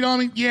you to cheat on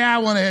me? Yeah, I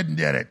went ahead and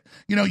did it.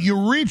 You know,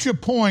 you reach a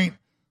point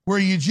where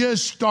you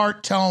just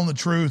start telling the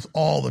truth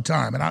all the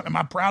time. And am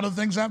I proud of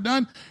the things I've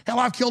done? Hell,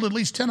 I've killed at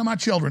least 10 of my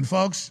children,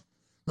 folks.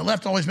 The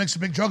left always makes a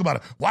big joke about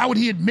it. Why would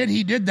he admit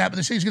he did that, but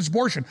they say he's against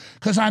abortion?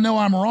 Because I know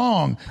I'm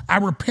wrong. I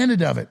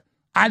repented of it.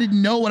 I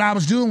didn't know what I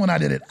was doing when I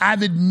did it.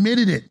 I've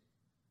admitted it.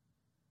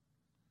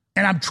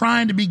 And I'm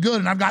trying to be good,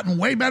 and I've gotten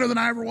way better than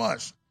I ever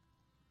was.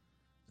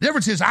 The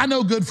difference is I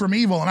know good from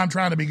evil, and I'm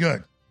trying to be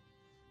good.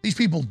 These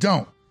people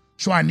don't.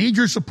 So I need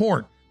your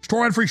support.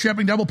 Store-wide free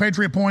shipping, double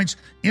Patriot points,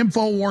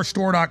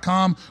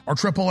 InfoWarsStore.com or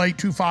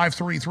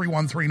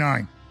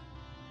 888-253-3139.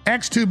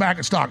 X2 back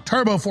in stock,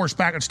 Turbo Force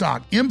back in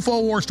stock,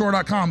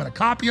 InfoWarsStore.com, and a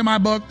copy of my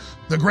book,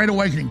 The Great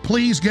Awakening.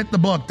 Please get the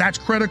book. That's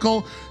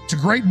critical. It's a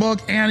great book,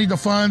 and I need the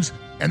funds,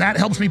 and that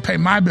helps me pay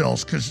my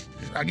bills because,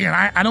 again,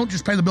 I don't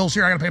just pay the bills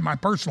here. I got to pay my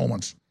personal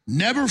ones.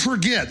 Never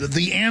forget that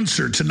the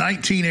answer to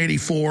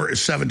 1984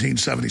 is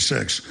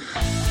 1776.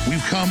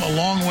 We've come a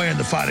long way in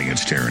the fight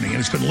against tyranny, and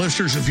it's been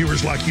listeners and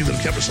viewers like you that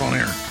have kept us on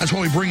air. That's why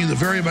we bring you the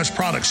very best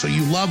products, so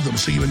you love them,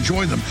 so you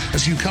enjoy them, and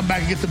so you come back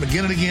and get them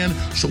again and again,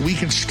 so we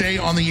can stay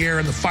on the air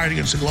in the fight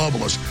against the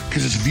globalists,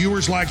 because it's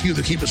viewers like you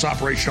that keep this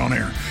operation on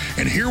air.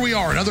 And here we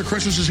are. Another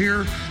Christmas is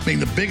here, being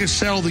the biggest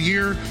sale of the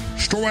year.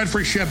 Store-wide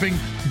free shipping,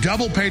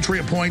 double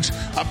Patriot points,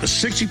 up to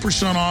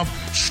 60%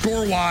 off,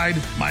 store-wide.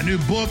 My new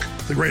book,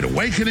 The Great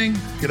Awakening.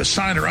 Get a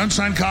signed or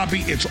unsigned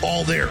copy. It's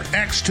all there.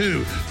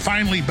 X2,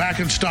 finally back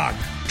in stock.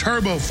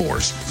 Turbo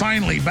Force,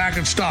 finally back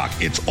in stock.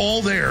 It's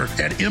all there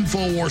at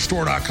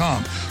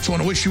InfoWarsStore.com. So I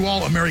want to wish you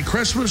all a Merry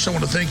Christmas. I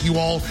want to thank you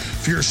all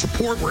for your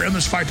support. We're in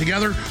this fight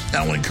together. And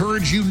I will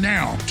encourage you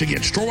now to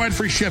get store-wide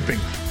free shipping,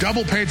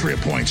 double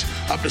Patriot points,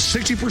 up to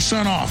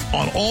 60% off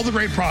on all the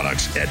great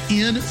products at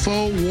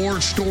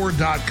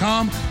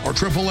InfoWarsStore.com or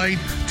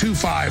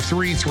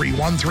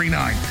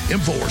 888-253-3139.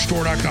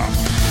 InfoWarsStore.com.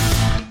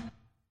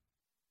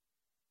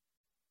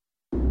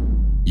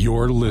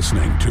 You're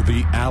listening to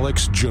The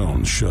Alex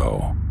Jones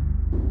Show.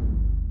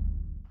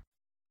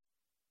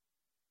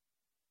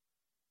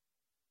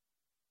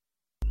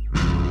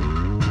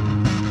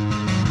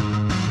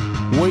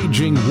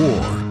 Waging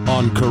war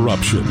on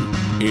corruption.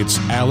 It's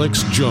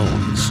Alex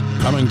Jones,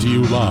 coming to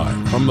you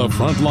live from the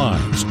front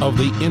lines of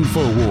the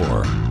info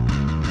war.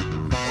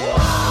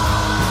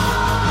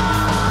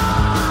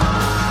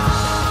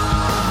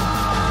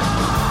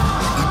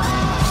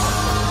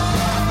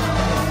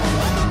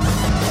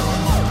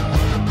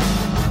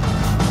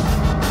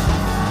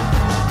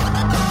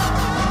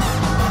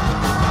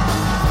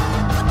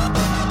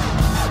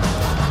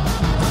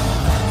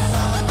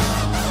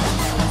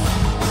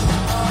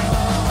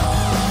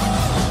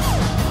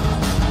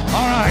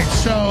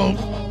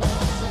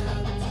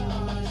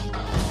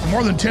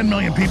 More than 10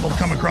 million people have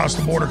come across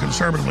the border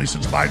conservatively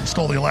since Biden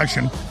stole the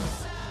election.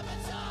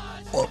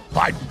 Well,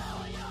 Biden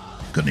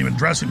couldn't even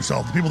dress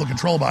himself. The people that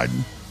control Biden,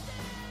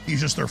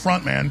 he's just their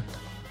front man.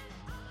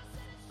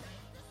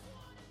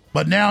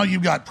 But now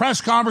you've got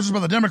press conferences by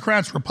the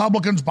Democrats,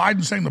 Republicans,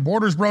 Biden saying the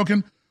border's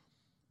broken.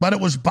 But it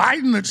was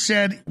Biden that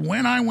said,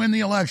 when I win the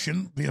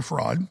election via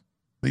fraud,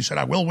 he said,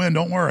 I will win,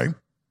 don't worry.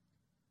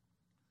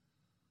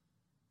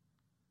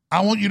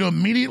 I want you to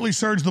immediately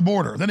surge the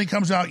border. Then he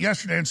comes out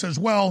yesterday and says,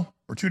 well,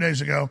 or 2 days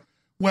ago,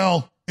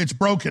 well, it's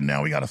broken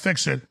now. We got to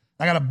fix it.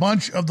 I got a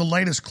bunch of the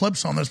latest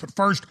clips on this, but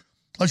first,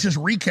 let's just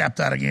recap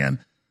that again,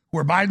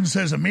 where Biden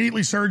says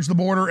immediately surge the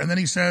border, and then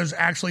he says,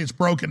 actually, it's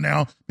broken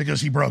now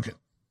because he broke it.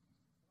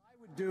 What I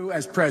would do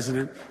as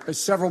president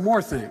is several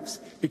more things,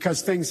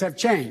 because things have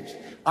changed.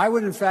 I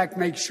would, in fact,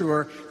 make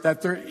sure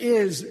that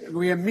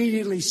we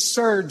immediately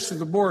surge to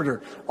the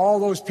border. All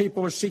those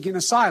people are seeking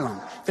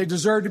asylum. They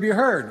deserve to be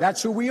heard.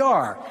 That's who we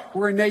are.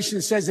 We're a nation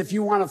that says if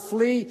you want to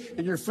flee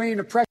and you're fleeing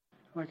oppression,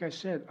 like I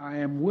said, I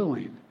am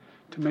willing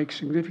to make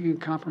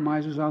significant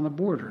compromises on the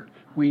border.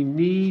 We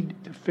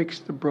need to fix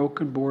the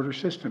broken border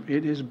system.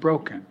 It is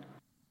broken.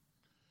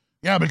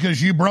 Yeah,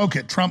 because you broke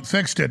it. Trump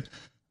fixed it.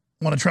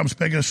 One of Trump's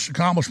biggest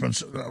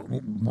accomplishments,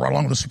 right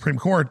along with the Supreme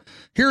Court.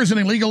 Here is an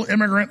illegal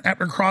immigrant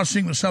after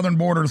crossing the southern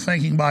border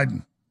thanking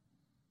Biden.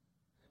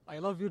 I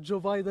love you, Joe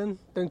Biden.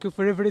 Thank you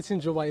for everything,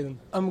 Joe Biden.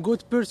 I'm a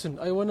good person.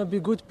 I want to be a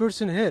good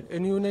person here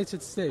in the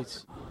United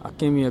States. I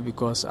came here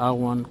because I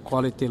want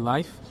quality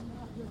life.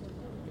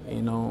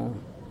 You know,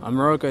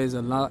 America is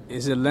a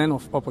land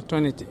of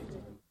opportunity.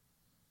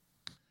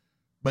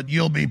 But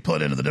you'll be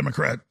put into the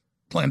Democrat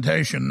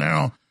plantation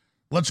now.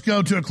 Let's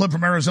go to a clip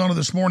from Arizona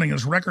this morning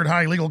as record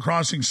high illegal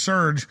crossings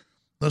surge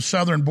the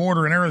southern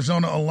border. In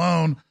Arizona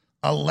alone,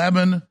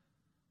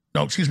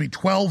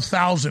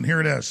 12,000. Here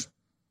it is.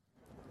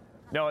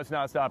 No, it's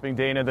not stopping,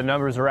 Dana. The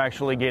numbers are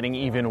actually getting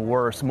even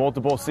worse.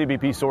 Multiple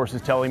CBP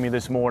sources telling me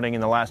this morning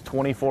in the last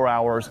 24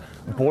 hours,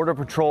 Border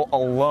Patrol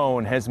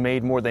alone has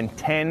made more than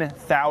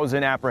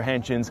 10,000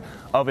 apprehensions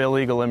of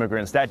illegal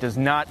immigrants. That does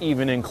not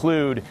even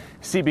include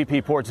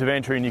CBP ports of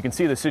entry. And you can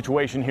see the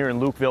situation here in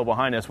Lukeville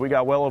behind us. We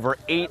got well over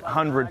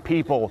 800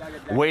 people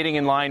waiting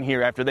in line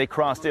here after they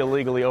crossed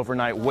illegally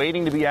overnight,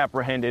 waiting to be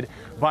apprehended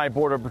by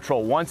Border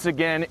Patrol. Once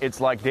again,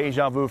 it's like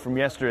deja vu from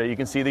yesterday. You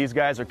can see these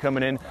guys are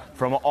coming in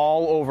from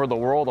all over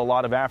the world. A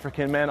lot of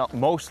African men,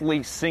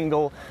 mostly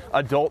single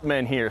adult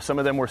men here. Some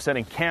of them were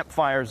setting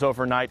campfires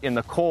overnight in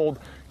the cold,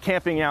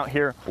 camping out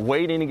here,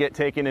 waiting to get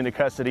taken into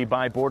custody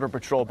by Border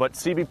Patrol. But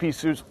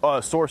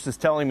CBP sources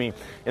telling me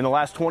in the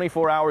last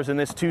 24 hours in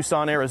this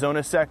Tucson,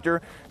 Arizona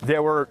sector,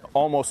 there were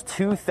almost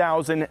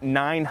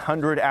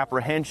 2,900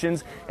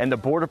 apprehensions, and the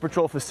Border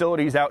Patrol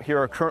facilities out here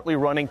are currently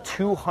running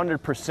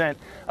 200%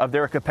 of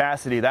their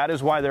capacity. That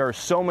is why there are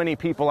so many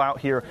people out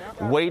here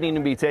waiting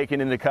to be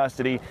taken into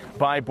custody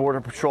by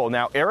Border Patrol.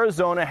 Now,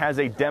 Arizona has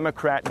a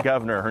Democrat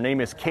governor. Her name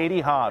is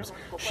Katie Hobbs.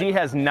 She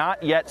has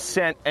not yet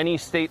sent any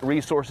state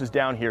resources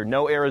down here.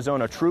 No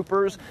Arizona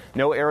troopers,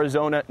 no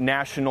Arizona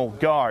National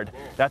Guard.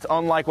 That's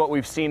unlike what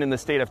we've seen in the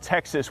state of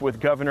Texas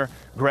with Governor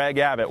Greg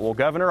Abbott. Well,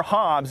 Governor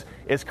Hobbs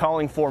is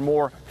calling for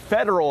more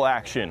federal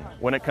action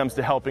when it comes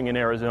to helping in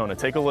Arizona.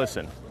 Take a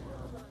listen.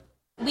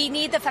 We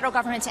need the federal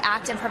government to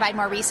act and provide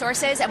more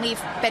resources, and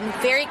we've been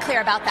very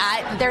clear about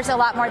that. There's a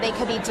lot more they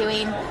could be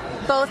doing,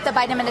 both the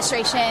Biden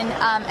administration,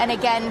 and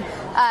again,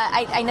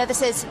 I know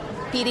this is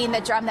beating the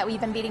drum that we've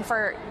been beating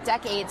for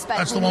decades, but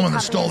that's the woman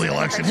that stole the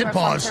election. Hit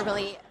pause.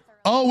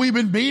 Oh, we've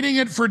been beating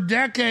it for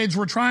decades.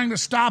 We're trying to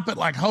stop it,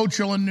 like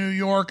Hochul in New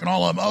York and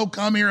all of them. Oh,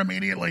 come here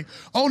immediately.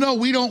 Oh, no,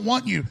 we don't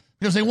want you.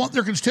 Because they want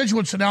their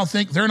constituents to now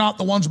think they're not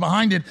the ones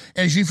behind it,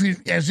 as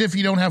if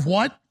you don't have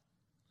what?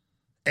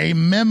 A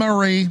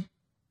memory.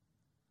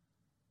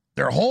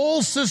 Their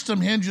whole system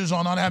hinges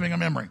on not having a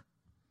memory.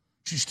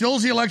 She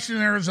steals the election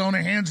in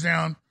Arizona, hands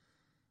down.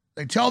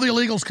 They tell the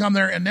illegals come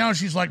there, and now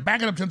she's like,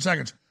 back it up 10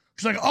 seconds.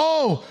 She's like,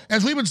 oh,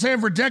 as we've been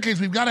saying for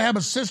decades, we've got to have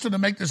a system to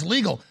make this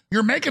legal.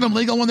 You're making them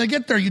legal when they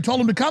get there. You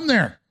told them to come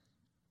there.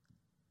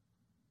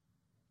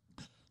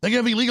 They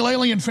give illegal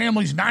alien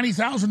families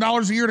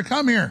 $90,000 a year to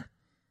come here,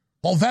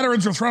 while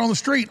veterans are thrown on the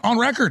street on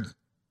record.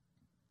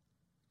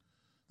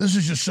 This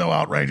is just so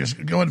outrageous.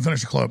 Go ahead and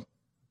finish the clip.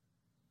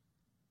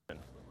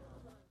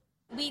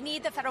 We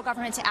need the federal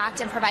government to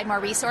act and provide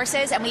more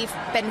resources, and we've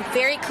been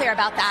very clear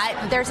about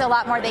that. There's a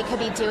lot more they could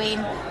be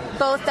doing,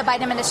 both the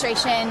Biden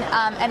administration,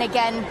 and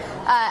again,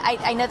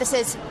 I know this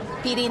is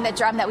beating the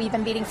drum that we've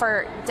been beating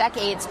for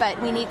decades,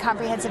 but we need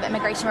comprehensive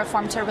immigration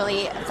reform to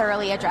really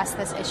thoroughly address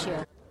this issue.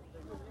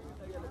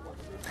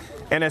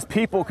 And as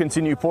people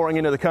continue pouring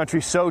into the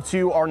country, so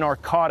too are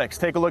narcotics.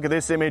 Take a look at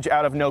this image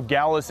out of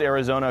Nogales,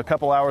 Arizona, a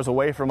couple hours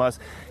away from us.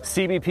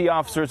 CBP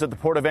officers at the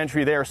port of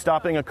entry there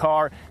stopping a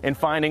car and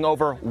finding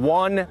over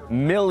 1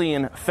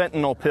 million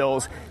fentanyl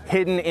pills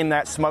hidden in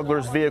that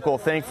smuggler's vehicle.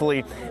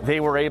 Thankfully, they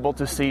were able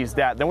to seize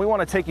that. Then we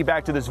want to take you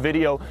back to this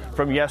video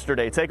from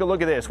yesterday. Take a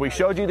look at this. We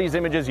showed you these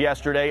images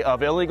yesterday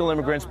of illegal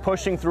immigrants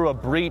pushing through a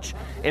breach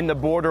in the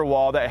border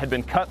wall that had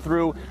been cut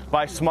through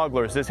by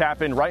smugglers. This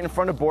happened right in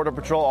front of Border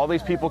Patrol. All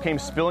these people came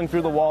spilling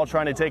through the wall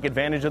trying to take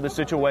advantage of the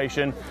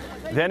situation.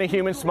 Then a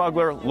human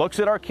smuggler looks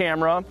at our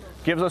camera,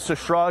 gives us a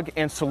shrug,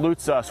 and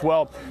salutes us.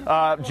 Well,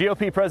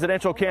 GOP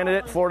presidential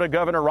candidate, Florida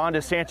Governor Ron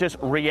DeSantis,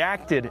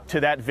 reacted to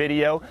that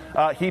video.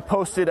 He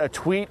posted a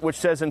tweet which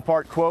says in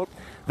part, quote,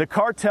 "The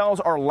cartels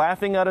are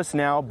laughing at us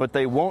now, but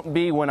they won't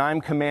be when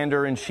I'm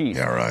commander in chief.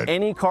 Yeah, right.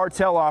 Any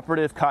cartel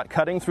operative caught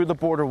cutting through the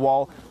border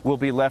wall will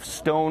be left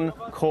stone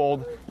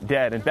cold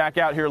dead." And back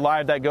out here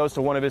live, that goes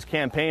to one of his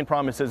campaign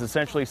promises,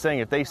 essentially saying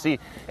if they see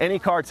any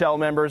cartel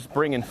members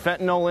bringing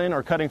fentanyl in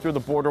or cutting through the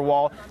border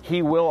wall,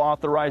 he will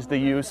authorize the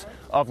use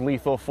of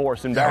lethal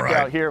force. And back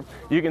out here,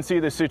 you can see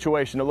this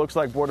situation. It looks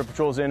like Border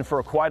Patrol's in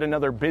for quite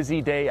another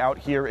busy day out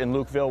here in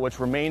Lukeville, which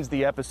remains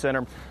the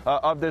epicenter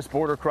of this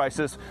border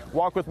crisis.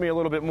 Walk with me a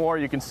little bit more.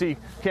 You can see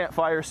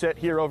campfire set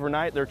here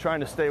overnight. They're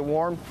trying to stay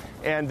warm.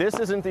 And this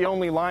isn't the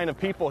only line of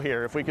people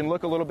here. If we can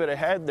look a little bit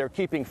ahead, they're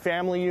keeping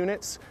family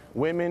units,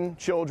 women,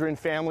 children,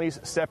 families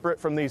separate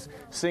from these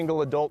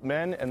single adult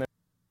men.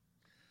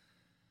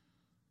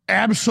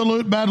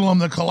 Absolute bedlam,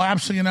 the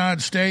collapse of the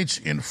United States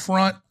in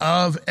front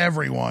of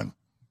everyone.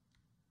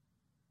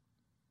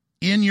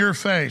 In your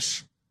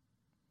face.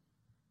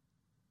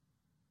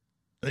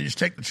 They just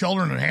take the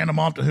children and hand them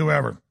off to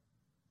whoever.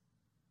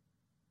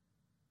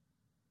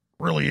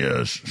 Really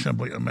is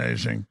simply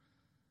amazing.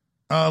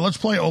 Let's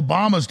play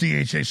Obama's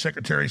DHA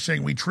secretary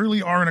saying we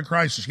truly are in a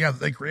crisis. Yeah, that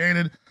they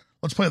created.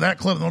 Let's play that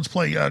clip. And let's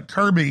play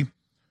Kirby,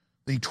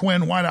 the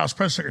twin White House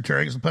press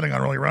secretary, because the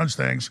Pentagon really runs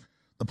things.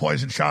 The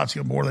poison shots,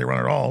 on board, they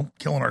run it all.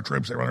 Killing our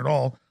troops, they run it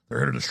all. They're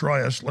here to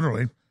destroy us,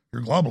 literally.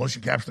 You're globalists,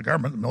 you capture the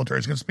government, the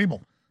military's against the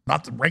people.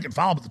 Not the rank and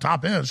file, but the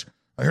top is.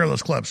 I hear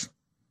those clips.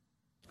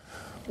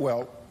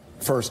 Well,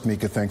 first,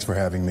 Mika, thanks for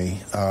having me.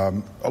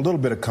 A little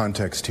bit of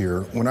context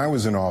here. When I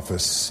was in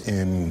office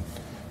in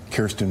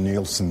Kirstjen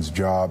Nielsen's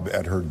job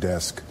at her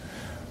desk,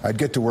 I'd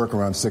get to work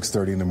around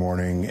 6:30 in the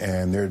morning,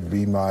 and there'd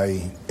be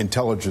my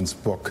intelligence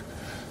book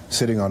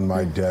sitting on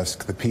my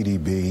desk, the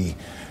PDB,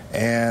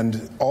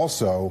 and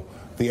also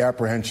the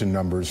apprehension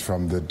numbers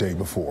from the day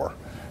before.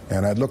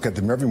 And I'd look at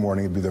them every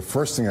morning. It'd be the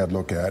first thing I'd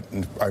look at,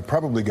 and I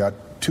probably got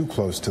too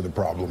close to the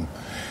problem.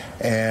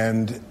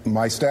 And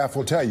my staff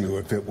will tell you,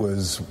 if it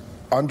was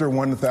under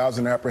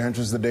 1,000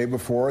 apprehensions the day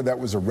before, that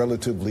was a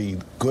relatively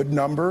good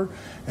number.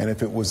 And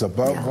if it was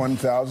above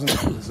 1,000,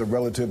 it was a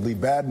relatively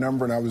bad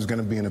number, and I was going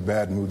to be in a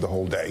bad mood the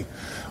whole day.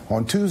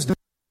 On Tuesday,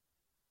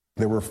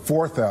 there were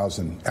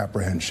 4,000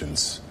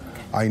 apprehensions.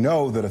 I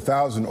know that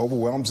 1,000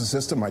 overwhelms the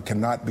system. I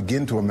cannot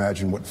begin to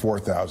imagine what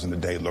 4,000 a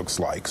day looks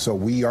like. So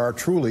we are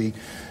truly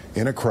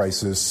in a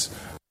crisis.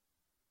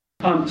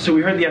 So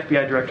we heard the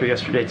FBI director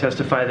yesterday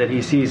testify that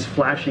he sees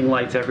flashing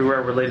lights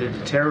everywhere related to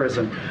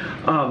terrorism.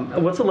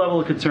 What's the level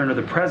of concern of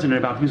the president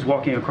about who's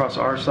walking across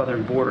our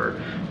southern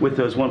border with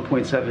those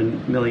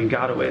 1.7 million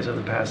gotaways of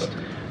the past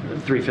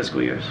 3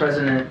 fiscal years? The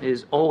president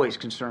is always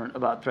concerned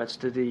about threats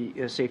to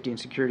the safety and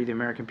security of the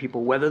American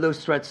people, whether those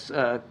threats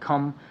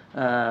come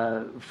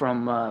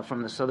from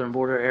the southern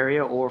border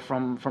area or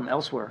from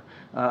elsewhere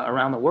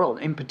around the world.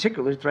 In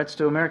particular, threats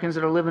to Americans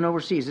that are living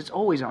overseas. It's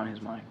always on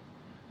his mind.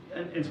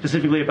 And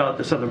specifically about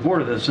the southern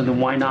border, though, so then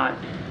why not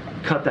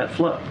cut that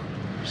flow,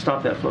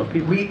 stop that flow of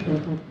people?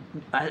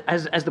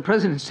 As the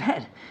president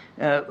said,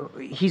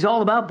 he's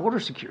all about border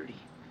security.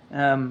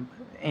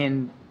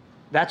 And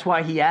that's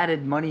why he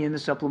added money in the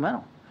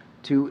supplemental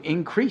to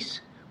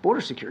increase border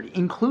security,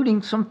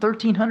 including some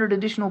 1,300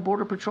 additional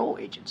Border Patrol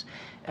agents.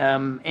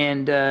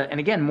 And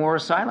again, more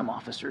asylum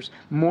officers,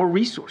 more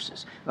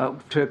resources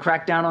to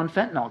crack down on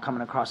fentanyl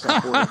coming across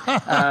that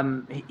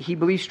border. He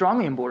believes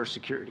strongly in border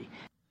security.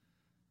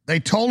 They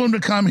told him to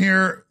come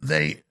here.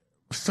 They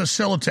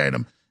facilitate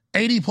them.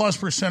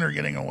 80+% are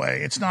getting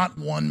away. It's not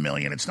 1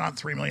 million. It's not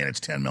 3 million. It's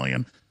 10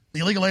 million.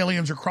 The illegal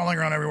aliens are crawling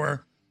around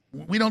everywhere.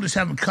 We don't just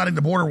have them cutting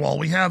the border wall.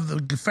 We have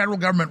the federal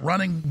government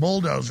running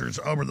bulldozers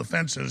over the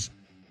fences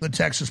that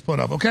Texas put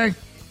up, okay?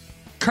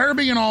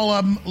 Kirby and all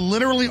of them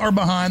literally are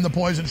behind the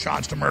poison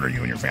shots to murder you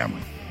and your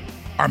family.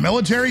 Our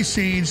military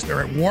seeds,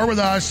 they're at war with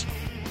us,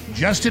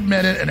 just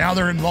admit it, and now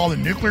they're involved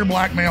in nuclear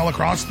blackmail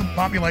across the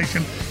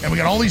population, and we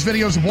got all these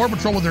videos of Border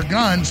Patrol with their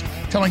guns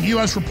telling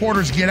U.S.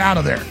 reporters, get out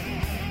of there.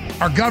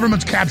 Our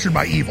government's captured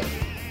by evil.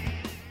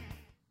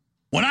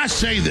 When I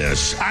say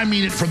this, I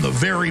mean it from the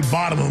very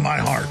bottom of my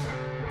heart.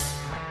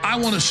 I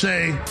want to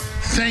say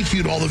thank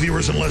you to all the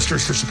viewers and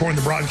listeners for supporting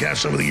the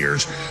broadcast over the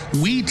years.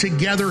 We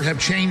together have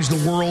changed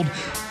the world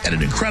at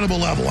an incredible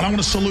level. And I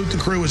want to salute the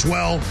crew as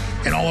well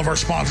and all of our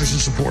sponsors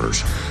and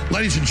supporters.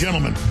 Ladies and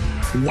gentlemen,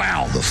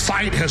 wow, the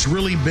fight has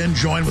really been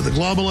joined with the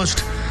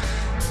globalist.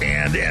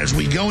 And as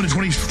we go into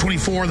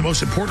 2024, the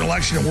most important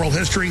election in world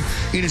history,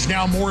 it is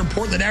now more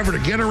important than ever to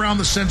get around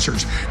the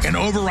censors and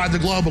override the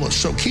globalists.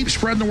 So keep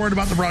spreading the word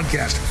about the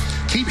broadcast.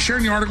 Keep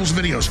sharing the articles and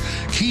videos.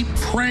 Keep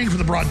praying for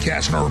the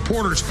broadcast and our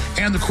reporters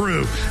and the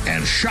crew.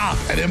 And shop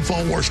at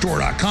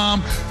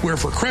InfoWarsStore.com, where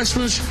for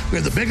Christmas, we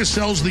have the biggest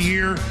sales of the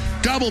year,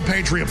 double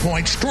Patriot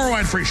points,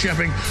 store-wide free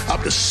shipping,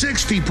 up to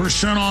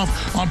 60%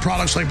 off on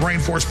products like Brain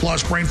Force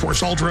Plus, Brain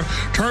Force Ultra.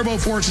 Turbo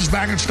Force is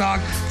back in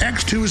stock.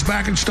 X2 is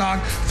back in stock.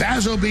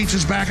 Vaso Beats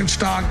is back in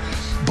stock.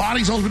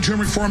 Body's Ultimate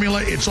Turmeric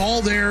Formula, it's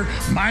all there.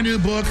 My new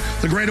book,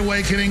 The Great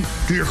Awakening.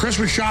 Do your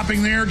Christmas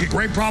shopping there. Get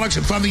great products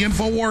and fund the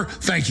InfoWar.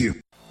 Thank you.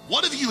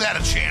 What if you had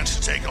a chance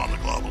to take on the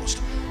globalist?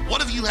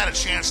 What if you had a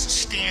chance to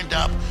stand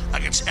up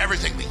against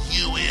everything the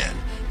UN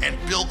and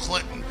Bill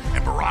Clinton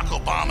and Barack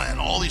Obama and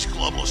all these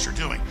globalists are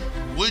doing?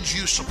 Would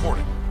you support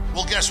it?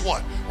 Well, guess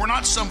what? We're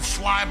not some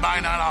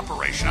fly-by-night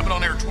operation. I've been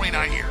on air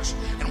 29 years,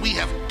 and we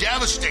have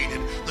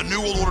devastated the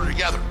New World Order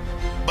together.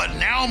 But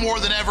now more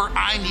than ever,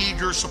 I need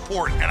your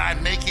support, and I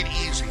make it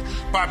easy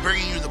by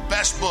bringing you the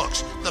best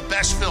books, the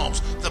best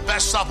films, the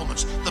best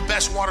supplements, the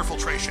best water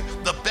filtration,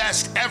 the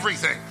best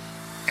everything.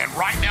 And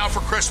right now for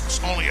Christmas,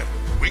 only a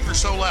week or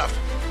so left,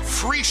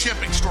 free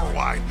shipping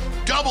store-wide,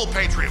 double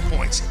Patriot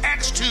points,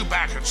 X2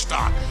 back in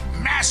stock,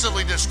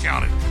 massively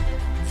discounted.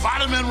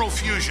 Vitamin Mineral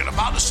Fusion,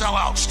 about to sell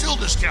out, still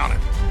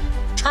discounted.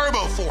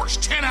 Turbo Force,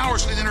 10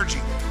 hours of energy,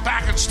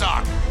 back in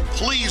stock.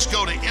 Please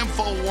go to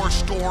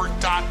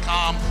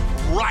InfoWarsStore.com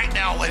right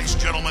now, ladies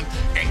and gentlemen,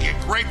 and get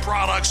great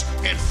products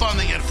and fund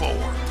the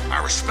InfoWar.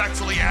 I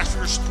respectfully ask for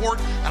your support,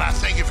 and I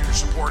thank you for your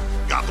support.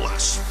 God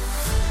bless.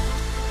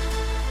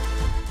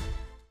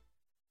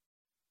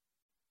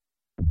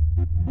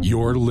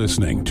 You're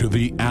listening to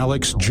The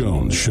Alex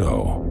Jones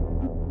Show.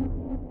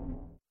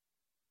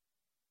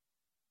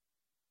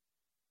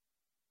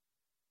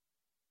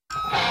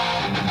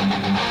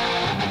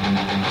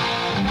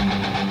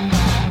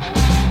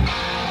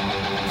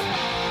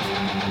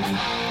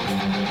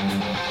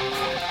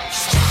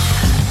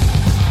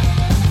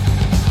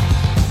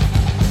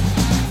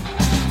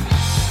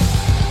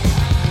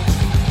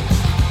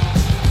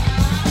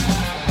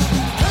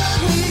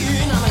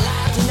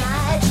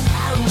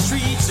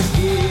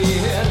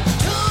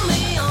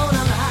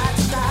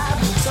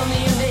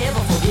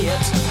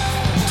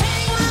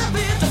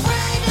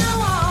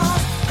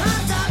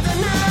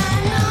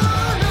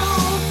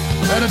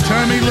 Better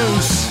turn me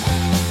loose.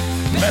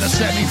 Better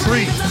set me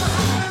free. A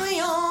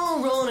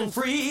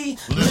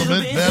little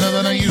bit better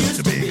than I used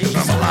to be, because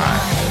I'm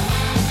alive.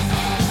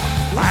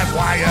 Live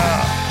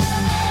wire.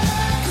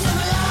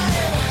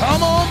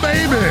 Come on,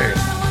 baby.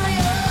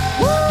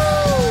 Woo!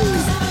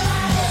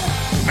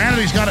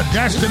 Humanity's got a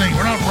destiny.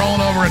 We're not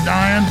rolling over and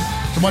dying.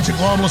 So a bunch of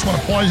globalists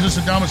want to poison us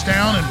and dumb us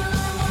down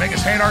and make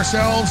us hate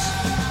ourselves.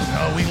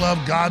 No, we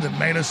love God that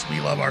made us. We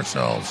love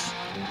ourselves.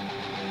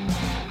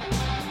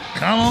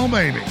 Come on,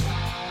 baby.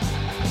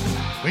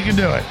 We can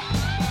do it.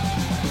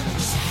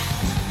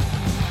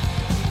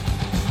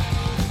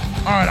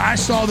 All right, I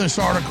saw this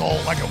article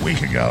like a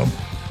week ago,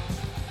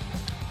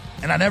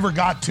 and I never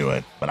got to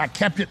it, but I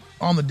kept it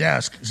on the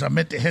desk because I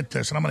meant to hit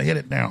this, and I'm going to hit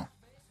it now.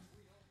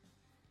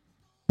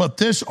 But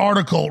this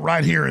article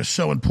right here is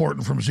so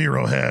important from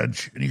Zero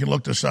Hedge, and you can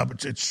look this up.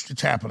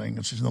 It's happening.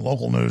 It's in the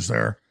local news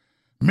there.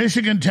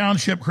 Michigan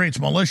Township creates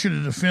militia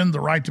to defend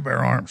the right to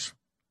bear arms.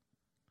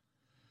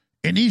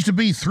 It needs to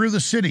be through the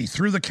city,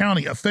 through the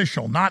county,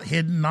 official, not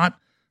hidden, not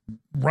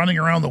running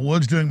around the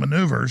woods doing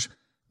maneuvers.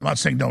 I'm not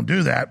saying don't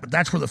do that, but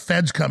that's where the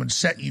feds come and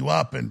set you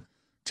up and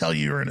tell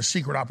you you're in a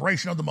secret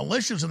operation. The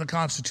militia's in the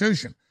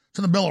Constitution. It's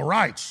in the Bill of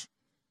Rights.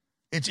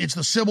 It's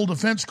the Civil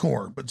Defense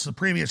Corps, but it's the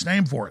previous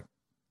name for it.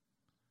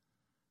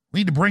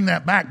 We need to bring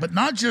that back, but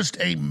not just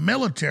a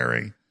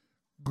military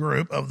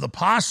group of the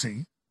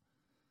posse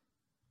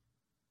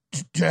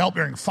to help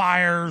during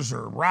fires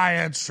or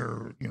riots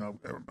or,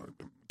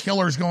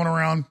 killers going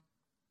around.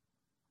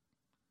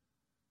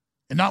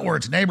 And not where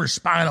it's neighbors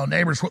spying on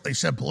neighbors, what they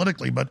said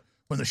politically, but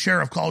when the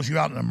sheriff calls you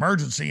out in an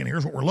emergency and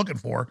here's what we're looking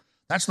for,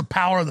 that's the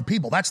power of the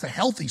people. That's the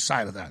healthy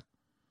side of that.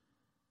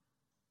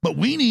 But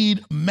we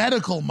need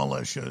medical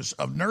militias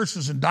of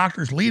nurses and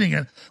doctors leading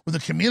it with the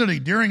community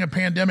during a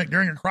pandemic,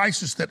 during a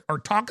crisis, that are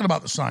talking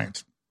about the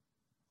science,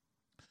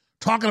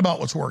 talking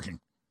about what's working.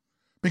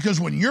 Because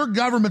when your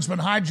government's been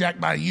hijacked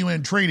by a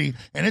UN treaty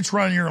and it's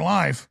running your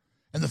life,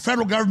 and the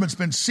federal government's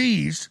been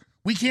seized,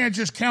 we can't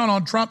just count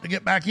on Trump to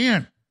get back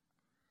in.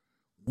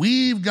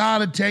 We've got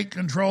to take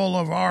control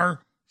of our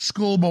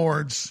school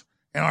boards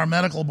and our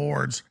medical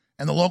boards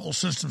and the local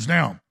systems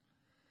now.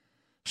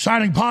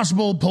 Citing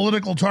possible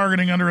political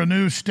targeting under a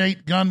new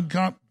state gun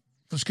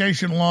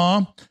confiscation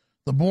law,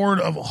 the board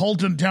of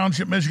Holton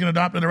Township, Michigan,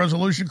 adopted a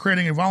resolution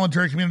creating a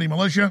voluntary community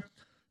militia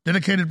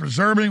dedicated to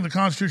preserving the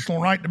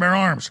constitutional right to bear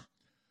arms.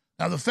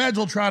 Now, the feds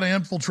will try to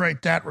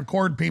infiltrate that,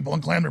 record people,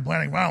 and claim they're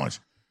planning violence.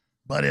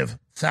 But if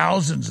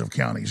thousands of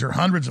counties or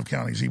hundreds of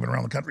counties even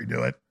around the country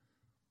do it,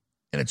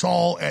 and it's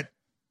all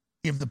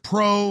if the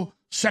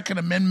pro-Second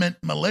Amendment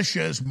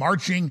militia is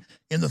marching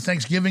in the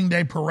Thanksgiving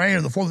Day parade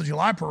or the 4th of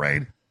July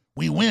parade,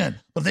 we win.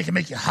 But if they can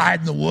make you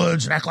hide in the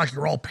woods and act like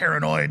you're all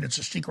paranoid and it's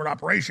a secret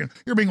operation,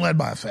 you're being led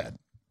by a Fed.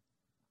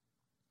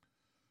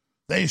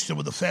 They used to,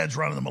 with the Feds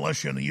running the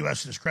militia in the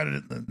U.S.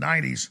 discredited in the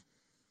 90s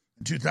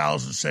and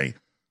 2000s, say,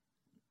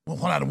 well,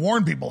 when I'd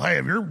warn people, hey,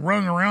 if you're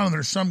running around and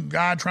there's some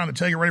guy trying to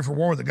tell you ready for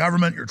war with the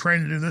government, you're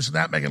trained to do this and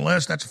that, making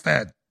lists, that's a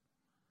Fed.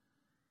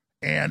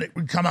 And it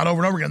would come out over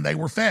and over again, they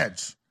were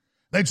Feds.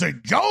 They'd say,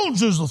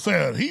 Jones is the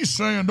Fed. He's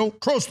saying don't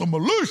trust the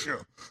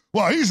militia.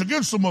 Well, he's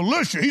against the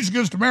militia. He's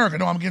against America.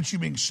 No, I'm against you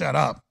being set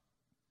up.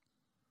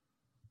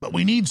 But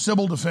we need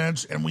civil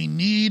defense, and we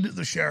need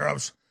the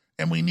sheriffs,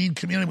 and we need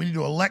community. We need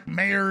to elect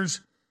mayors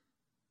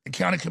and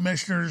county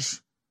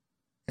commissioners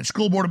and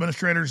school board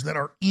administrators that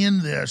are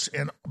in this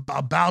and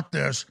about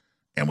this,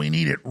 and we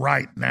need it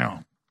right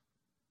now.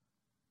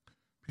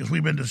 Because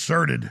we've been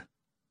deserted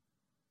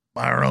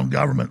by our own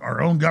government.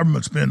 Our own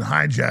government's been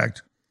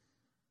hijacked,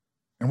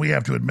 and we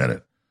have to admit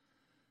it.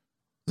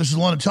 This is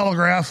London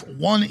Telegraph.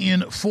 1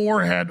 in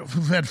 4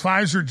 who've had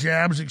Pfizer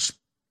jabs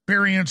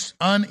experienced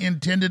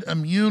unintended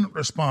immune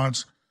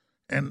response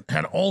and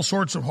had all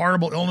sorts of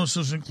horrible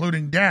illnesses,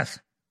 including death.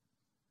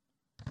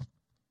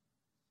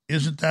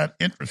 Isn't that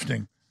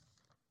interesting?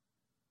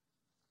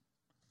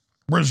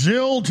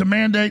 Brazil to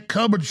mandate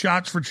COVID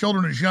shots for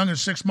children as young as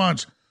 6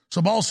 months.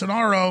 So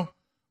Bolsonaro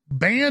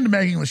banned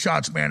making the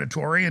shots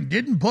mandatory and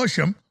didn't push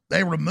them.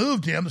 They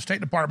removed him. The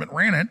State Department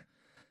ran it.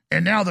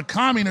 And now the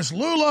communist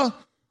Lula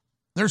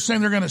They're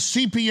saying they're going to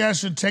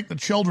CPS and take the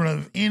children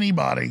of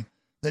anybody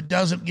that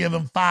doesn't give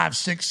them 5,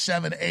 6,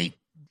 7, 8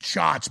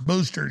 shots,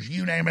 boosters,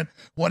 you name it,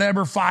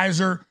 whatever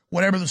Pfizer,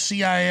 whatever the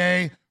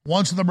CIA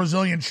wants of the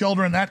Brazilian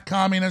children, that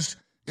communist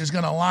is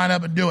going to line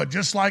up and do it.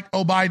 Just like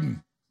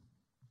Biden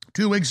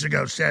 2 weeks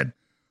ago said,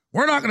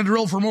 we're not going to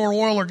drill for more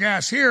oil or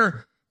gas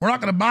here. We're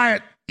not going to buy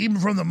it even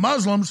from the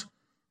Muslims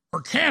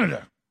or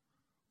Canada.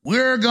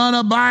 We're going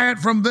to buy it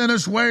from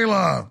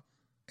Venezuela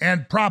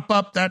and prop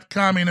up that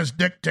communist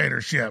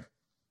dictatorship.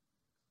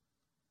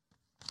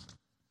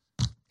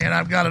 And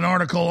I've got an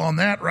article on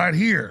that right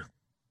here.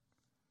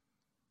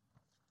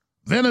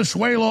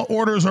 Venezuela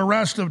orders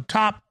arrest of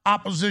top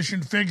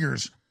opposition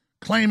figures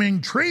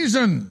claiming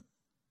treason.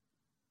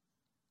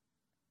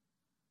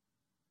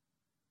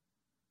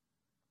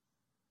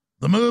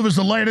 The move is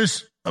the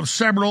latest of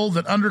several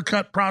that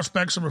undercut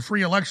prospects of a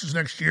free elections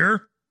next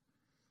year.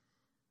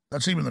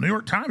 That's even the New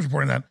York Times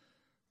reporting that.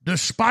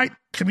 Despite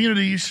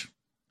communities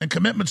and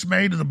commitments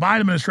made to the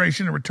Biden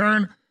administration in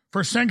return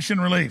for sanction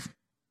relief.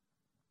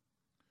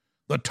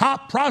 The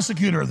top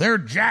prosecutor there,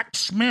 Jack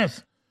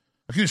Smith,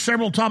 accused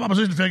several top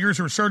opposition figures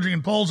who are surging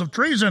in polls of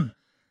treason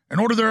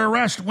and ordered their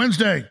arrest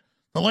Wednesday.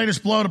 The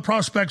latest blow to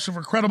prospects of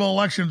credible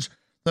elections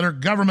that our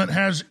government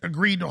has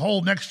agreed to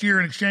hold next year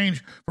in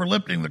exchange for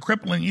lifting the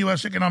crippling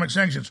U.S. economic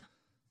sanctions.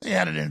 They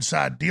had an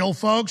inside deal,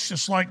 folks,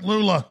 just like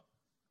Lula.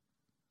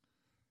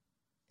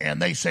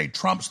 And they say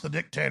Trump's the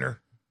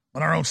dictator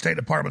when our own State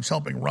Department's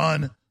helping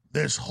run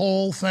this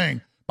whole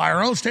thing. By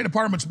our own State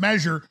Department's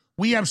measure,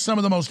 we have some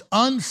of the most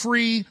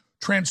unfree,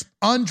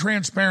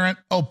 untransparent,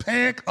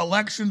 opaque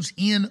elections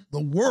in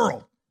the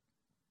world.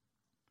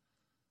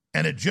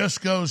 And it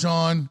just goes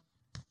on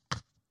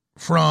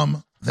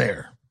from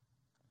there.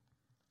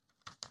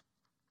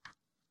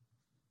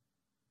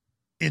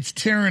 It's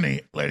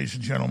tyranny, ladies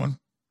and gentlemen.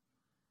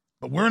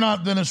 But we're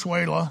not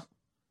Venezuela,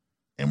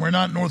 and we're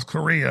not North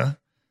Korea.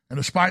 And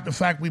despite the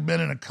fact we've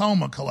been in a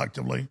coma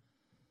collectively,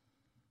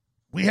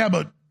 we have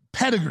a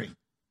pedigree.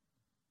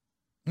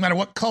 No matter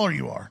what color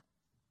you are,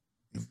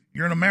 if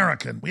you're an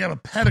American, we have a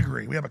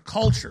pedigree. We have a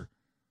culture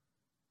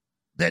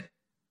that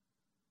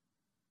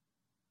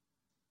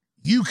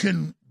you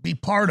can be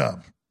part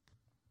of,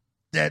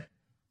 that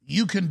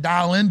you can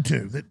dial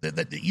into,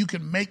 that you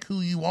can make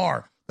who you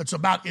are. That's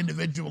about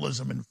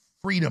individualism and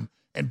freedom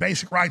and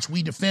basic rights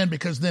we defend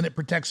because then it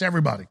protects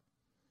everybody.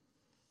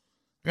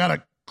 I got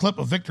a clip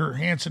of Victor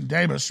Hanson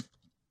Davis.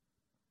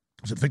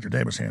 Is it Victor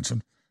Davis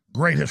Hanson?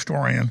 Great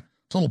historian.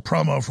 It's a little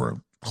promo for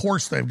a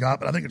course they've got,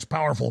 but I think it's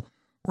powerful.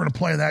 We're going to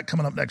play that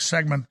coming up next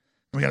segment.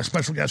 We got a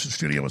special guest in the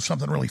studio with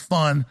something really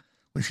fun.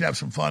 We should have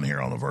some fun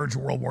here on the verge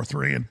of World War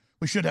III, and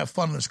we should have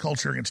fun in this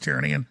culture against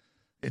tyranny, and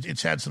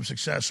it's had some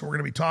success, so we're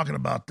going to be talking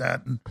about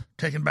that and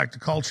taking back the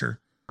culture.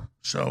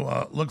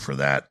 So look for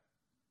that.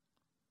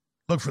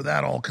 Look for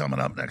that all coming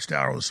up next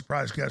hour with a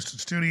surprise guest in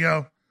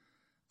studio.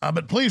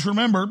 But please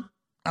remember,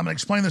 I'm going to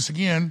explain this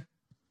again.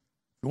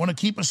 If you want to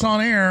keep us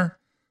on air,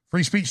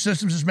 Free Speech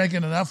Systems is making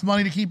enough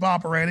money to keep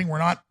operating. We're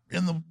not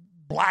in the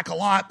black a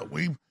lot, but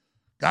we've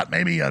got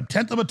maybe a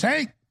tenth of a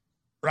tank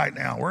right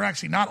now. We're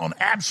actually not on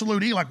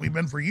absolute E like we've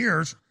been for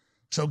years.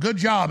 So good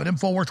job at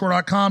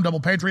InfoWarsStore.com. Double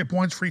Patriot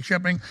points, free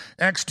shipping,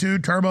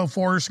 X2, Turbo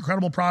Force,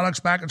 incredible products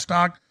back in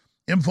stock.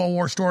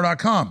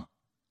 InfoWarsStore.com.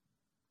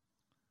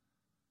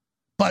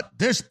 But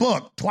this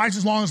book, twice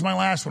as long as my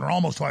last one, or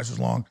almost twice as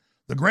long,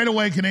 The Great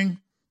Awakening,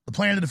 The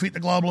Plan to Defeat the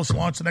Globalists and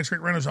Launch the Next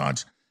Great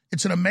Renaissance.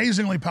 It's an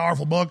amazingly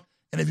powerful book.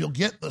 And if you'll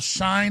get the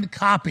signed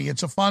copy,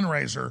 it's a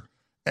fundraiser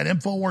at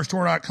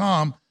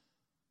InfoWarsStore.com.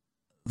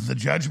 The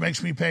judge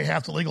makes me pay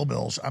half the legal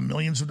bills. I'm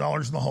millions of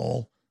dollars in the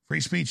hole.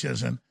 Free speech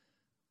isn't.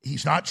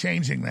 He's not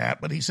changing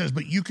that. But he says,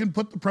 but you can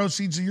put the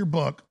proceeds of your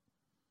book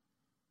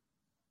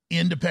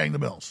into paying the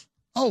bills.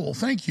 Oh, well,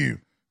 thank you.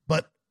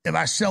 But if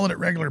I sell it at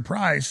regular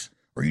price,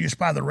 or you just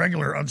buy the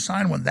regular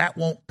unsigned one, that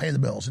won't pay the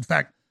bills. In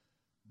fact,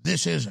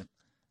 this isn't.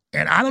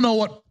 And I don't know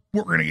what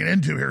we're going to get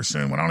into here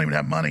soon when I don't even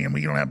have money and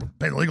we don't have to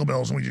pay the legal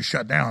bills and we just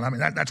shut down. I mean,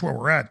 that's where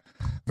we're at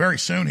very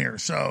soon here.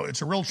 So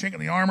it's a real chink in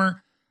the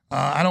armor.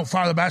 I don't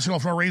fire the basketball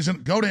for no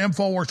reason. Go to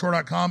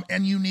InfoWarsStore.com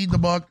and you need the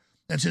book.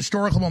 It's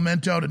historical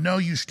memento to know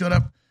you stood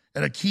up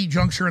at a key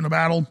juncture in the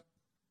battle,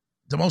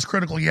 the most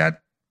critical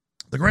yet,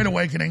 the Great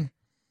Awakening,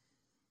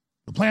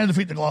 the plan to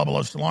defeat the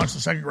globalists, to launch the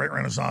Second Great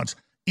Renaissance.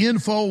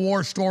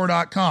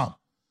 InfoWarsStore.com.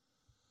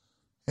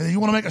 And if you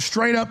want to make a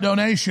straight-up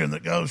donation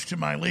that goes to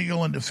my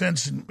legal and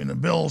defense and the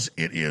bills,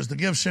 it is the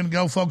Give, Send,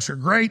 Go. Folks are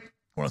great.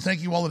 I want to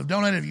thank you all that have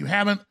donated. If you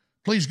haven't,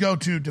 please go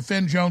to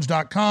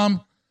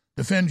DefendJones.com,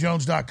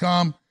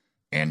 DefendJones.com,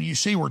 and you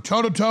see we're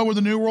toe-to-toe with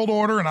the New World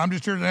Order, and I'm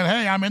just here saying,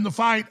 hey, I'm in the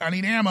fight. I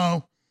need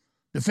ammo.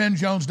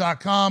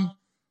 DefendJones.com,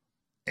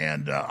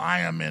 and I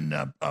am in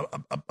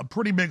a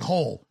pretty big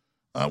hole.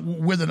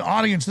 With an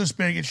audience this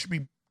big, it should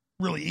be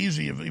really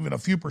easy if even a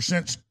few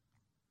percent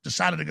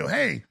decided to go,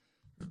 hey,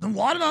 there's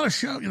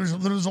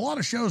a lot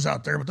of shows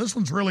out there, but this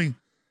one's really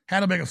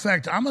had a big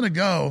effect. I'm going to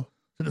go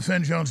to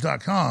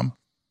defendjones.com,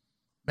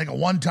 make a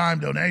one-time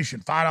donation,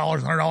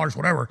 $5, $100,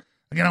 whatever.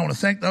 Again, I want to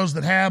thank those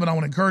that have, and I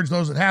want to encourage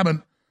those that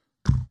haven't.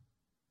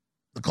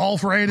 the call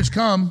for aid has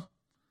come,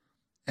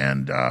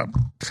 and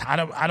I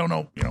don't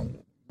know,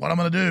 what I'm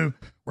going to do.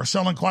 We're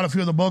selling quite a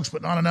few of the books,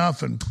 but not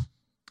enough, and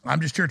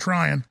I'm just here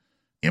trying.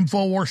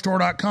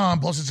 InfoWarsStore.com,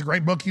 plus it's a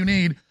great book you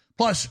need,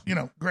 plus,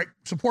 great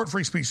support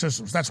free speech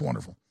systems. That's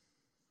wonderful.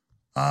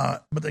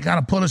 But they kind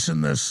of put us in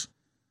this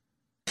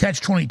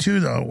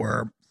catch-22, though,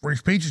 where free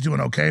speech is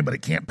doing okay, but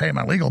it can't pay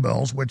my legal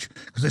bills,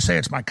 because they say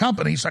it's my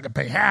company, so I can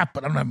pay half,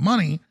 but I don't have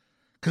money,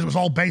 because it was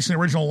all based on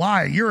the original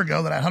lie a year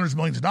ago that I had hundreds of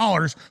millions of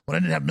dollars when I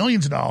didn't have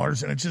millions of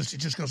dollars, and it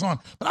just goes on.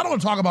 But I don't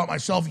want to talk about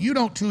myself. You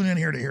don't tune in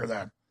here to hear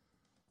that.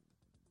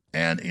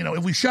 And,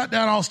 if we shut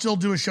down, I'll still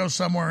do a show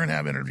somewhere and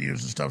have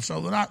interviews and stuff.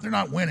 So they're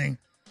not winning.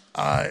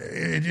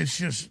 It's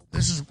just,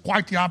 this is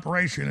quite the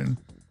operation, and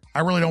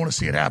I really don't want to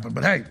see it happen.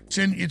 But hey,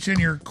 it's in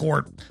your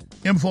court.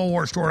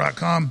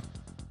 InfoWarsStore.com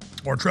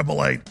or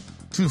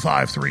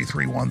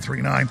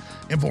 888-253-3139.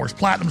 InfoWars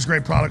Platinum's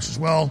great products as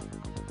well,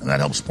 and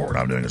that helps support what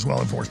I'm doing as well.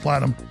 InfoWars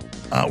Platinum.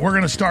 We're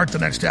going to start the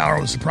next hour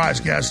with a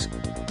surprise guest.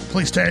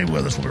 Please stay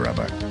with us. We'll be right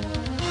back.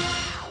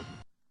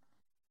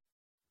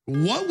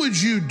 What would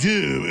you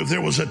do if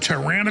there was a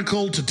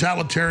tyrannical,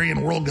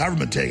 totalitarian world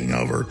government taking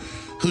over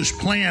whose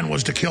plan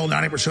was to kill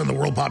 90% of the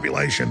world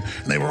population,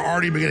 and they were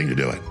already beginning to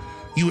do it?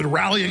 You would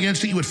rally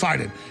against it, you would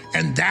fight it.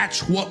 And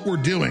that's what we're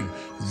doing.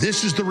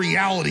 This is the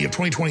reality of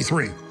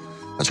 2023.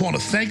 I just want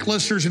to thank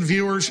listeners and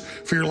viewers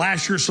for your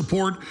last year's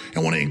support,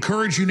 and want to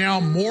encourage you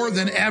now more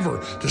than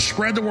ever to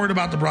spread the word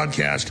about the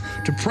broadcast,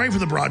 to pray for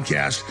the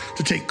broadcast,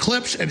 to take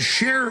clips and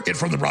share it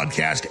from the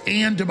broadcast,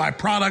 and to buy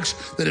products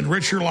that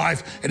enrich your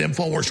life at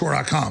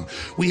InfoWarsStore.com.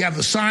 We have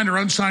the signed or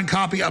unsigned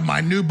copy of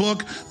my new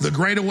book, The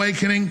Great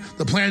Awakening,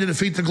 The Plan to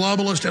Defeat the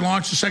Globalist and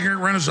Launch the Second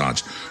Great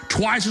Renaissance.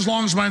 Twice as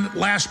long as my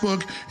last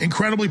book,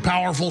 incredibly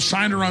powerful,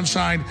 signed or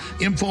unsigned,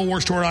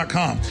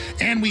 InfoWarsStore.com.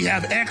 And we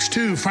have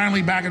X2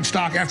 finally back in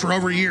stock after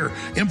over a year,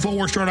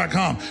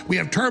 InfoWarsStore.com. We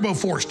have Turbo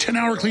Force,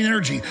 10-hour clean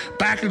energy,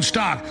 back in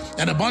stock,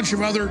 and a bunch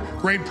of other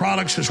great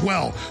products as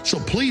well. So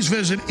please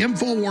visit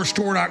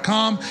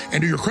InfoWarsStore.com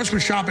and do your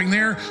Christmas shopping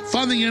there.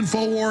 Fund the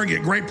InfoWar and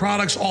get great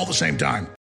products all at the same time.